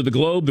 corners of the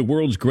globe, the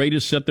world's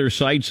greatest set their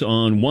sights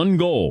on one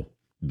goal: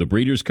 the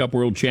Breeders' Cup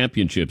World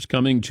Championships,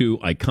 coming to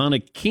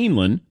iconic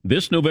Keeneland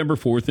this November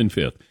 4th and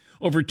 5th.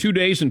 Over 2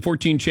 days and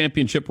 14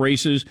 championship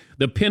races,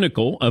 the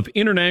pinnacle of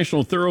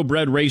international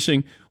thoroughbred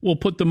racing will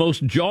put the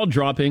most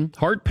jaw-dropping,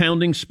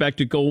 heart-pounding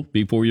spectacle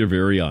before your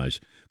very eyes.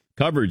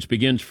 Coverage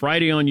begins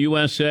Friday on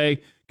USA,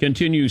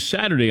 continues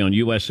Saturday on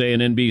USA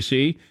and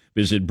NBC.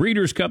 Visit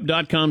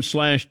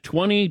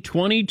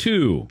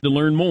breederscup.com/2022 to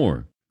learn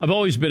more. I've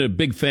always been a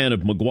big fan of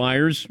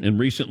Meguiar's and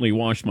recently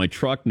washed my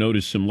truck,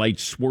 noticed some light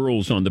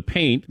swirls on the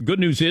paint. Good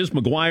news is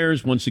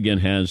Meguiar's once again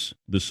has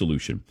the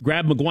solution.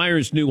 Grab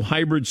Meguiar's new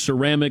hybrid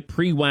ceramic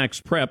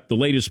pre-wax prep, the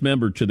latest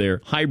member to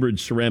their hybrid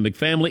ceramic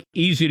family.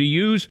 Easy to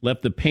use,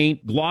 left the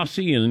paint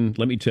glossy, and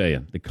let me tell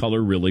you, the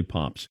color really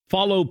pops.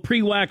 Follow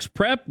pre-wax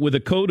prep with a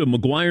coat of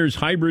Meguiar's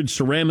hybrid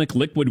ceramic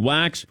liquid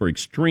wax for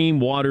extreme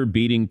water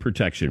beading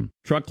protection.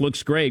 Truck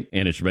looks great,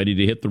 and it's ready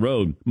to hit the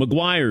road.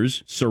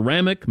 Meguiar's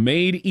Ceramic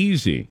Made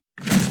Easy.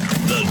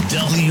 The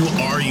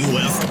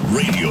WRUF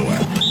radio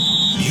app.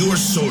 Your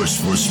source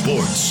for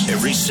sports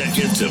every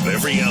second of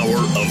every hour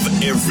of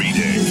every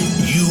day.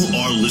 You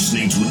are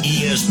listening to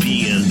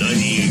ESPN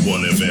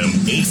 98.1 FM,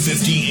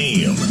 850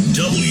 AM,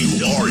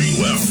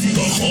 WRUF,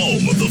 the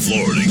home of the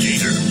Florida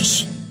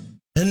Gators.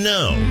 And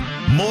now,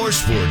 more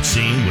Sports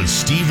Scene with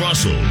Steve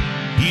Russell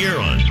here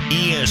on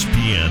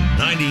ESPN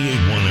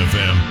 98.1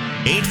 FM,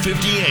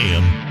 850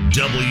 AM,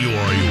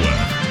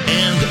 WRUF,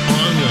 and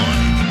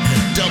online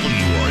at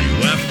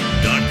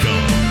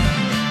WRUF.com.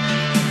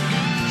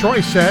 Troy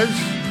says,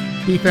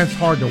 defense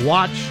hard to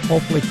watch.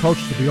 Hopefully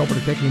coaches will be open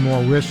to taking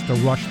more risks to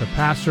rush the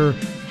passer.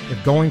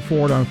 If going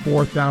forward on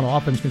 4th down,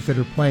 offense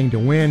considered playing to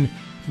win,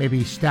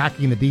 maybe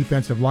stacking the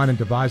defensive line and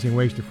devising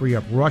ways to free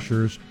up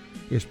rushers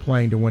is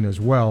playing to win as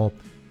well.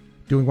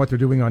 Doing what they're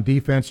doing on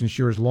defense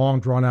ensures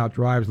long, drawn-out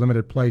drives,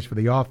 limited plays for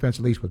the offense,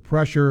 at least with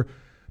pressure,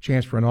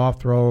 chance for an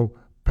off-throw,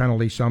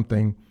 penalty,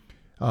 something.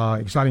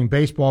 Exciting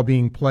baseball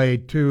being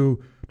played,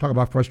 too. Talk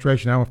about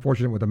frustration. How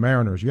unfortunate with the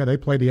Mariners. Yeah, they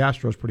played the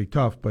Astros pretty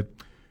tough, but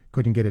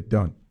couldn't get it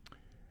done.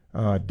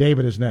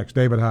 David is next.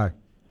 David, hi.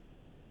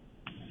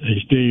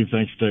 Hey, Steve.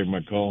 Thanks for taking my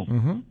call.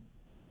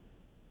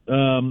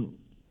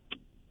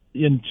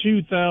 In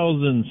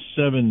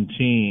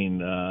 2017,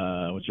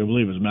 which I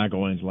believe was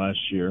McElwain's last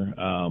year,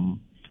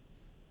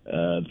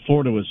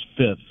 Florida was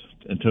 5th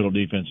in total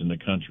defense in the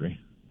country.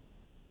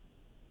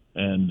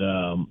 And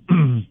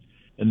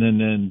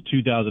then in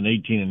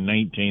 2018 and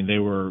 19, they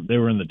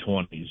were in the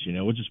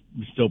 20s, which is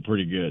still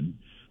pretty good.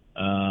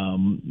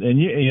 And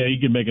you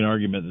could make an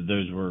argument that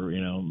those were,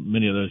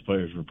 many of those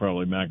players were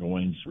probably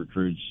McElwain's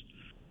recruits.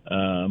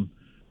 Then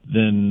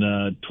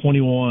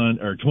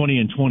 20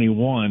 and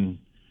 21,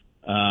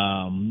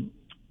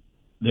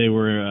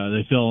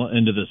 they fell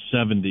into the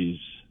 70s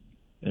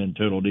in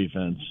total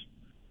defense.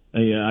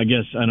 I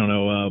guess, I don't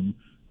know,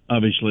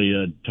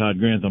 obviously Todd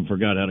Grantham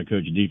forgot how to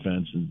coach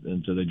defense,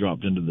 and so they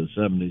dropped into the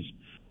 70s.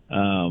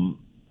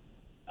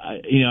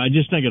 I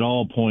just think it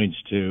all points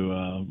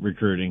to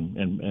recruiting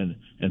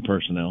and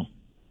personnel.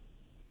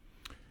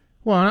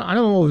 Well, I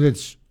don't know if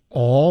it's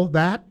all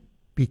that,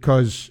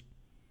 because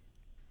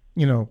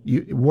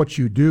what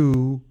you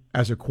do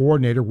as a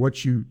coordinator,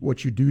 what you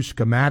do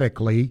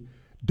schematically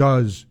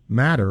does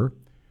matter.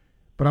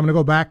 But I'm going to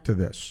go back to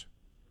this.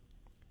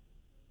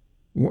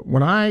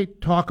 When I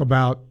talk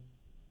about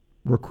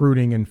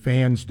recruiting, and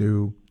fans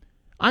do,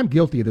 I'm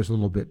guilty of this a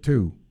little bit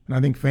too, and I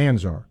think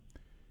fans are,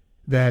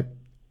 that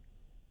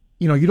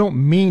you don't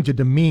mean to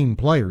demean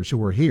players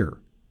who are here.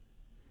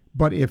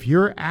 But if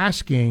you're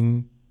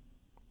asking,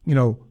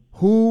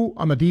 who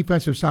on the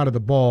defensive side of the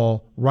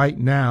ball right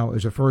now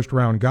is a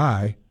first-round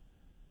guy,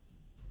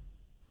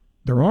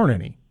 there aren't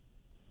any,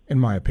 in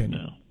my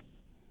opinion. No.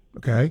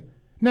 Okay?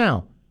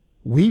 Now,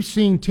 we've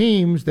seen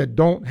teams that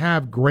don't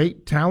have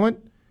great talent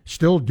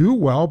still do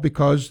well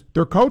because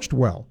they're coached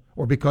well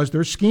or because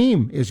their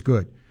scheme is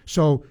good.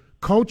 So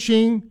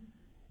coaching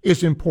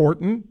is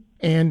important,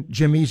 and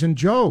Jimmy's and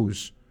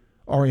Joe's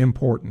are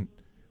important.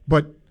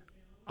 But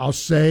I'll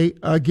say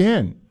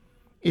again,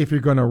 if you're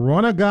going to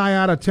run a guy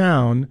out of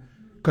town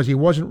because he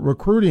wasn't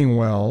recruiting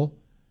well,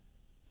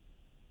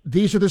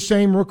 these are the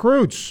same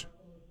recruits.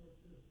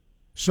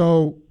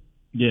 So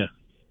yeah,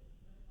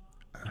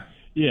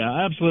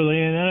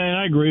 absolutely, and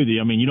I agree with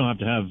you. I mean, you don't have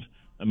to have,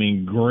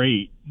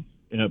 great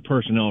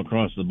personnel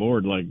across the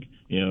board like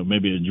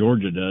maybe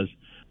Georgia does,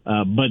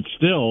 but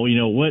still,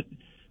 what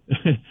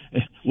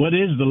what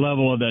is the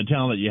level of that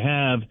talent you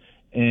have,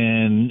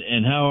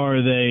 and how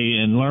are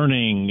they in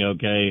learning?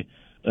 Okay,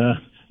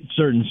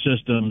 certain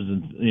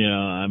systems,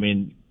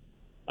 and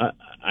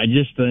I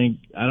just think,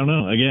 I don't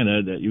know.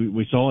 Again,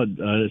 we saw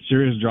a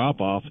serious drop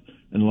off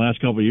in the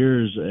last couple of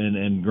years,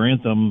 and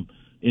Grantham,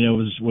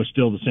 was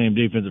still the same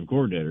defensive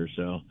coordinator.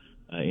 So,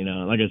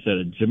 like I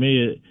said, to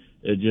me,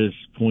 it just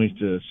points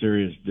to a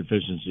serious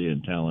deficiency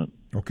in talent.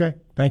 Okay.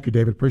 Thank you,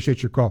 David.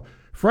 Appreciate your call.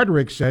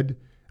 Frederick said,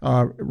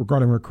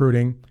 regarding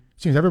recruiting,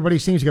 everybody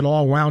seems to get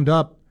all wound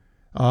up.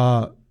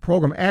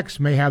 Program X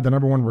may have the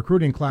number one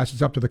recruiting class.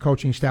 It's up to the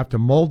coaching staff to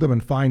mold them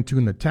and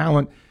fine-tune the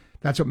talent.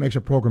 That's what makes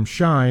a program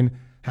shine.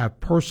 Have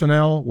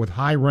personnel with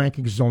high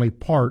rankings is only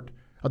part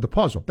of the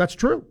puzzle. That's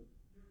true.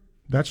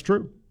 That's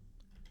true.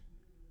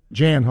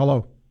 Jan,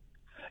 hello.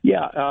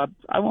 Yeah,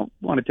 I won't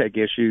want to take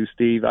issue,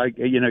 Steve.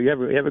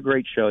 You have a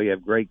great show. You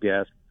have great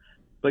guests,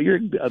 but you're,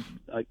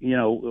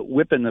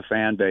 whipping the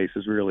fan base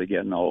is really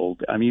getting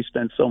old. You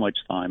spend so much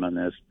time on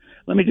this.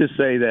 Let me just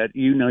say that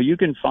you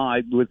can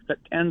find, with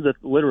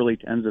literally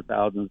tens of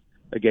thousands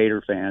of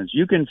Gator fans,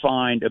 you can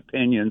find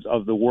opinions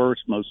of the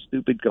worst, most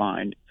stupid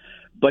kind.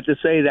 But to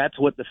say that's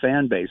what the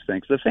fan base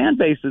thinks, the fan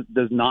base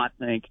does not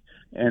think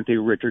Anthony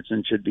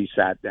Richardson should be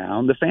sat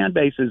down. The fan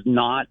base is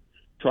not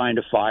trying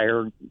to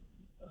fire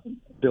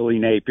Billy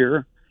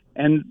Napier,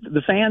 and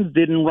the fans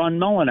didn't run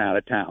Mullen out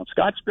of town.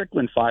 Scott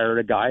Strickland fired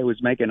a guy who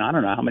was making, I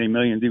don't know how many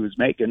millions he was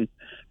making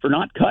for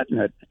not cutting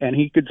it, and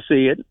he could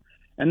see it.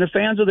 And the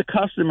fans are the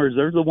customers.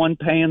 They're the one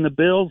paying the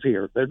bills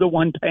here. They're the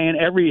one paying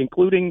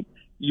including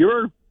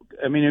your.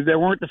 If there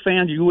weren't the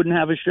fans, you wouldn't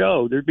have a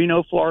show. There'd be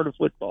no Florida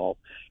football.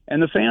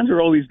 And the fans are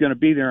always going to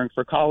be there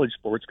for college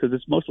sports because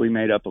it's mostly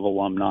made up of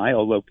alumni,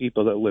 although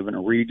people that live in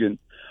a region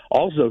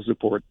also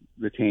support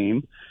the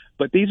team.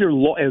 But these are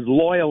as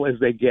loyal as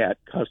they get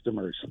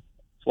customers,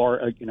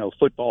 Florida,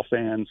 football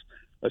fans,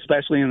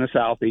 especially in the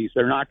Southeast.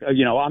 They're not,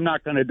 I'm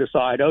not going to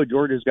decide,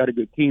 Georgia's got a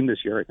good team this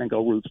year, I think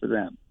I'll root for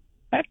them.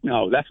 Heck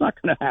no, that's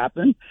not going to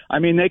happen.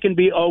 They can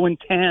be 0-10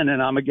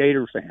 and I'm a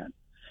Gator fan.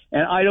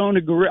 And I don't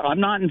agree.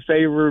 I'm not in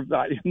favor of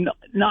I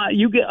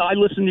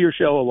listen to your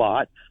show a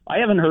lot. I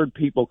haven't heard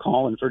people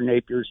calling for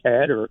Napier's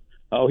head or,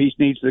 he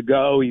needs to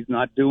go, he's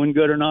not doing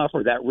good enough,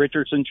 or that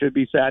Richardson should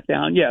be sat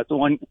down. Yeah,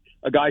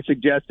 a guy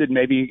suggested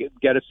maybe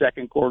get a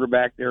second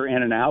quarterback there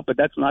in and out, but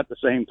that's not the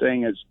same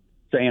thing as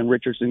saying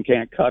Richardson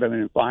can't cut him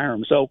and fire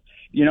him. So,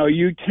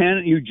 you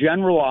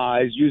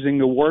generalize using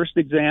the worst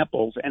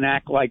examples and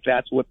act like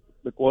that's what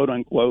the quote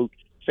unquote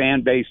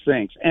fan base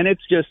thinks. And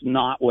it's just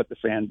not what the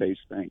fan base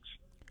thinks.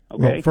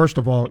 Okay. Well, first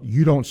of all,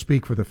 you don't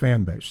speak for the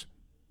fan base.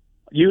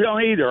 You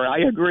don't either. I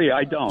agree.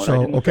 I don't.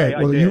 So okay.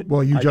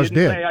 You just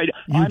did.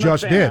 You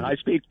just did. I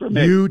speak for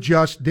me. You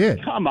just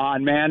did. Come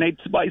on, man.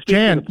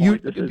 Jan,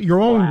 your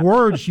own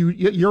words.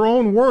 Your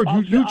own words.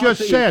 You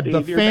just said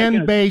the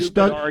fan base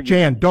does.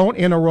 Jan, don't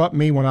interrupt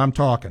me when I'm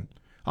talking.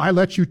 I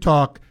let you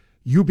talk.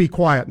 You be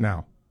quiet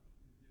now.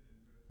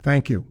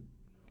 Thank you.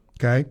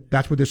 Okay,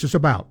 that's what this is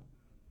about.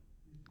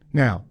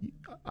 Now,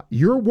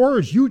 your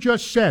words. You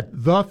just said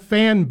the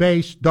fan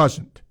base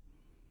doesn't.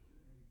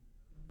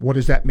 What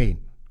does that mean?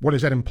 What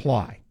does that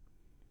imply?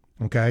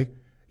 Okay?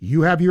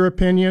 You have your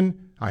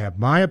opinion. I have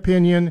my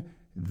opinion.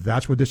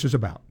 That's what this is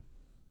about.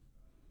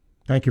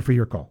 Thank you for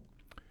your call.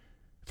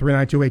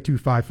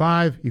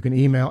 392-8255. You can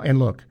email. And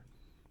look,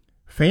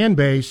 fan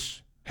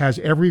base has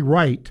every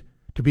right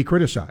to be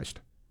criticized.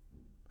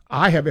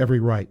 I have every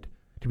right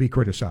to be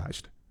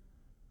criticized.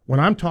 When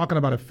I'm talking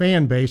about a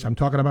fan base, I'm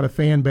talking about a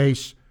fan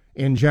base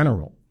in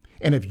general.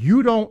 And if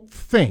you don't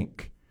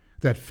think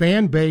that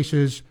fan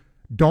bases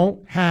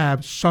don't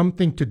have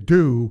something to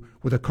do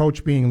with a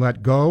coach being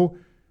let go.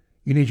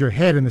 You need your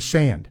head in the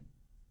sand.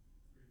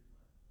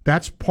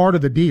 That's part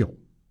of the deal.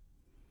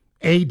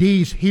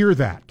 ADs hear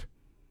that.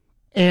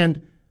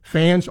 And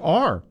fans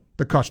are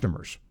the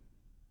customers.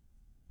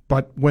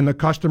 But when the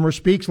customer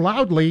speaks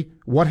loudly,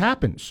 what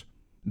happens?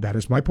 That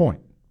is my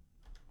point.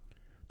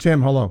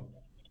 Tim, hello.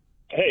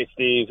 Hey,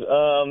 Steve.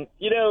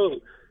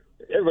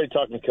 Everybody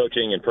talking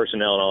coaching and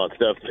personnel and all that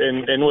stuff.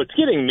 And what's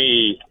getting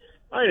me,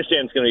 I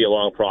understand it's going to be a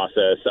long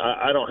process.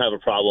 I don't have a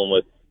problem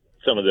with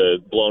some of the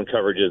blown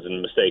coverages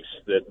and mistakes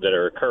that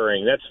are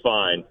occurring. That's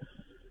fine.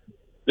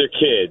 They're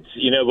kids,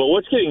 but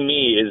what's getting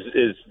me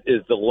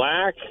is the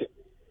lack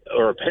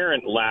or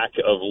apparent lack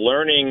of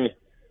learning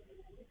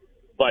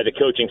by the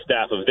coaching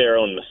staff of their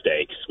own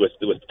mistakes with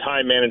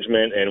time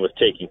management and with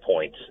taking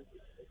points.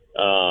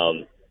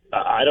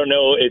 I don't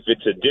know if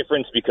it's a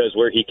difference because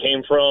where he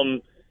came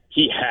from,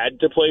 he had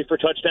to play for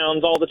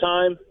touchdowns all the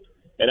time.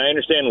 And I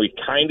understand we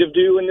kind of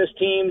do in this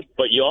team,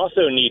 but you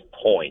also need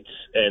points.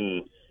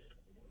 And,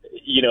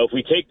 if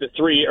we take the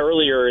 3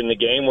 earlier in the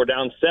game, we're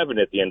down 7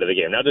 at the end of the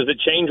game. Now, does it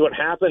change what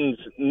happens?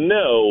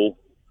 No,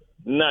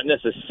 not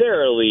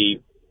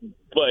necessarily,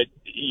 but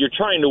you're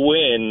trying to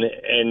win.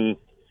 And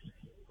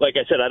like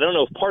I said, I don't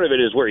know if part of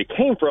it is where he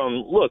came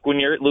from. Look, when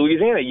you're at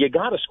Louisiana, you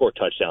got to score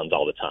touchdowns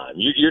all the time.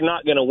 You're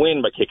not going to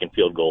win by kicking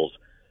field goals.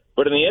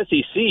 But in the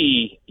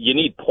SEC, you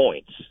need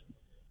points.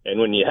 And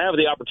when you have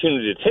the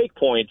opportunity to take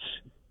points,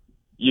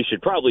 you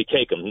should probably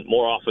take them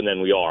more often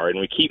than we are. And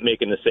we keep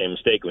making the same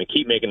mistake, and we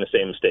keep making the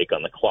same mistake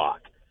on the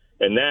clock.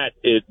 And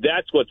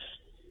that's what's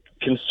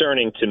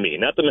concerning to me.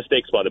 Not the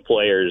mistakes by the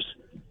players.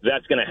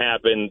 That's going to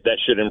happen. That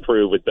should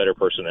improve with better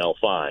personnel,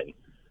 fine.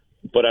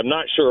 But I'm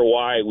not sure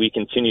why we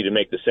continue to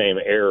make the same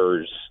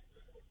errors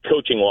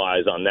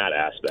coaching-wise on that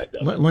aspect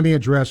of it. Let me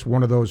address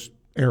one of those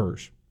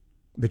errors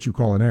that you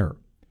call an error.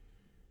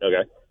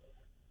 Okay.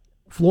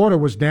 Florida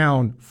was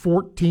down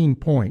 14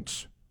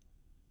 points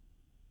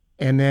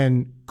and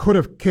then could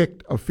have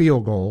kicked a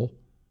field goal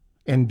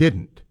and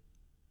didn't.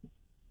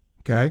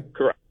 Okay?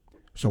 Correct.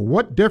 So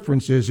what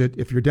difference is it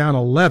if you're down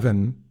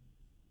 11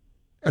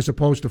 as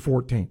opposed to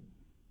 14?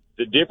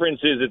 The difference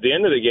is at the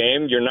end of the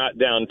game, you're not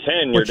down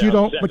 10, you're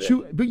down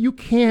 7. But you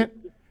can't.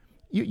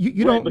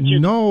 You right,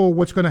 don't know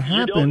what's going to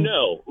happen. You don't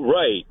know,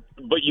 right?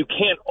 But you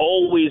can't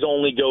always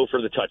only go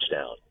for the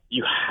touchdown.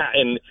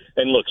 And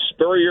look,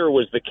 Spurrier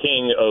was the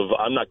king of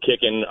I'm not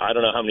kicking. I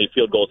don't know how many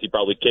field goals he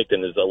probably kicked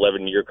in his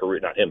 11-year career.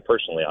 Not him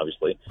personally,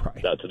 obviously.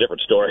 Right. That's a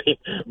different story.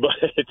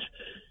 But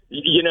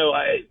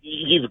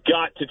you've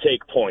got to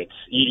take points.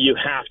 You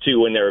have to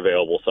when they're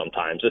available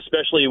sometimes,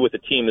 especially with a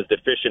team as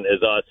deficient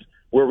as us,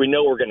 where we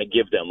know we're going to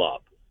give them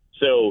up.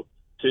 So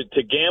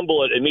to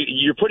gamble it,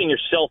 you're putting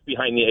yourself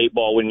behind the 8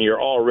 ball when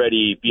you're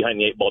already behind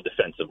the 8 ball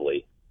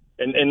defensively,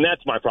 and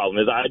that's my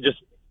problem.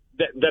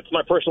 That's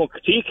my personal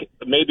critique.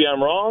 Maybe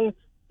I'm wrong,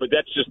 but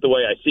that's just the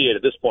way I see it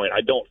at this point. I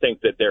don't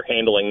think that they're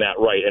handling that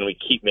right, and we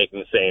keep making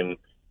the same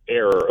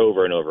error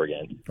over and over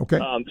again. Okay.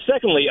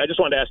 Secondly, I just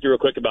wanted to ask you real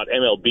quick about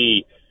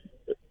MLB.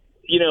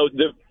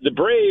 The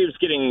Braves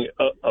getting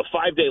a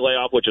 5-day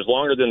layoff, which is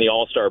longer than the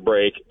All-Star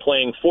break,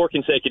 playing 4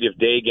 consecutive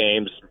day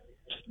games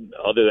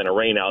other than a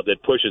rainout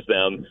that pushes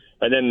them,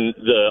 and then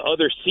the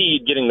other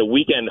seed getting the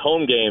weekend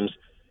home games,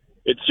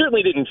 it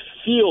certainly didn't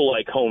feel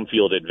like home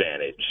field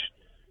advantage.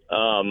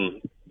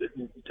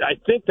 I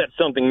think that's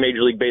something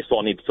Major League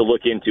Baseball needs to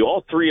look into.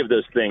 All 3 of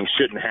those things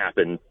shouldn't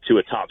happen to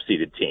a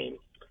top-seeded team.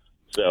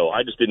 So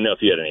I just didn't know if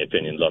you had any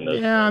opinions on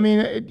those. Yeah,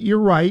 you're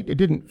right. It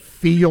didn't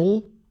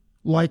feel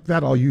like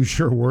that. I'll use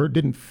your word.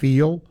 Didn't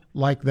feel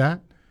like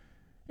that.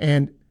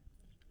 And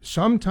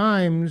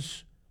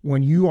sometimes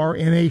when you are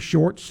in a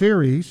short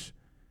series,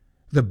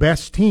 the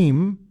best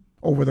team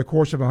over the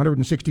course of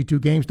 162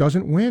 games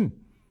doesn't win.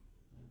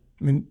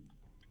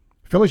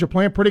 Phillies are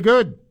playing pretty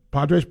good.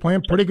 Padres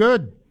playing pretty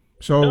good.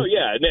 So. Oh,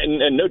 yeah,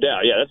 and no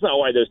doubt. Yeah, that's not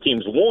why those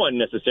teams won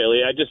necessarily.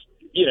 It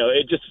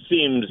just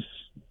seems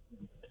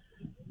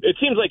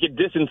like it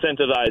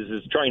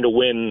disincentivizes trying to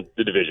win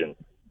the division.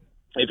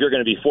 If you're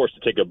going to be forced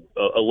to take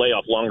a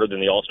layoff longer than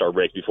the All-Star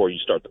break before you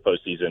start the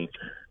postseason,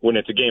 when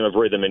it's a game of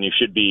rhythm and you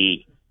should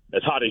be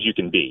as hot as you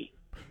can be,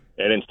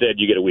 and instead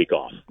you get a week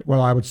off.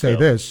 Well, I would say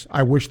this.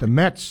 I wish the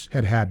Mets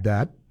had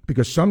that,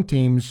 because some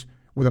teams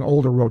with an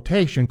older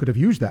rotation could have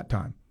used that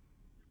time.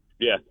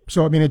 Yeah.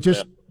 So, it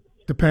just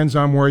depends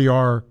on where you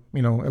are,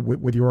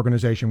 with your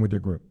organization, with your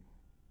group.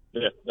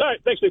 Yeah. All right.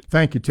 Thanks, Steve.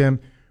 Thank you, Tim.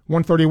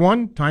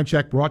 1:31, time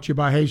check brought to you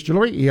by Hayes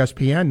Jewelry,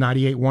 ESPN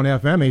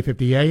 98.1 FM,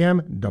 850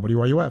 AM,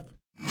 WRUF.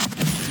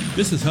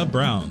 This is Hub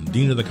Brown,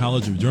 Dean of the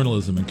College of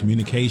Journalism and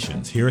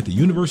Communications here at the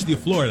University of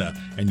Florida,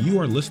 and you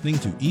are listening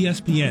to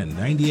ESPN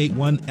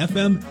 98.1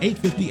 FM,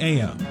 850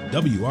 AM,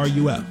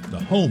 WRUF, the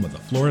home of the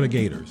Florida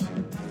Gators.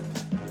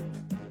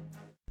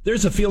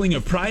 There's a feeling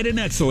of pride and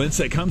excellence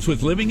that comes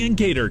with living in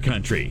Gator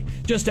Country.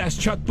 Just ask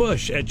Chuck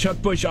Bush at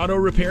Chuck Bush Auto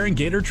Repair and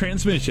Gator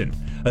Transmission.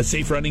 A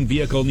safe-running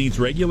vehicle needs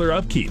regular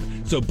upkeep,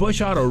 so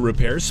Bush Auto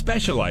Repair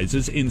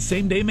specializes in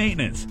same-day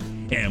maintenance.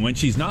 And when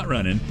she's not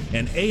running,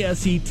 an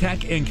ASE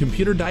tech and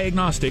computer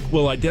diagnostic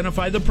will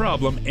identify the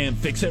problem and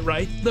fix it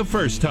right the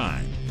first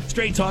time.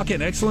 Straight talk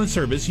and excellent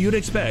service you'd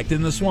expect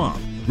in the Swamp.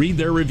 Read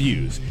their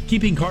reviews.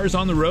 Keeping cars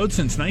on the road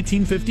since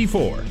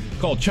 1954.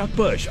 Call Chuck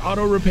Bush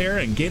Auto Repair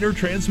and Gator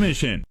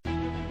Transmission.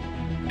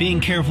 Being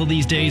careful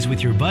these days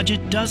with your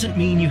budget doesn't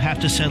mean you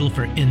have to settle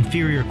for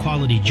inferior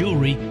quality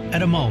jewelry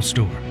at a mall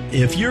store.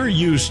 If you're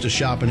used to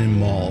shopping in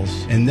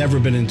malls and never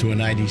been into an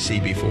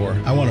IDC before,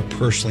 I want to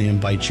personally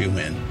invite you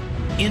in.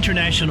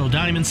 International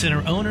Diamond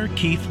Center owner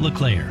Keith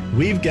LeClaire.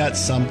 We've got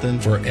something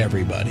for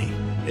everybody.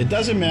 It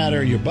doesn't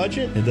matter your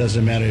budget. It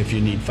doesn't matter if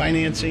you need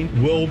financing.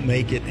 We'll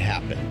make it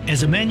happen.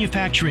 As a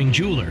manufacturing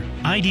jeweler,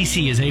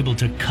 IDC is able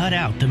to cut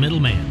out the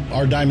middleman.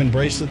 Our diamond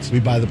bracelets, we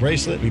buy the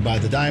bracelet, we buy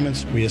the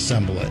diamonds, we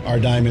assemble it.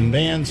 Our diamond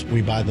bands,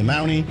 we buy the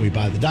mounting, we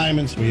buy the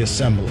diamonds, we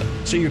assemble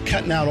it. So you're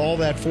cutting out all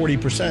that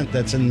 40%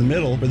 that's in the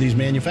middle for these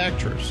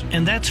manufacturers.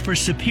 And that's for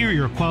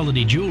superior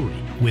quality jewelry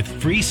with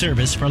free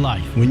service for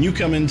life. When you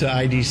come into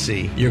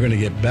IDC, you're going to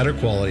get better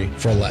quality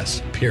for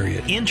less,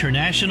 period.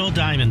 International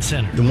Diamond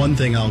Center. The one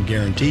thing I'll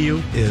guarantee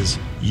you is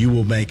you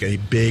will make a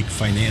big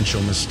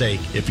financial mistake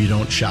if you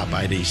don't shop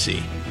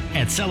IDC.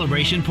 At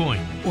Celebration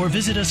Point, or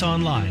visit us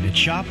online at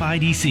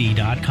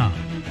shopidc.com.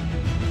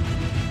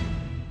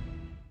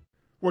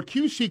 What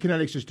QC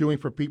Kinetics is doing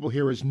for people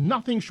here is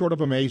nothing short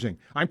of amazing.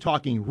 I'm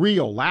talking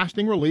real,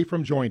 lasting relief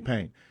from joint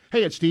pain.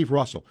 Hey, it's Steve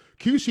Russell.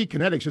 QC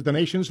Kinetics is the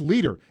nation's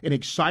leader in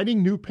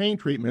exciting new pain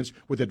treatments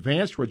with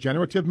advanced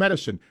regenerative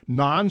medicine,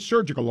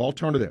 non-surgical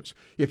alternatives.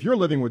 If you're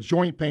living with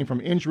joint pain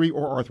from injury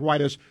or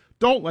arthritis,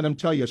 don't let them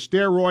tell you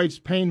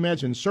steroids, pain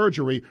meds, and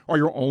surgery are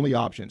your only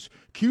options.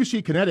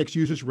 QC Kinetics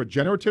uses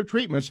regenerative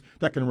treatments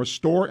that can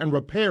restore and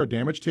repair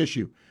damaged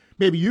tissue.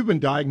 Maybe you've been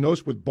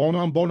diagnosed with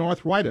bone-on-bone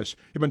arthritis.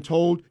 You've been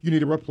told you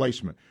need a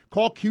replacement.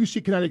 Call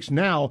QC Kinetics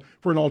now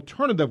for an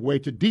alternative way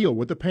to deal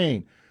with the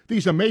pain.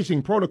 These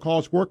amazing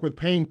protocols work with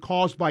pain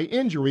caused by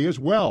injury as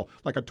well,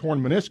 like a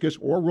torn meniscus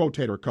or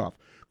rotator cuff.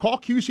 Call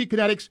QC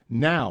Kinetics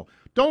now.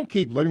 Don't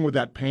keep living with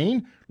that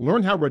pain.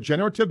 Learn how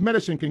regenerative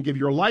medicine can give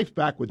your life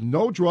back with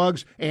no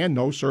drugs and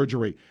no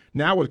surgery.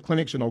 Now with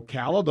clinics in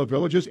Ocala, the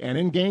Villages, and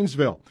in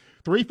Gainesville.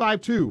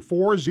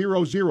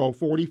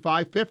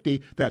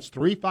 352-400-4550. That's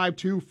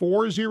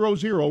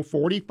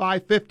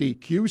 352-400-4550.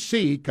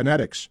 QC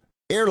Kinetics.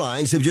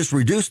 Airlines have just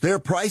reduced their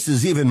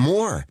prices even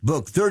more.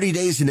 Book 30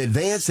 days in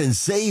advance and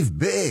save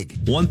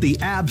big. Want the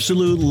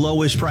absolute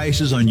lowest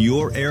prices on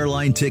your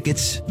airline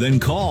tickets? Then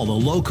call the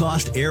Low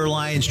Cost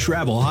Airlines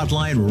Travel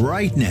Hotline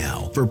right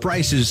now for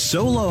prices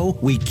so low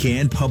we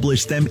can't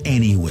publish them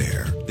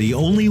anywhere. The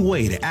only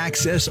way to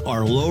access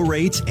our low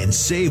rates and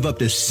save up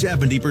to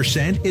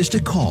 70% is to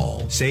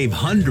call. Save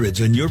hundreds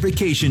on your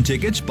vacation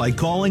tickets by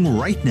calling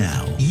right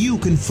now. You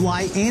can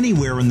fly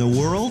anywhere in the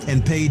world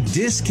and pay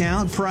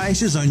discount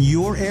prices on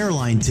your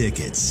airline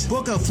tickets.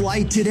 Book a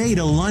flight today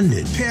to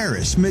London,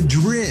 Paris,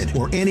 Madrid,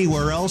 or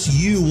anywhere else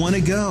you want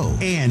to go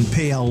and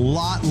pay a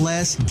lot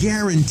less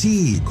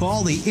guaranteed.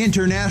 Call the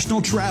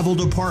International Travel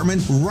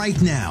Department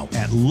right now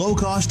at Low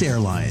Cost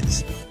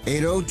Airlines.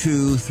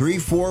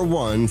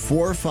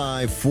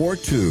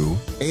 802-341-4542.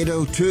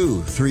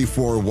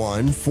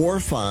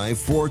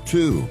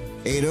 802-341-4542.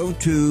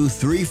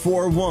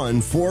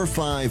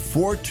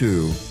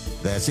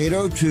 802-341-4542. That's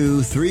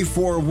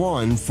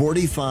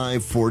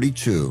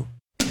 802-341-4542.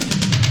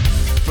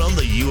 From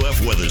the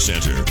UF Weather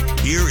Center,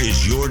 here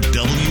is your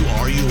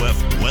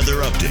WRUF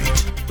weather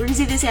update.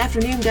 Breezy this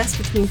afternoon, gusts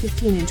between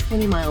 15 and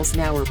 20 miles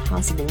an hour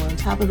possible. On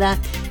top of that,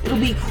 it'll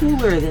be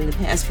cooler than the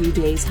past few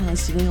days.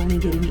 Highs today only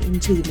getting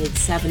into the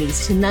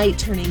mid-70s. Tonight,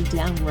 turning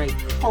downright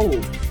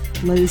cold.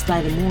 Lows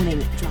by the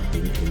morning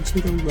dropping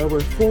into the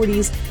lower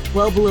 40s.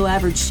 Well below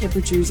average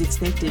temperatures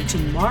expected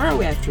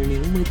tomorrow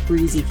afternoon with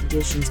breezy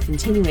conditions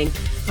continuing.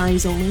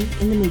 Highs only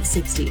in the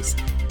mid-60s.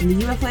 In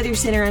the UF Weather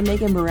Center, I'm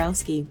Megan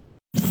Borowski.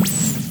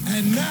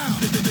 And now,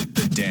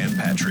 the Dan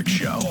Patrick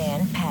Show.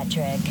 Dan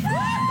Patrick.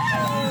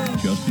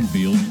 Justin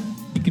Fields,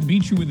 he can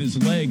beat you with his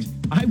legs.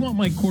 I want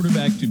my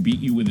quarterback to beat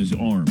you with his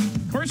arm.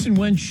 Carson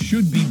Wentz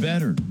should be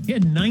better. He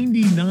had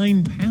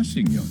 99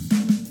 passing yards.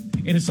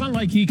 And it's not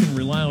like he can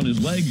rely on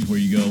his legs where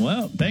you go,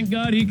 well, thank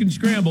God he can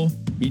scramble.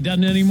 He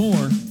doesn't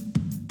anymore.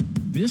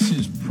 This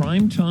is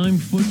primetime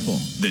football.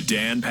 The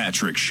Dan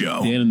Patrick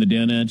Show. Dan and the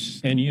Danettes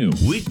and you.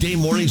 Weekday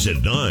mornings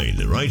at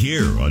 9, right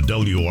here on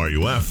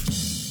WRUF.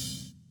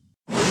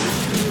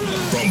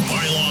 From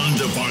pylon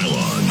to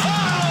pylon,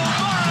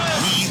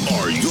 we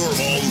are your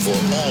home for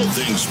all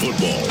things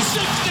football.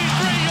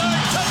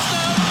 63-yard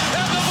touchdown,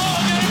 and the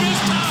ball game is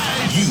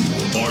tied. You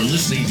are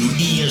listening to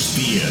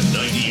ESPN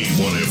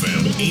 98.1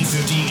 FM,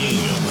 850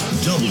 AM,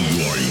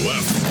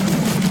 WRUF,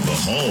 the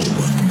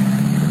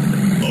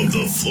home of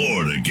the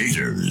Florida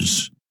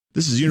Gators.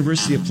 This is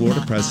University of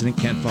Florida President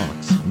Kent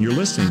Fox, and you're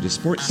listening to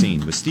Sports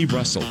Scene with Steve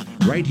Russell,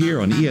 right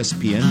here on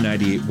ESPN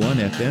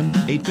 98.1 FM,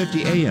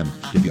 850 AM,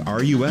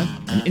 WRUF,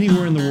 and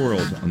anywhere in the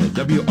world on the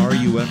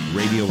WRUF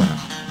radio app.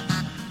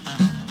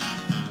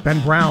 Ben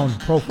Brown,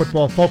 Pro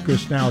Football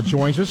Focus, now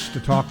joins us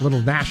to talk a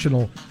little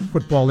National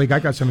Football League. I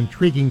got some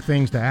intriguing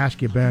things to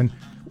ask you, Ben.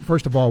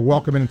 First of all,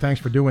 welcome and thanks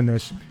for doing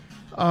this.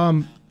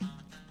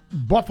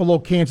 Buffalo,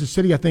 Kansas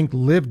City, I think,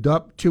 lived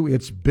up to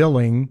its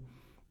billing.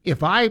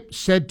 If I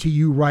said to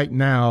you right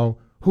now,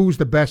 who's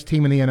the best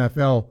team in the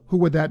NFL, who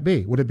would that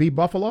be? Would it be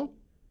Buffalo?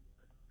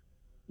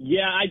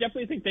 Yeah, I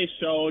definitely think they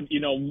showed,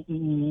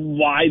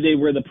 why they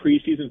were the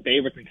preseason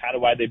favorites and kind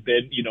of why they've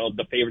been,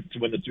 the favorites to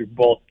win the Super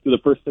Bowl through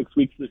the first 6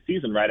 weeks of the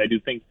season, right? I do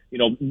think,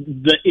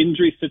 the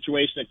injury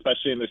situation,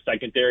 especially in their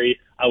secondary,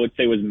 I would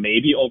say was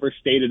maybe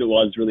overstated. It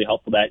was really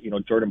helpful that,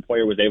 Jordan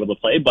Poyer was able to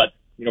play. But,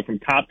 from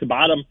top to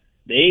bottom,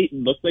 they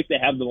look like they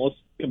have the most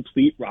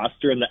complete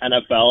roster in the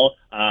NFL.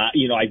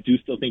 I do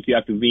still think you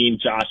have to lean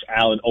Josh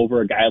Allen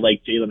over a guy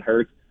like Jalen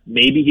Hurts.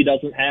 Maybe he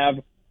doesn't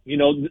have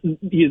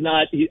he's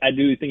not. I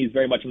do think he's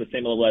very much on the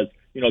same level as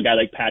a guy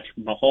like Patrick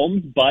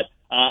Mahomes. But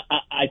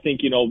I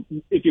think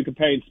if you're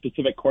comparing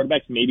specific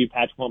quarterbacks, maybe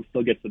Patrick Mahomes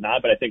still gets the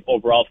nod. But I think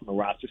overall, from a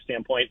roster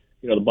standpoint,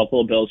 the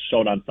Buffalo Bills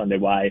showed on Sunday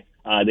why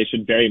they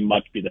should very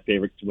much be the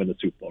favorites to win the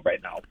Super Bowl right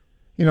now.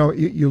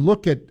 You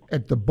look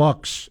at the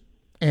Bucs,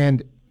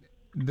 and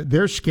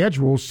their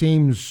schedule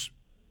seems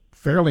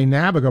fairly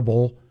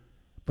navigable,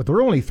 but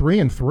they're only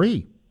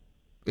 3-3.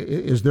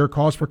 Is there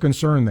cause for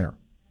concern there?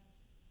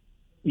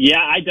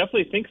 Yeah, I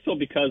definitely think so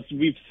because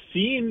we've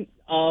seen,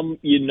 Tom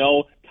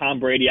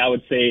Brady, I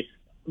would say,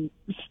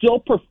 still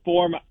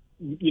perform,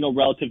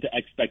 relative to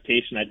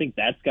expectation. I think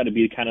that's got to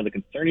be kind of the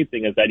concerning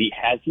thing is that he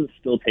hasn't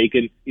still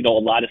taken, a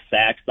lot of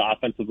sacks. The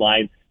offensive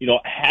line,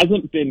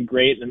 hasn't been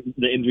great, and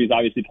the injuries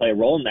obviously play a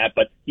role in that,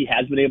 but he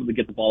has been able to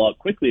get the ball out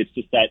quickly. It's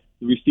just that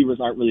the receivers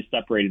aren't really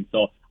separated.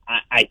 So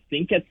I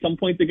think at some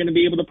point they're going to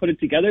be able to put it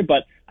together,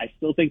 but I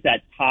still think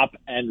that top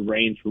end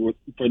range for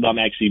them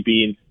actually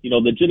being,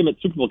 legitimate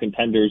Super Bowl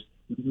contenders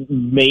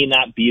may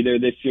not be there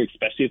this year,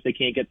 especially if they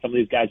can't get some of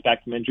these guys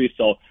back from injury.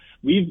 So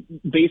we've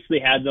basically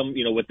had them,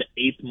 with the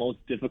 8th most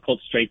difficult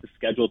strength of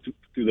schedule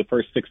through the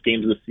first 6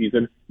 games of the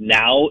season.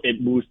 Now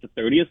it moves to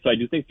 30th. So I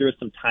do think there is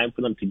some time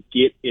for them to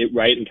get it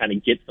right and kind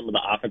of get some of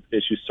the offensive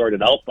issues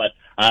sorted out. But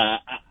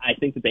I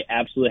think that they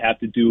absolutely have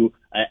to do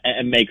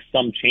and make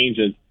some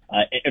changes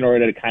in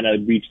order to kind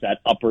of reach that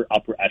upper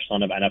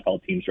echelon of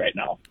NFL teams right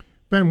now.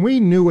 Ben, we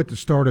knew at the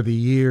start of the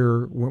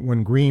year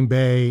when Green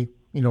Bay,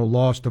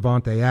 lost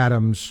Davante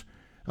Adams,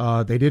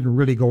 they didn't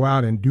really go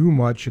out and do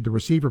much at the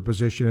receiver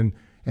position,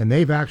 and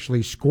they've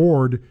actually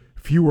scored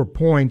fewer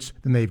points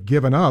than they've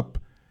given up,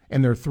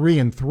 and they're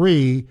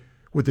 3-3.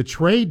 With the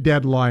trade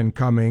deadline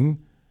coming,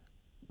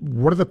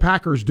 what do the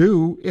Packers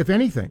do, if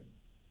anything?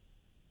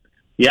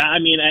 Yeah, I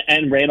mean,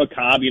 and Randall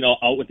Cobb,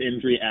 out with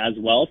injury as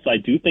well, so I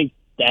do think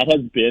that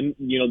has been,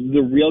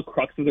 the real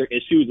crux of their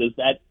issues is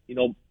that,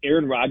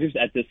 Aaron Rodgers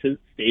at this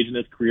stage in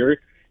his career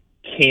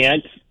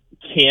can't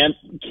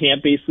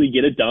basically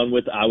get it done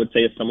with, I would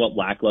say, a somewhat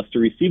lackluster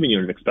receiving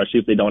unit,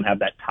 especially if they don't have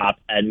that top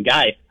end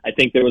guy. I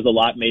think there was a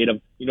lot made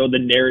of, the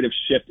narrative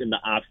shift in the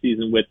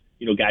offseason with,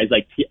 guys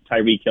like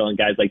Tyreek Hill and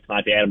guys like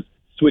Davante Adams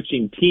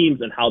switching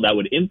teams and how that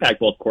would impact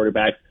both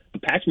quarterbacks.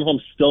 But Patrick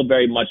Mahomes still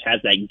very much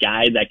has that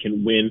guy that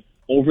can win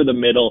over the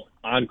middle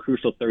on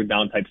crucial third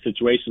down type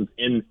situations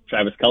in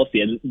Travis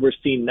Kelce. And we're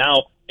seeing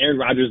now Aaron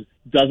Rodgers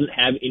doesn't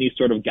have any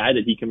sort of guy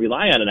that he can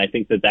rely on. And I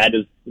think that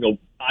is,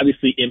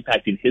 obviously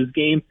impacting his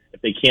game.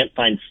 If they can't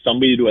find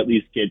somebody to at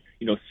least get,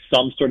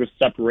 some sort of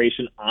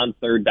separation on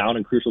third down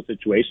in crucial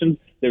situations,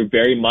 they're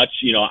very much,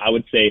 I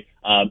would say,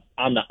 on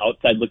the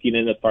outside looking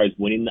in as far as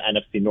winning the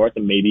NFC North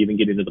and maybe even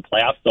getting into the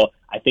playoffs. So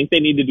I think they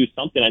need to do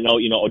something. I know,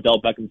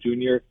 Odell Beckham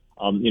Jr.,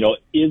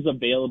 is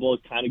available,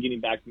 kind of getting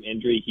back from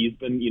injury. He's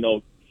been,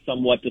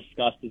 somewhat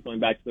discussed as going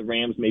back to the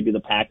Rams, maybe the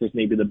Packers,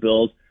 maybe the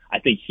Bills. I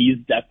think he's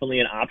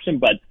definitely an option,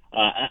 but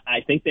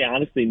I think they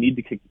honestly need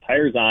to kick the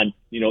tires on,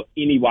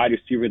 any wide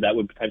receiver that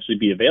would potentially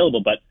be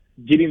available. But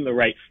getting the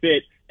right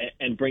fit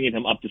and bringing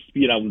him up to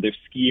speed on their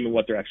scheme and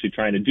what they're actually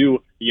trying to do,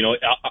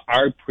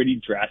 are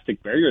pretty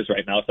drastic barriers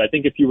right now. So I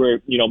think if you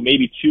were,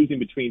 maybe choosing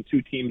between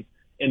two teams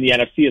in the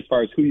NFC as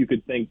far as who you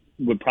could think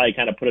would probably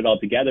kind of put it all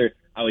together,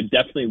 I would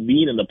definitely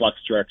lean in the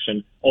Bucs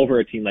direction over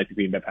a team like the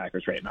Green Bay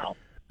Packers right now.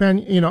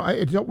 Ben,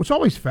 it's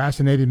always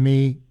fascinated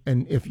me,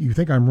 and if you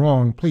think I'm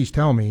wrong, please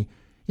tell me,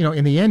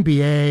 in the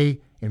NBA,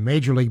 in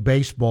Major League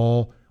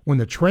Baseball, when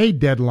the trade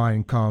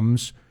deadline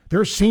comes,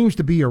 there seems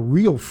to be a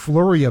real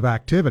flurry of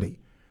activity.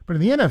 But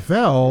in the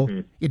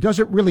NFL, It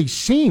doesn't really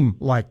seem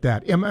like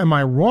that. Am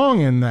I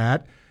wrong in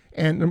that?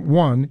 And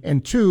one,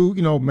 and two,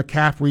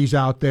 McCaffrey's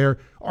out there.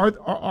 Are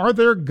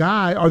there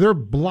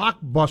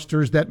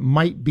blockbusters that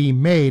might be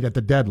made at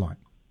the deadline?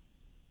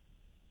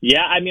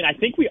 Yeah, I mean, I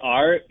think we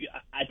are.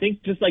 I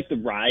think just like the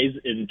rise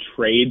in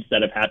trades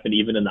that have happened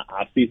even in the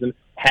offseason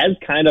has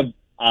kind of,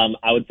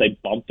 I would say,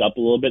 bumped up a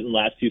little bit in the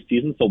last few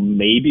seasons. So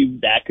maybe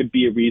that could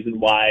be a reason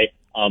why,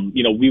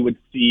 we would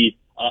see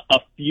a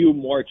few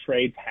more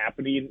trades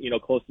happening,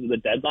 closer to the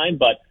deadline.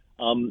 But,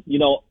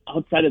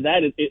 outside of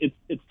that,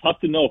 it's tough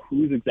to know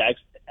who's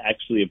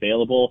actually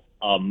available.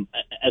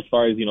 as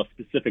far as,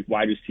 specific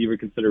wide receiver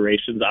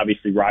considerations,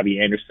 obviously Robbie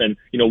Anderson,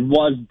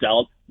 was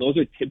dealt. Those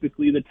are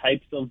typically the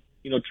types of,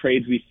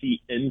 trades we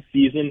see in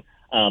season.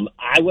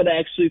 I would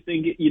actually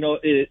think,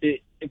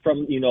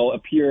 from, a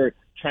pure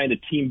trying to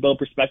team build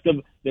perspective,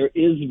 there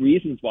is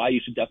reasons why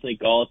you should definitely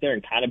go out there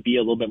and kind of be a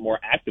little bit more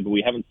active. But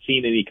we haven't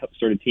seen any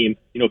sort of team,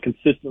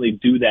 consistently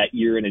do that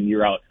year in and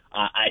year out.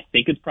 I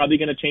think it's probably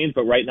going to change,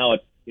 but right now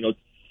it's,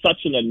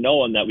 such an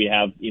unknown that we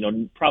have,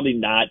 probably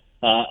not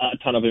a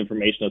ton of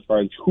information as far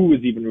as who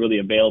is even really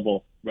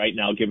available right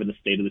now, given the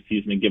state of the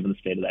season and given the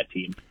state of that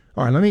team.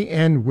 All right, let me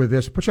end with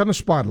this. Put you on the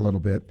spot a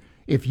little bit.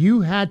 If you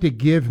had to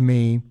give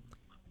me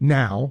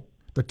now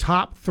the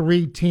top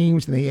 3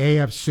 teams in the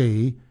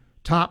AFC,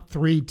 top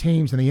 3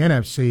 teams in the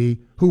NFC,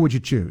 who would you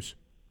choose?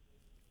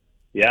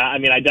 Yeah, I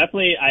mean, I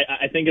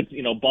think it's,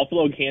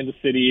 Buffalo, Kansas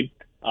City,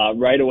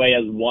 right away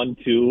as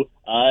 1-2,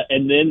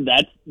 and then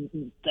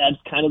that's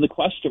kind of the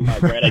question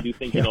mark, right? I do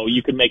think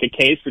you could make a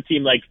case for a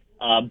team like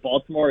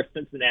Baltimore or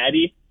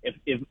Cincinnati.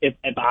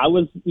 If I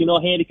was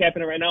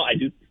handicapping it right now, I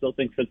do still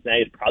think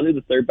Cincinnati is probably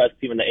the 3rd best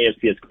team in the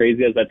AFC. As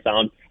crazy as that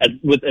sounds, as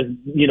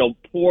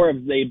poor as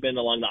they've been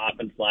along the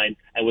offense line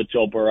and with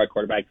Joe Burrow at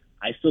quarterback,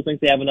 I still think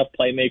they have enough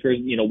playmakers.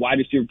 Wide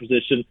receiver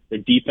position, their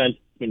defense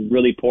has been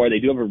really poor. They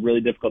do have a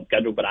really difficult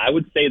schedule, but I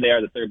would say they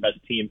are the 3rd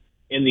best team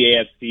in the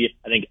AFC.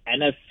 I think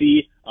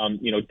NFC,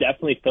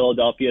 definitely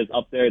Philadelphia is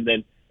up there.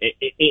 Then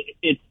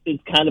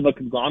it's kind of a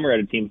conglomerate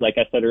of teams. Like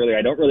I said earlier,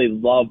 I don't really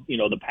love,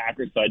 the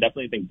Packers, so I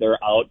definitely think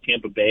they're out.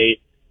 Tampa Bay,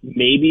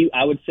 maybe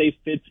I would say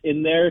fits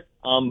in there.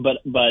 But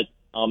the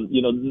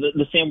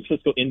San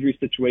Francisco injury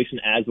situation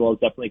as well is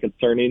definitely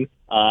concerning.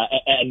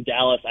 And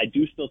Dallas, I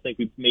do still think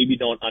we maybe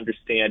don't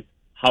understand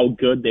how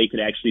good they could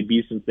actually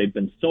be since they've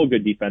been so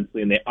good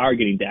defensively and they are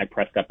getting Dak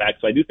Prescott back.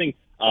 So I do think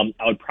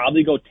I would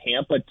probably go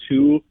Tampa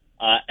 2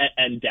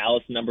 and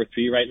Dallas number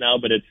 3 right now,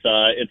 but it's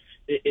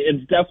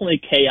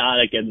definitely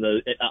chaotic in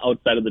the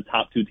outside of the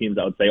top 2 teams,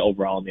 I would say,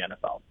 overall in the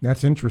NFL.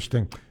 That's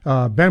interesting.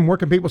 Ben, where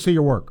can people see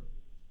your work?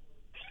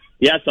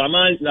 Yeah, so I'm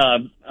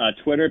on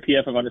Twitter,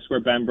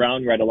 PFF_Ben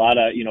Brown. Write a lot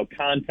of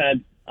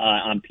content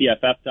on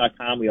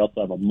PFF.com. We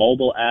also have a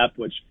mobile app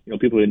which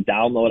people can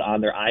download on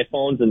their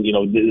iPhones, and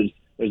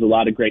there's a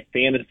lot of great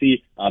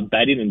fantasy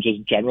betting and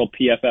just general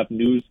PFF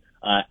news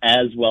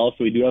as well.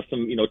 So we do have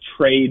some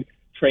trade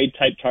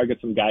type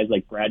targets, some guys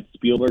like Brad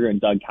Spielberger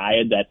and Doug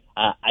Hyatt that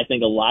I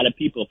think a lot of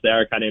people, if they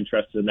are kind of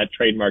interested in that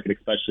trade market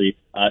especially,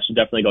 should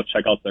definitely go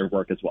check out their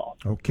work as well.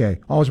 Okay.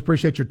 Always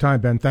appreciate your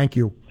time, Ben. Thank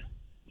you.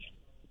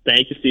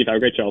 Thank you, Steve. Have a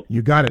great show.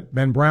 You got it.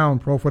 Ben Brown,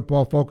 Pro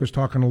Football Focus,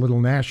 talking a little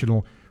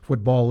National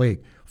Football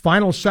League.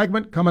 Final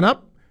segment coming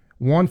up,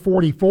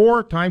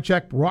 1:44. Time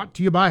check brought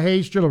to you by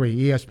Hayes Jewelry,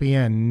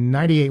 ESPN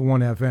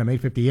 98.1 FM,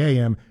 850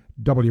 AM,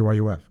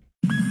 WRUF.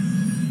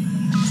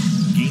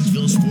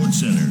 Gainesville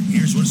Sports Center.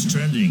 Here's what's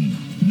trending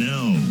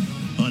now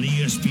on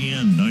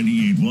ESPN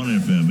 98.1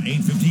 FM,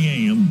 850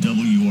 AM,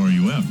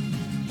 WRUF.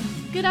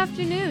 Good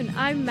afternoon.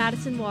 I'm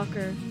Madison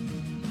Walker.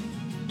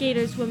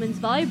 Gators women's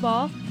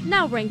volleyball,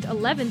 now ranked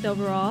 11th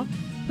overall,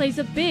 plays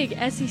a big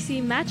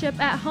SEC matchup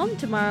at home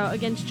tomorrow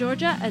against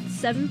Georgia at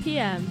 7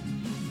 p.m.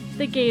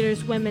 The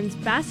Gators women's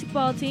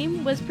basketball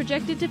team was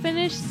projected to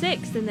finish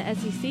 6th in the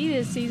SEC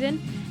this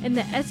season in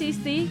the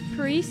SEC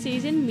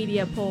preseason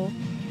media poll.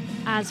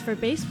 As for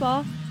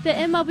baseball, the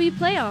MLB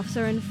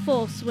playoffs are in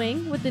full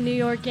swing with the New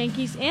York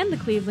Yankees and the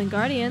Cleveland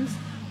Guardians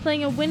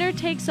playing a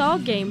winner-takes-all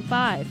Game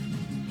 5.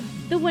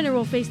 The winner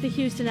will face the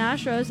Houston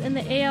Astros in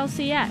the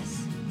ALCS.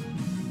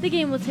 The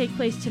game will take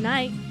place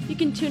tonight. You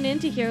can tune in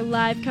to hear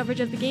live coverage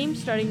of the game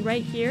starting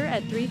right here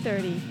at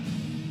 3:30.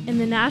 In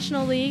the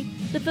National League,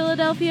 the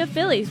Philadelphia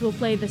Phillies will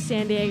play the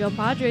San Diego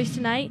Padres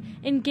tonight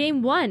in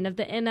Game 1 of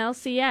the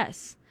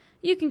NLCS.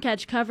 You can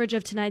catch coverage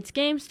of tonight's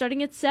game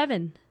starting at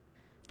 7.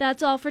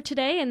 That's all for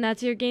today, and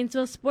that's your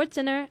Gainesville Sports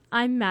Center.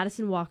 I'm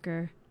Madison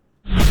Walker.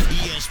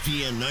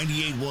 ESPN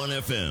 98.1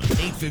 FM,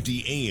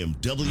 850 AM,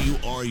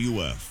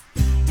 WRUF.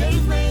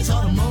 Dave Mays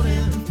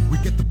Automotive. We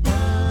get the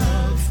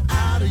bugs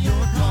out of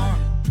your car.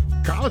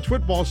 College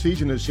football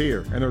season is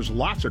here, and there's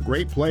lots of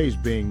great plays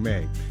being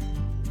made.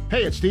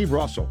 Hey, it's Steve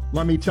Russell.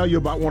 Let me tell you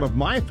about one of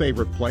my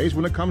favorite plays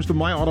when it comes to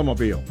my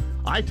automobile.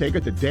 I take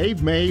it to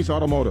Dave Mays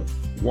Automotive.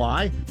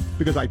 Why?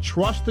 Because I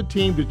trust the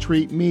team to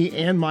treat me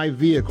and my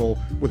vehicle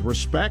with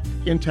respect,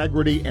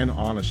 integrity, and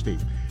honesty.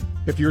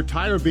 If you're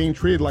tired of being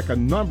treated like a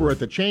number at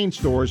the chain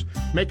stores,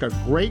 make a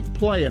great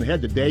play and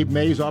head to Dave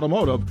Mays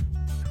Automotive,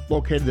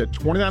 located at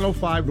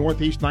 2905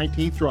 Northeast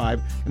 19th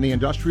Drive in the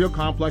industrial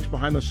complex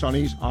behind the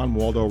Sunnies on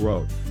Waldo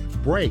Road.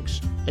 Brakes,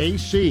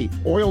 AC,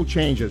 oil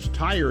changes,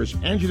 tires,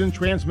 engine and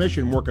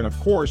transmission work, and of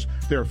course,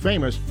 their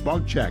famous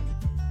bug check.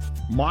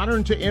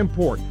 Modern to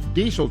import,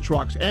 diesel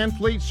trucks, and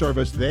fleet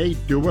service, they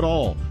do it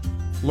all.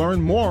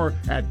 Learn more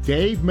at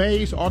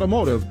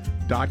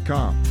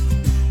DaveMaysAutomotive.com.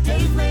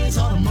 Dave Mays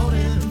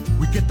Automotive.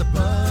 We get the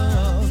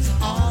bugs,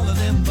 all of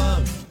them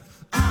bugs,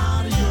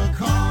 out of your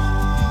car.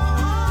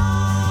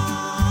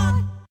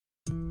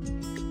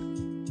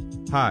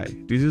 Hi,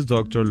 this is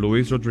Dr.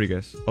 Luis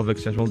Rodriguez of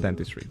Exceptional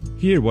Dentistry,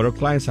 Hear what our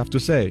clients have to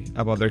say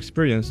about their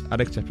experience at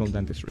Exceptional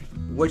Dentistry.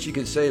 What you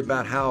can say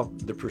about how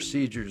the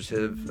procedures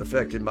have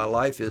affected my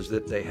life is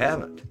that they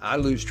haven't. I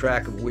lose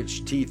track of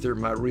which teeth are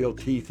my real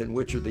teeth and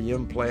which are the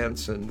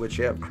implants and which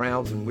have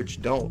crowns and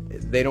which don't.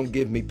 They don't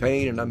give me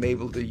pain, and I'm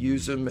able to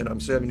use them, and I'm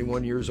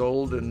 71 years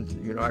old,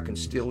 and I can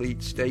still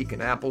eat steak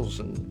and apples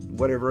and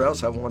whatever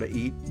else I want to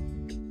eat.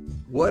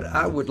 What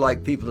I would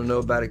like people to know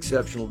about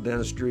Exceptional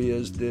Dentistry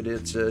is that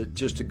it's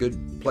just a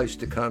good place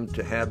to come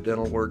to have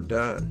dental work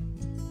done.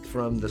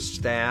 From the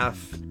staff,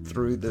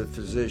 through the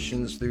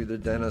physicians, through the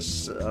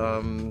dentists,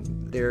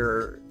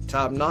 they're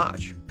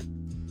top-notch.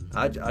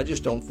 I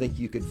just don't think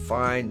you could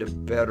find a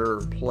better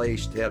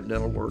place to have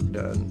dental work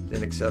done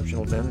than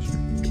Exceptional Dentistry.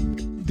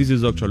 This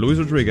is Dr. Luis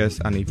Rodriguez,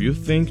 and if you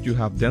think you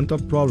have dental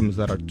problems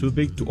that are too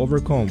big to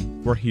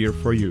overcome, we're here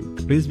for you.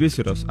 Please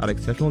visit us at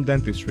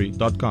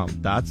exceptionaldentistry.com.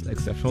 That's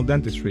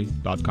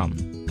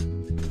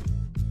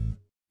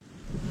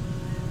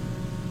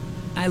exceptionaldentistry.com.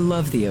 I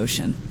love the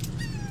ocean.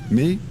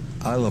 Me?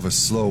 I love a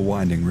slow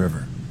winding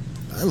river.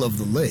 I love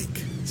the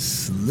lake,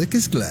 slick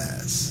as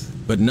glass.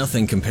 But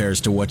nothing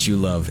compares to what you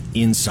love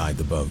inside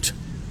the boat.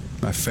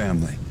 My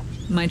family.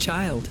 My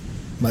child.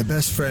 My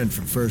best friend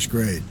from first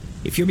grade.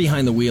 If you're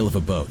behind the wheel of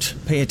a boat,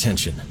 pay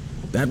attention.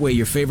 That way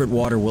your favorite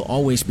water will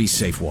always be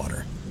safe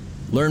water.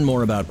 Learn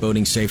more about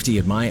boating safety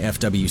at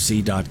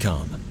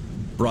myfwc.com.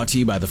 Brought to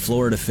you by the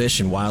Florida Fish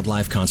and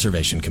Wildlife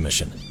Conservation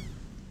Commission.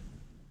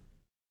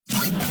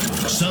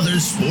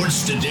 Southern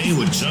Sports Today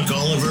with Chuck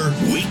Oliver,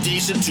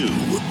 weekdays at 2,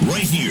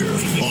 right here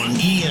on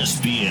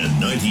ESPN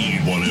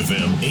 98.1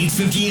 FM,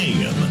 850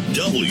 AM,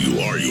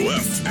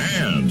 WRUF,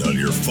 and on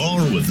your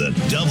phone with the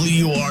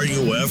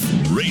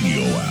WRUF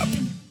radio app.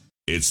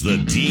 It's the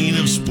Dean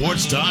of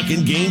Sports Talk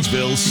in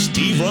Gainesville,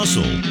 Steve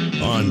Russell,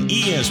 on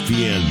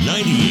ESPN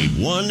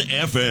 98.1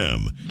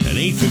 FM and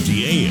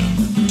 850 AM,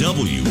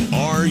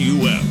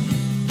 WRUF.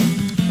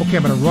 Okay,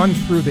 I'm going to run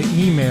through the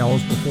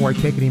emails before I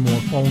take any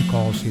more phone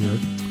calls here.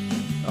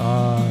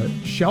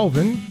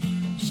 Shelvin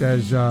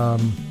says,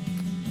 let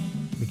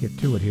me get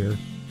to it here.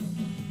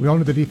 We all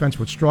knew the defense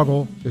would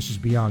struggle. This is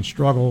beyond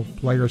struggle.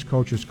 Players,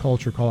 coaches,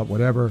 culture, call it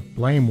whatever,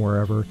 blame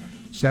wherever.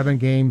 7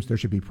 games, there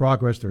should be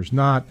progress. There's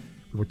not.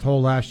 We were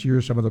told last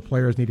year some of the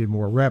players needed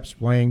more reps,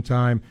 playing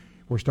time.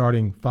 We're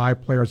starting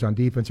 5 players on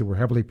defense who were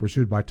heavily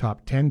pursued by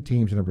top 10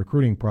 teams in the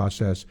recruiting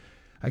process.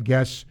 I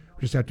guess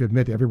we just have to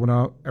admit that every one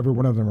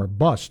of them are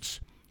busts.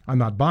 I'm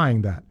not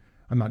buying that.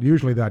 I'm not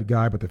usually that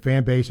guy, but the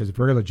fan base has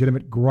very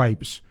legitimate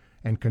gripes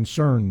and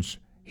concerns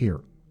here.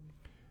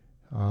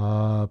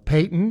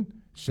 Peyton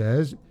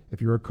says,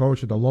 if you're a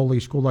coach at a lowly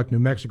school like New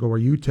Mexico or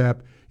UTEP,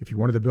 if you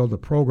wanted to build a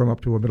program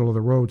up to a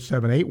middle-of-the-road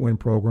 7-8 win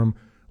program,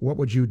 what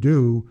would you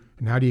do,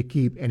 and how do you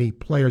keep any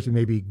players that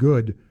may be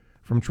good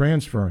from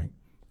transferring?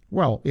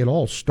 Well, it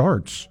all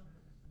starts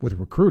with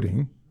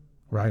recruiting,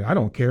 right? I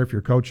don't care if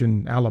you're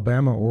coaching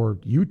Alabama or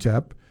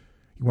UTEP.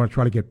 You want to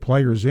try to get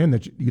players in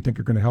that you think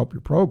are going to help your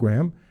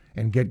program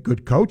and get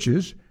good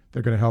coaches that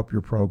are going to help your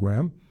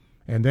program.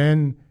 And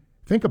then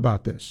think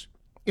about this.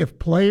 If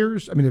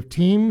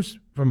teams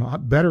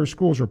from better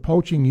schools are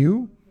poaching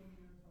you,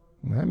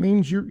 that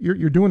means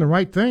you're doing the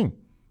right thing.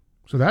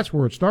 So that's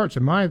where it starts,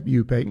 in my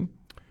view, Peyton.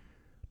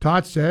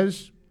 Todd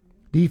says,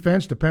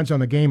 defense depends on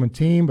the game and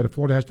team, but if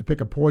Florida has to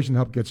pick a poison to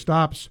help get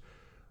stops,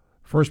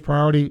 first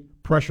priority,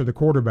 pressure the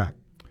quarterback.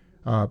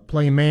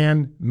 Play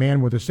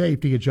man with a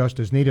safety, adjust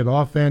as needed.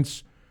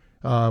 Offense,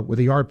 with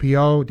the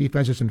RPO,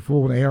 defense isn't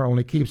fooled in the air,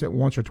 only keeps it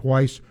once or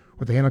twice,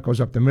 or the handle goes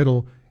up the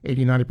middle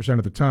 80-90%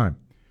 of the time.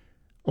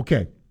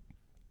 Okay.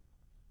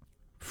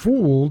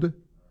 Fooled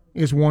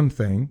is one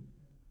thing,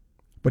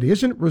 but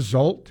isn't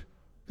result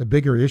the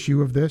bigger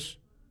issue of this?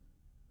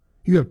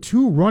 You have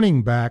 2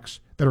 running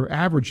backs that are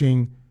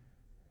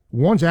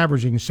one's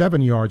averaging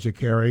 7 yards a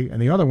carry,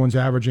 and the other one's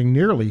averaging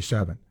nearly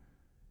 7.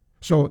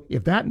 So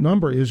if that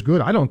number is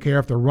good, I don't care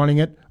if they're running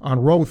it on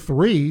row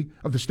 3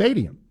 of the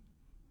stadium,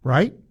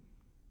 right?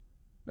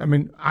 I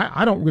mean,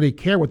 I don't really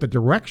care what the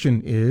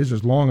direction is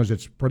as long as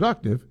it's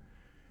productive.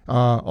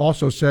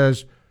 Also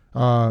says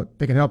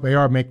they can help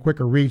AR make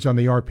quicker reads on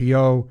the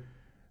RPO,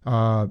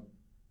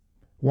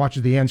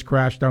 watches the ends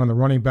crash down on the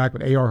running back,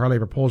 but AR hardly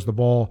ever pulls the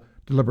ball,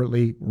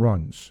 deliberately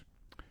runs.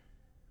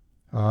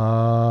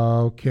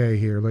 Okay,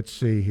 here, let's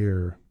see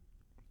here.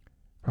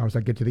 Promise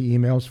I get to the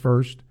emails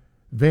first.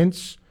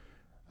 Vince,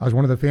 I was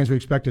one of the fans who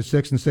expected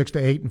 6-6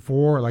 to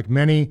 8-4. Like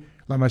many,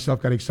 like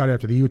myself, got excited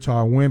after the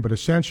Utah win, but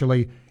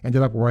essentially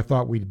ended up where I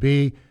thought we'd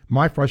be.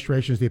 My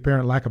frustration is the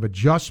apparent lack of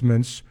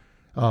adjustments,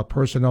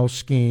 personnel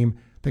scheme.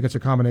 I think it's a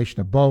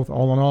combination of both.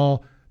 All in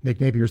all, Nick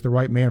Napier's the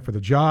right man for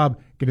the job,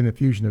 get an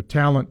infusion of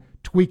talent,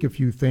 tweak a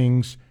few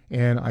things,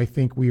 and I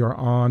think we are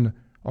on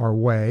our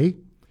way.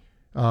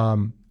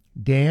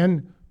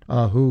 Dan,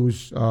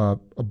 who's a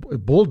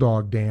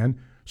Bulldog Dan,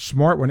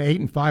 smart when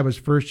 8-5 his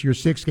first year,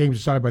 6 games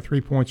decided by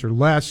 3 points or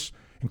less,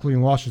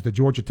 including losses to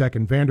Georgia Tech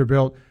and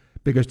Vanderbilt.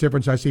 Biggest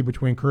difference I see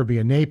between Kirby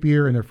and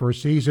Napier in their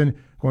first season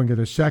going to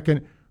their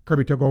second.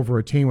 Kirby took over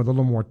a team with a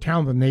little more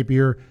talent than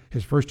Napier.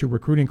 His first 2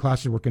 recruiting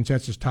classes were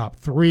consensus top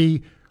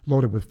 3.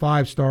 loaded with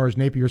 5 stars.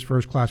 Napier's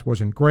first class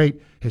wasn't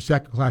great. His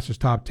second class is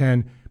top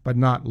 10, but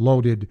not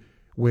loaded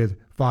with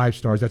 5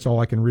 stars. That's all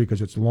I can read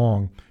because it's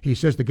long. He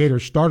says the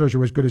Gators starters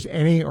are as good as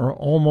any or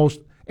almost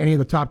any of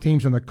the top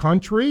teams in the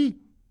country.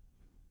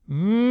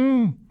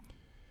 Problem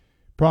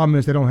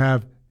is they don't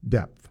have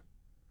depth.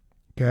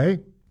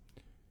 Okay?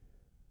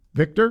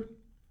 Victor,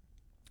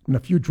 and a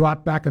few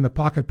drop back in the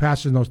pocket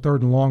passes in those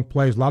third and long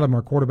plays. A lot of them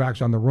are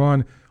quarterbacks on the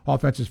run.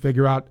 Offenses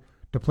figure out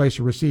to place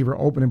a receiver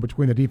open in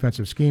between the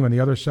defensive scheme. On the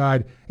other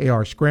side,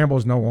 AR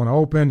scrambles, no one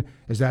open.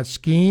 Is that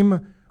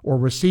scheme or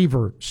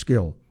receiver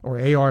skill? Or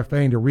AR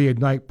failing to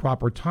reignite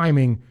proper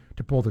timing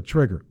to pull the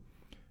trigger?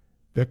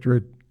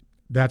 Victor,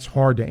 that's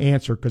hard to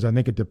answer because I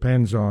think it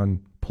depends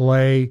on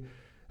play.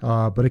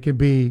 But it can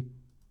be,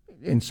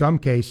 in some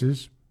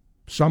cases,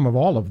 some of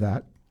all of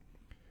that.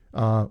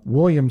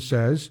 Williams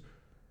says,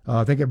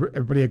 I think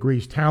everybody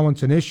agrees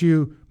talent's an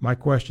issue. My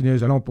question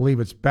is, I don't believe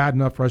it's bad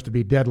enough for us to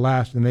be dead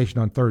last in the nation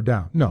on third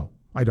down. No,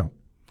 I don't.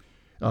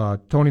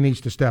 Tony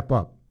needs to step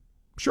up.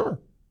 Sure.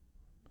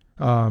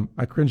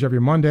 I cringe every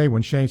Monday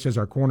when Shane says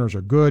our corners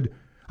are good.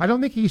 I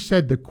don't think he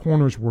said the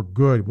corners were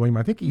good, William.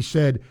 I think he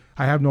said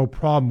I have no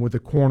problem with the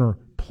corner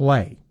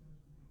play.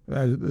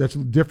 That's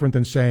different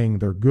than saying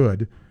they're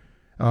good.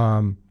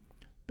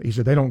 He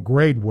said they don't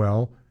grade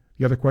well.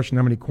 The other question,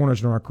 how many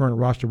corners in our current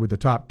roster would the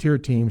top tier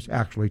teams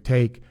actually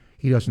take?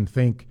 He doesn't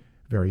think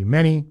very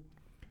many.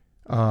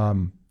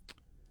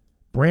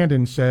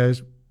 Brandon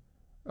says,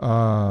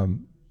 well,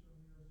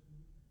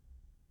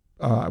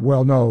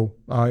 no,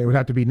 it would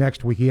have to be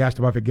next week. He asked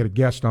if I could get a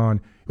guest on.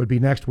 It would be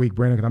next week,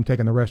 Brandon, because I'm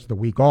taking the rest of the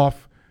week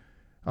off.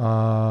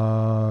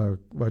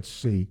 Let's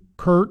see.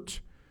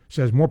 Kurt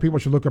says more people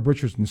should look up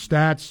Richardson's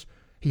stats.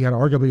 He had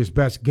arguably his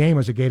best game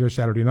as a Gator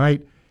Saturday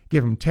night.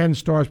 Give him 10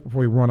 stars before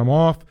we run him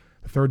off.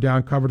 The third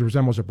down coverage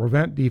resembles a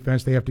prevent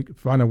defense. They have to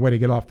find a way to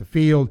get off the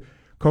field.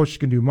 Coaches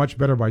can do much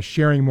better by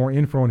sharing more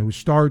info on who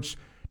starts,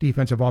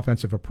 defensive,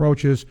 offensive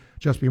approaches.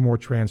 Just be more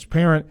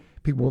transparent.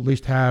 People at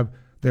least have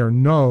their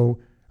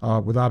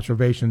with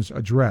observations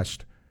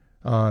addressed.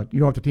 You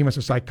know, if the team has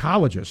a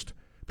psychologist,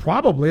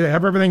 probably they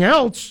have everything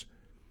else.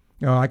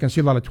 I can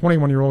see a lot of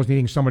 21-year-olds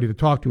needing somebody to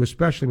talk to,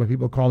 especially when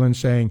people call in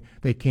saying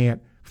they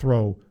can't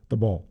throw the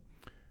ball.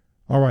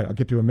 All right, I'll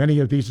get to as many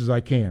of these as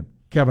I can.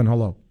 Kevin,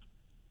 hello.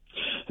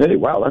 Hey,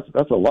 wow,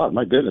 that's a lot.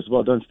 My goodness,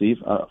 well done, Steve.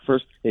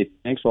 First, hey,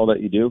 thanks for all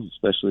that you do,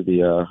 especially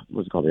the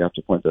what's it called, the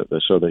After Point,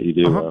 the show that you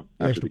do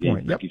after the game.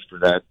 Point, Thank you for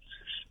that.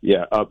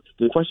 Yeah,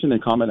 the question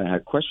and comment I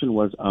had. Question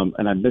was,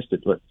 and I missed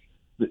it, but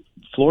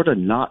Florida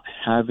not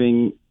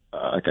having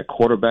like a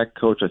quarterback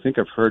coach. I think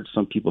I've heard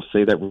some people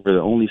say that we're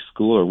the only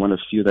school or one of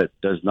few that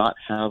does not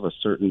have a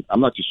certain. I'm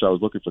not too sure. I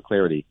was looking for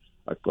clarity,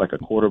 like a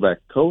quarterback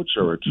coach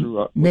or a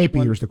true.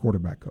 Napier is the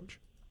quarterback coach.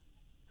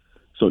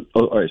 So,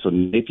 all right. So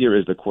Napier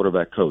is the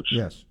quarterback coach.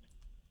 Yes.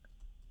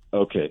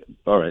 Okay.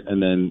 All right.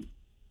 And then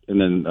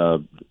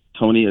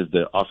Tony is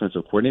the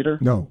offensive coordinator.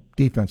 No,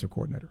 defensive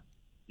coordinator.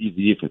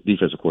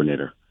 Defensive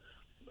coordinator.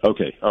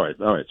 Okay. All right.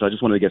 So I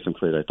just wanted to get some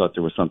clarity. I thought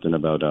there was something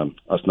about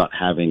us not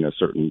having a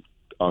certain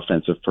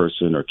offensive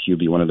person or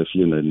QB, one of the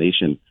few in the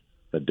nation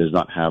that does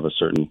not have a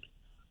certain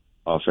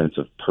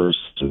offensive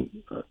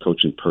person,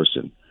 coaching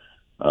person.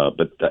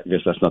 But I guess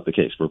that's not the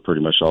case. We're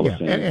pretty much all the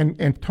same.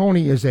 And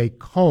Tony is a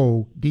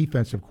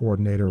co-defensive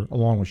coordinator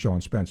along with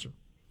Sean Spencer.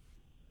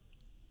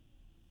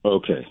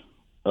 Okay.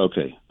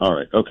 All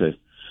right. Okay.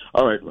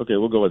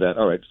 We'll go with that.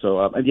 All right. So,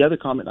 and the other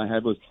comment I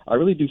had was, I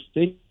really do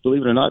think,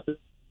 believe it or not,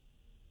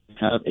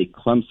 have a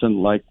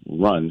Clemson-like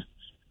run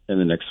in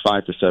the next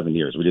 5 to 7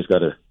 years. We just got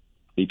to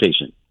be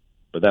patient.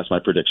 But that's my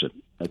prediction.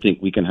 I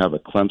think we can have a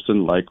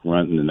Clemson-like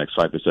run in the next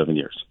 5 to 7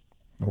 years.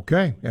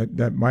 Okay.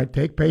 That might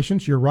take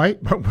patience. You're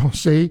right, but we'll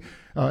see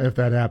if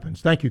that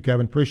happens. Thank you,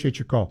 Kevin. Appreciate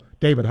your call.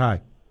 David,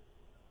 hi.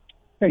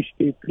 Hey,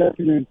 Steve. Good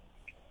afternoon.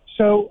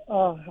 So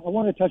I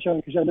want to touch on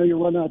it because I know you're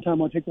running out of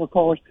time. I'll take more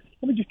callers.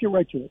 Let me just get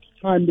right to it.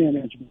 Time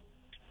management.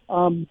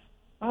 I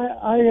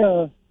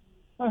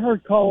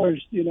heard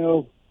callers,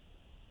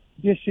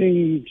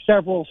 dissing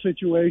several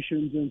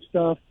situations and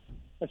stuff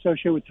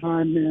associated with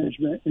time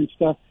management and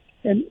stuff.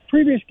 And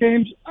previous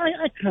games,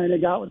 I kind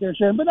of got what they're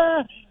saying, but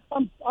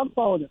I'm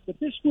following it. But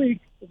this week,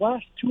 the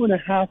last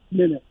 2.5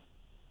 minutes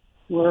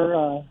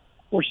were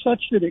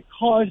such that it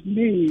caused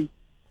me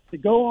to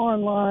go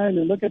online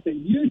and look at the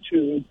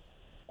YouTube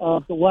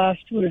of the last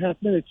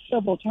 2.5 minutes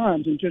several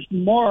times and just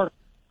mark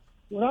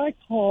what I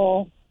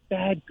call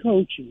bad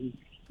coaching.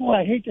 Well,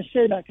 I hate to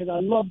say that because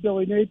I love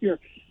Billy Napier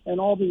and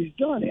all that he's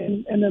done,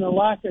 and then a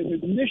lack of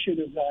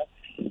admission of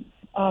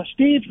that.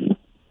 Steve,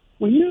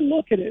 when you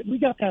look at it, we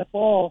got that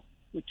ball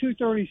with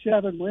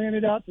 2:37, ran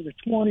it out to the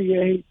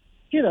 28,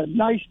 hit a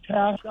nice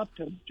pass up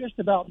to just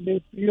about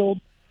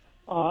midfield.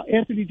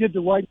 Anthony did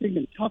the right thing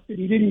and tucked it.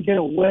 He didn't get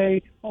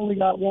away, only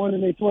got one,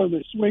 and they throw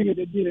the swing and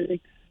it did anything.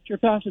 You're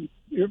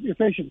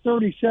facing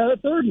 3rd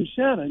and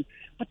 7,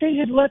 but they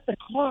had let the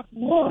clock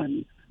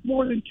run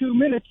more than 2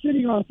 minutes,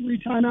 sitting on 3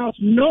 timeouts,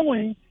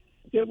 knowing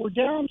that we're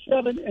down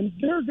 7 and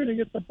they're going to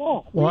get the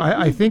ball. Well,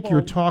 I think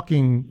you're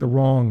talking the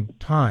wrong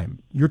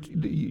time.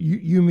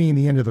 You mean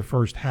the end of the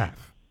first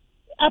half?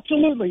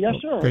 Absolutely, yes,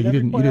 sir. Okay, you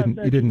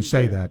didn't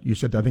say that. You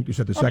said, I think you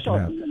said the second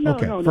half.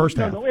 No, first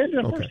half. No, end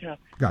of the first half.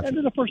 Gotcha. End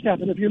of the first half.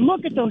 And if you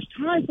look at those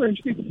time frames,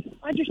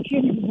 I just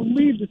can't even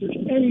believe that there's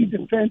any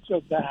defense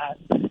of that.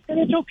 And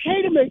it's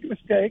okay to make a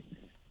mistake.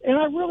 And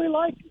I really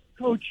like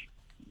Coach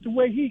the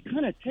way he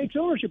kind of takes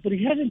ownership, but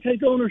he hasn't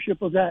taken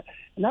ownership of that.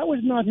 And that was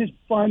not his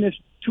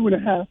finest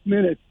 2.5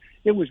 minutes.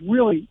 It was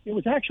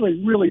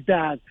actually really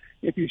bad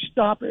if you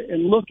stop it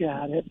and look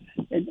at it.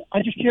 And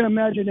I just can't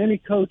imagine any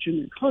coach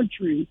in the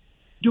country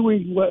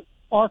doing what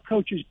our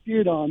coaches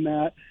did on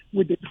that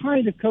with the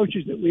kind of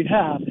coaches that we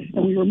have.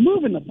 And we were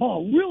moving the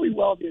ball really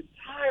well the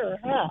entire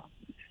half.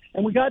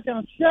 And we got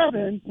down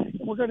 7, and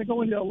we're going to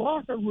go into the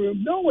locker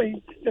room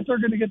knowing that they're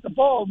going to get the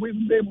ball, and we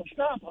haven't been able to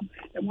stop them.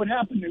 And what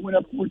happened? They went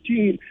up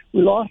 14.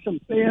 We lost some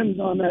fans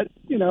on that,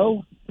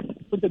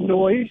 with the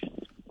noise.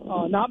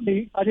 Not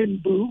me. I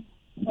didn't boo.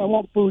 I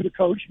won't boo the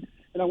coach,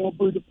 and I won't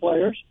boo the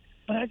players.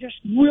 But I just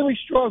really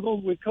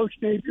struggled with Coach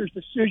Napier's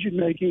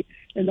decision-making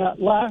in that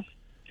last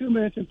 2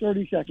 minutes and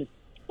 30 seconds.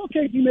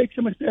 Okay, if he makes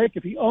a mistake,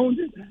 if he owns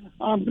it,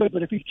 I'm good.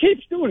 But if he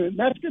keeps doing it, and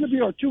that's going to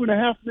be our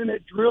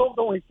 2.5-minute drill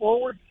going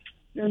forward,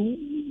 then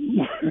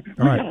we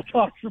got to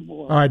talk some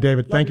more. All right,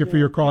 David, thank you for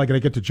your call. I got to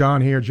get to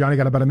John here. Johnny,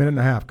 got about a minute and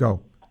a half.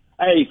 Go.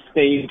 Hey,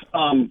 Steve.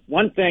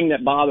 One thing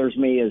that bothers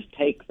me is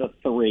take the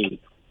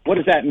 3. What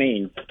does that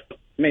mean?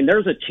 I mean,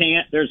 there's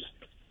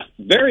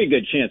very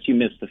good chance you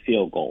miss the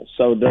field goal.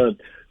 So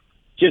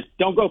just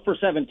don't go for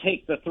 7,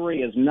 take the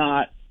 3 is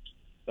not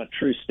a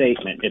true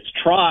statement. It's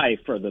try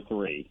for the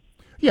 3.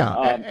 Yeah,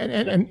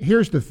 and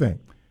here's the thing.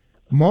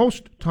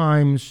 Most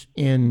times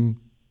in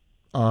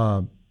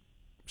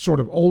sort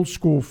of old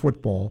school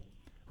football,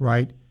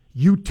 right,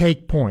 you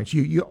take points.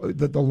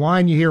 The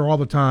line you hear all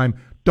the time,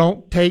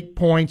 don't take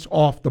points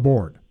off the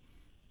board,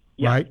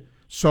 right?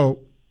 So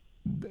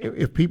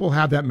if people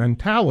have that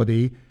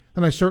mentality,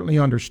 then I certainly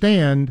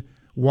understand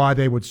why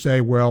they would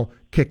say, well,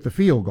 kick the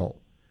field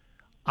goal.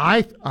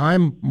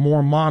 I'm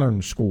more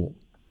modern school.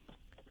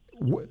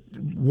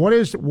 What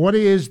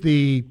is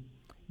the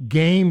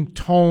game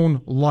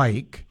tone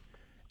like?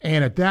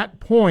 And at that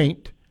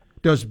point,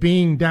 does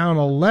being down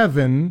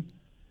 11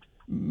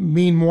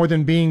 mean more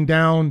than being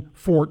down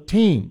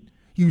 14?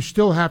 You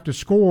still have to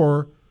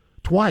score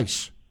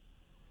twice.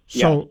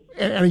 So,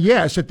 and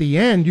yes, at the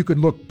end, you could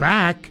look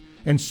back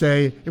and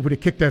say it would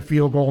have kicked that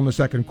field goal in the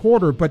second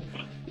quarter, but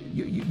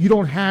you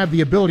don't have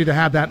the ability to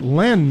have that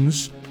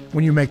lens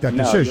when you make that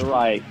decision. No, you're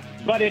right.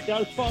 But it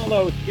does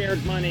follow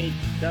scared money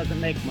doesn't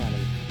make money.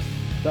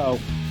 So,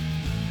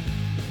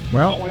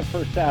 well, going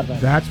for 7.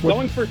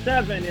 Going for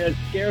 7 is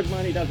scared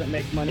money doesn't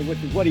make money,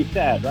 which is what he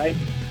said, right?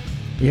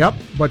 Yep,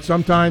 but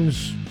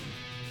sometimes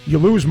you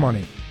lose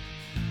money.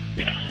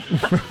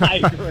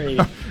 I agree.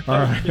 All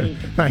right.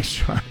 Thanks,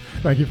 John.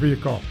 Thank you for your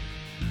call.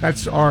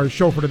 That's our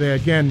show for today.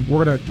 Again,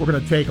 we're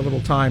gonna take a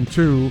little time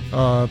too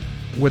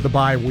with the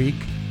bye week.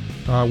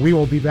 We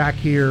will be back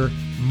here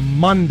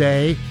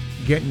Monday,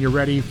 getting you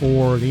ready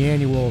for the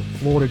annual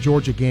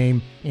Florida-Georgia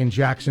game in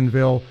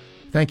Jacksonville.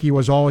 Thank you,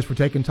 as always, for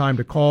taking time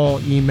to call,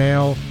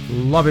 email.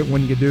 Love it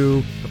when you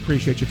do.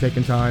 Appreciate you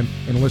taking time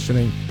and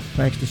listening.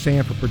 Thanks to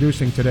Sam for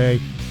producing today.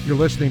 You're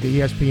listening to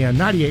ESPN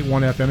 98.1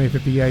 FM,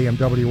 850 AM,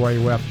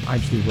 WYUF. I'm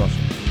Steve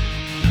Russell.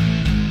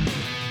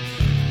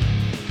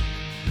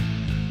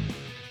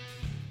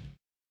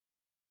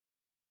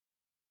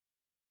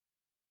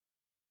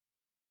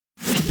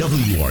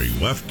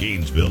 WRUF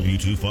Gainesville,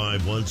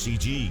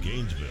 U251CG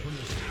Gainesville.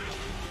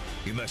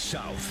 In the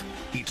South,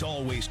 it's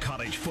always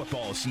college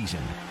football season,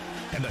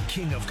 and the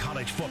king of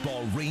college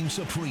football reigns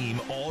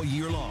supreme all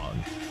year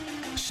long.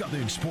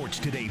 Southern Sports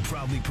Today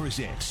proudly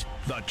presents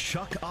The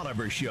Chuck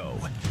Oliver Show.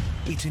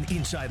 It's an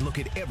inside look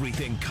at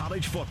everything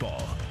college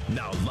football.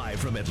 Now live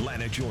from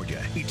Atlanta,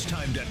 Georgia, it's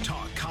time to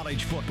talk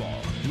college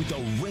football with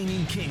the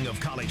reigning king of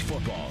college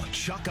football,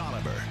 Chuck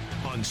Oliver,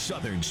 on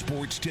Southern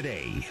Sports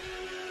Today.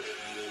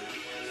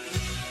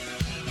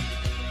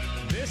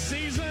 This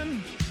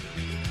season,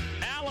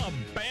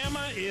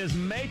 Alabama is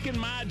making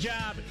my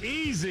job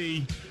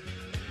easy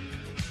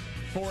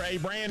for a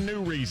brand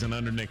new reason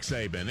under Nick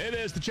Saban. It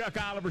is the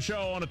Chuck Oliver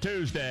Show on a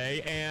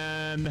Tuesday,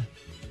 and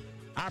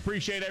I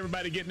appreciate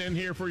everybody getting in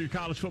here for your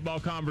college football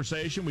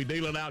conversation. We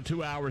deal it out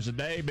 2 hours a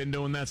day. Been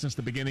doing that since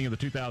the beginning of the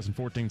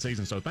 2014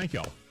 season, so thank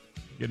y'all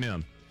getting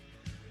in.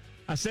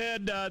 I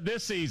said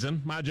this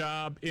season, my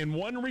job, in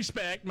one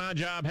respect, my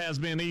job has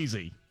been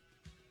easy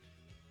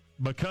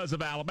because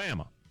of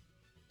Alabama.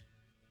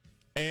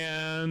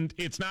 And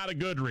it's not a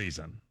good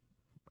reason.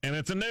 And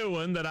it's a new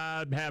one that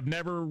I have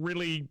never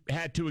really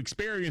had to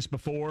experience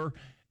before.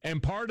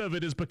 And part of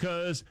it is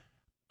because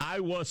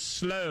I was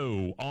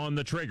slow on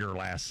the trigger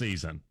last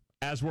season,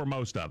 as were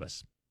most of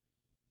us.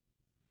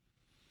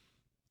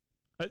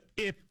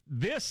 If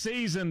this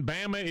season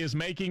Bama is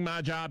making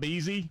my job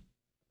easy,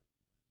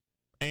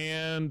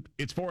 and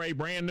it's for a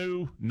brand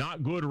new,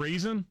 not good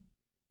reason,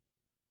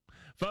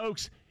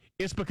 folks,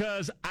 It's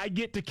because I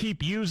get to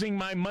keep using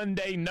my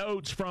Monday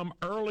notes from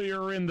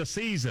earlier in the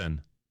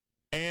season,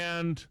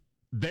 and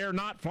they're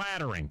not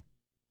flattering.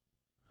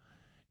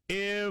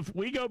 If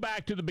we go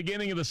back to the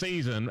beginning of the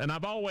season, and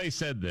I've always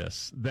said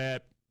this,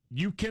 that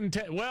you can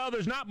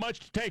there's not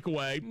much to take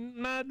away.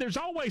 No, there's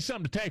always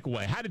something to take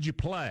away. How did you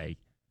play?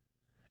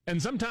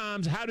 And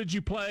sometimes, how did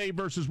you play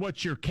versus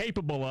what you're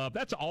capable of?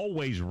 That's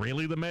always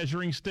really the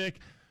measuring stick,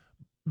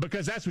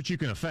 because that's what you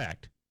can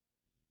affect.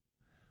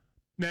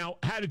 Now,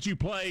 how did you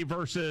play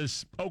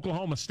versus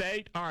Oklahoma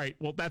State? All right,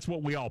 well, that's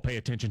what we all pay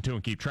attention to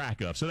and keep track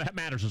of, so that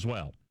matters as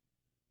well.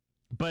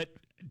 But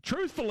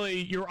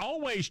truthfully, you're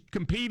always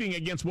competing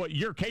against what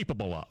you're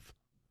capable of.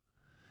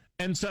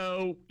 And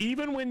so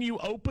even when you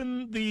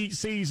open the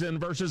season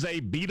versus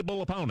a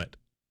beatable opponent,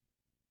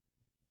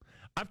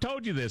 I've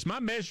told you this, my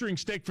measuring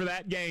stick for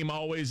that game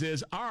always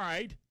is, all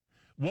right,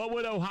 what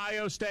would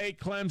Ohio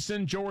State,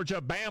 Clemson, Georgia,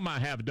 Bama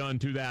have done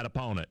to that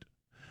opponent?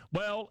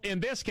 Well, in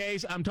this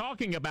case, I'm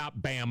talking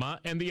about Bama,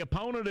 and the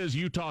opponent is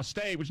Utah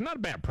State, which is not a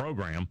bad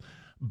program,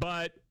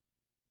 but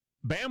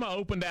Bama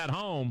opened at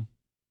home.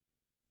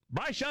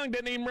 Bryce Young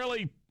didn't even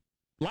really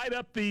light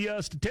up the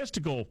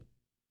statistical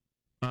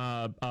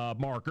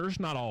markers,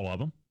 not all of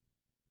them.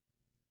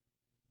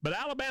 But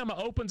Alabama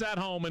opens at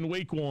home in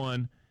week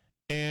 1,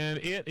 and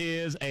it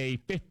is a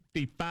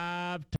 55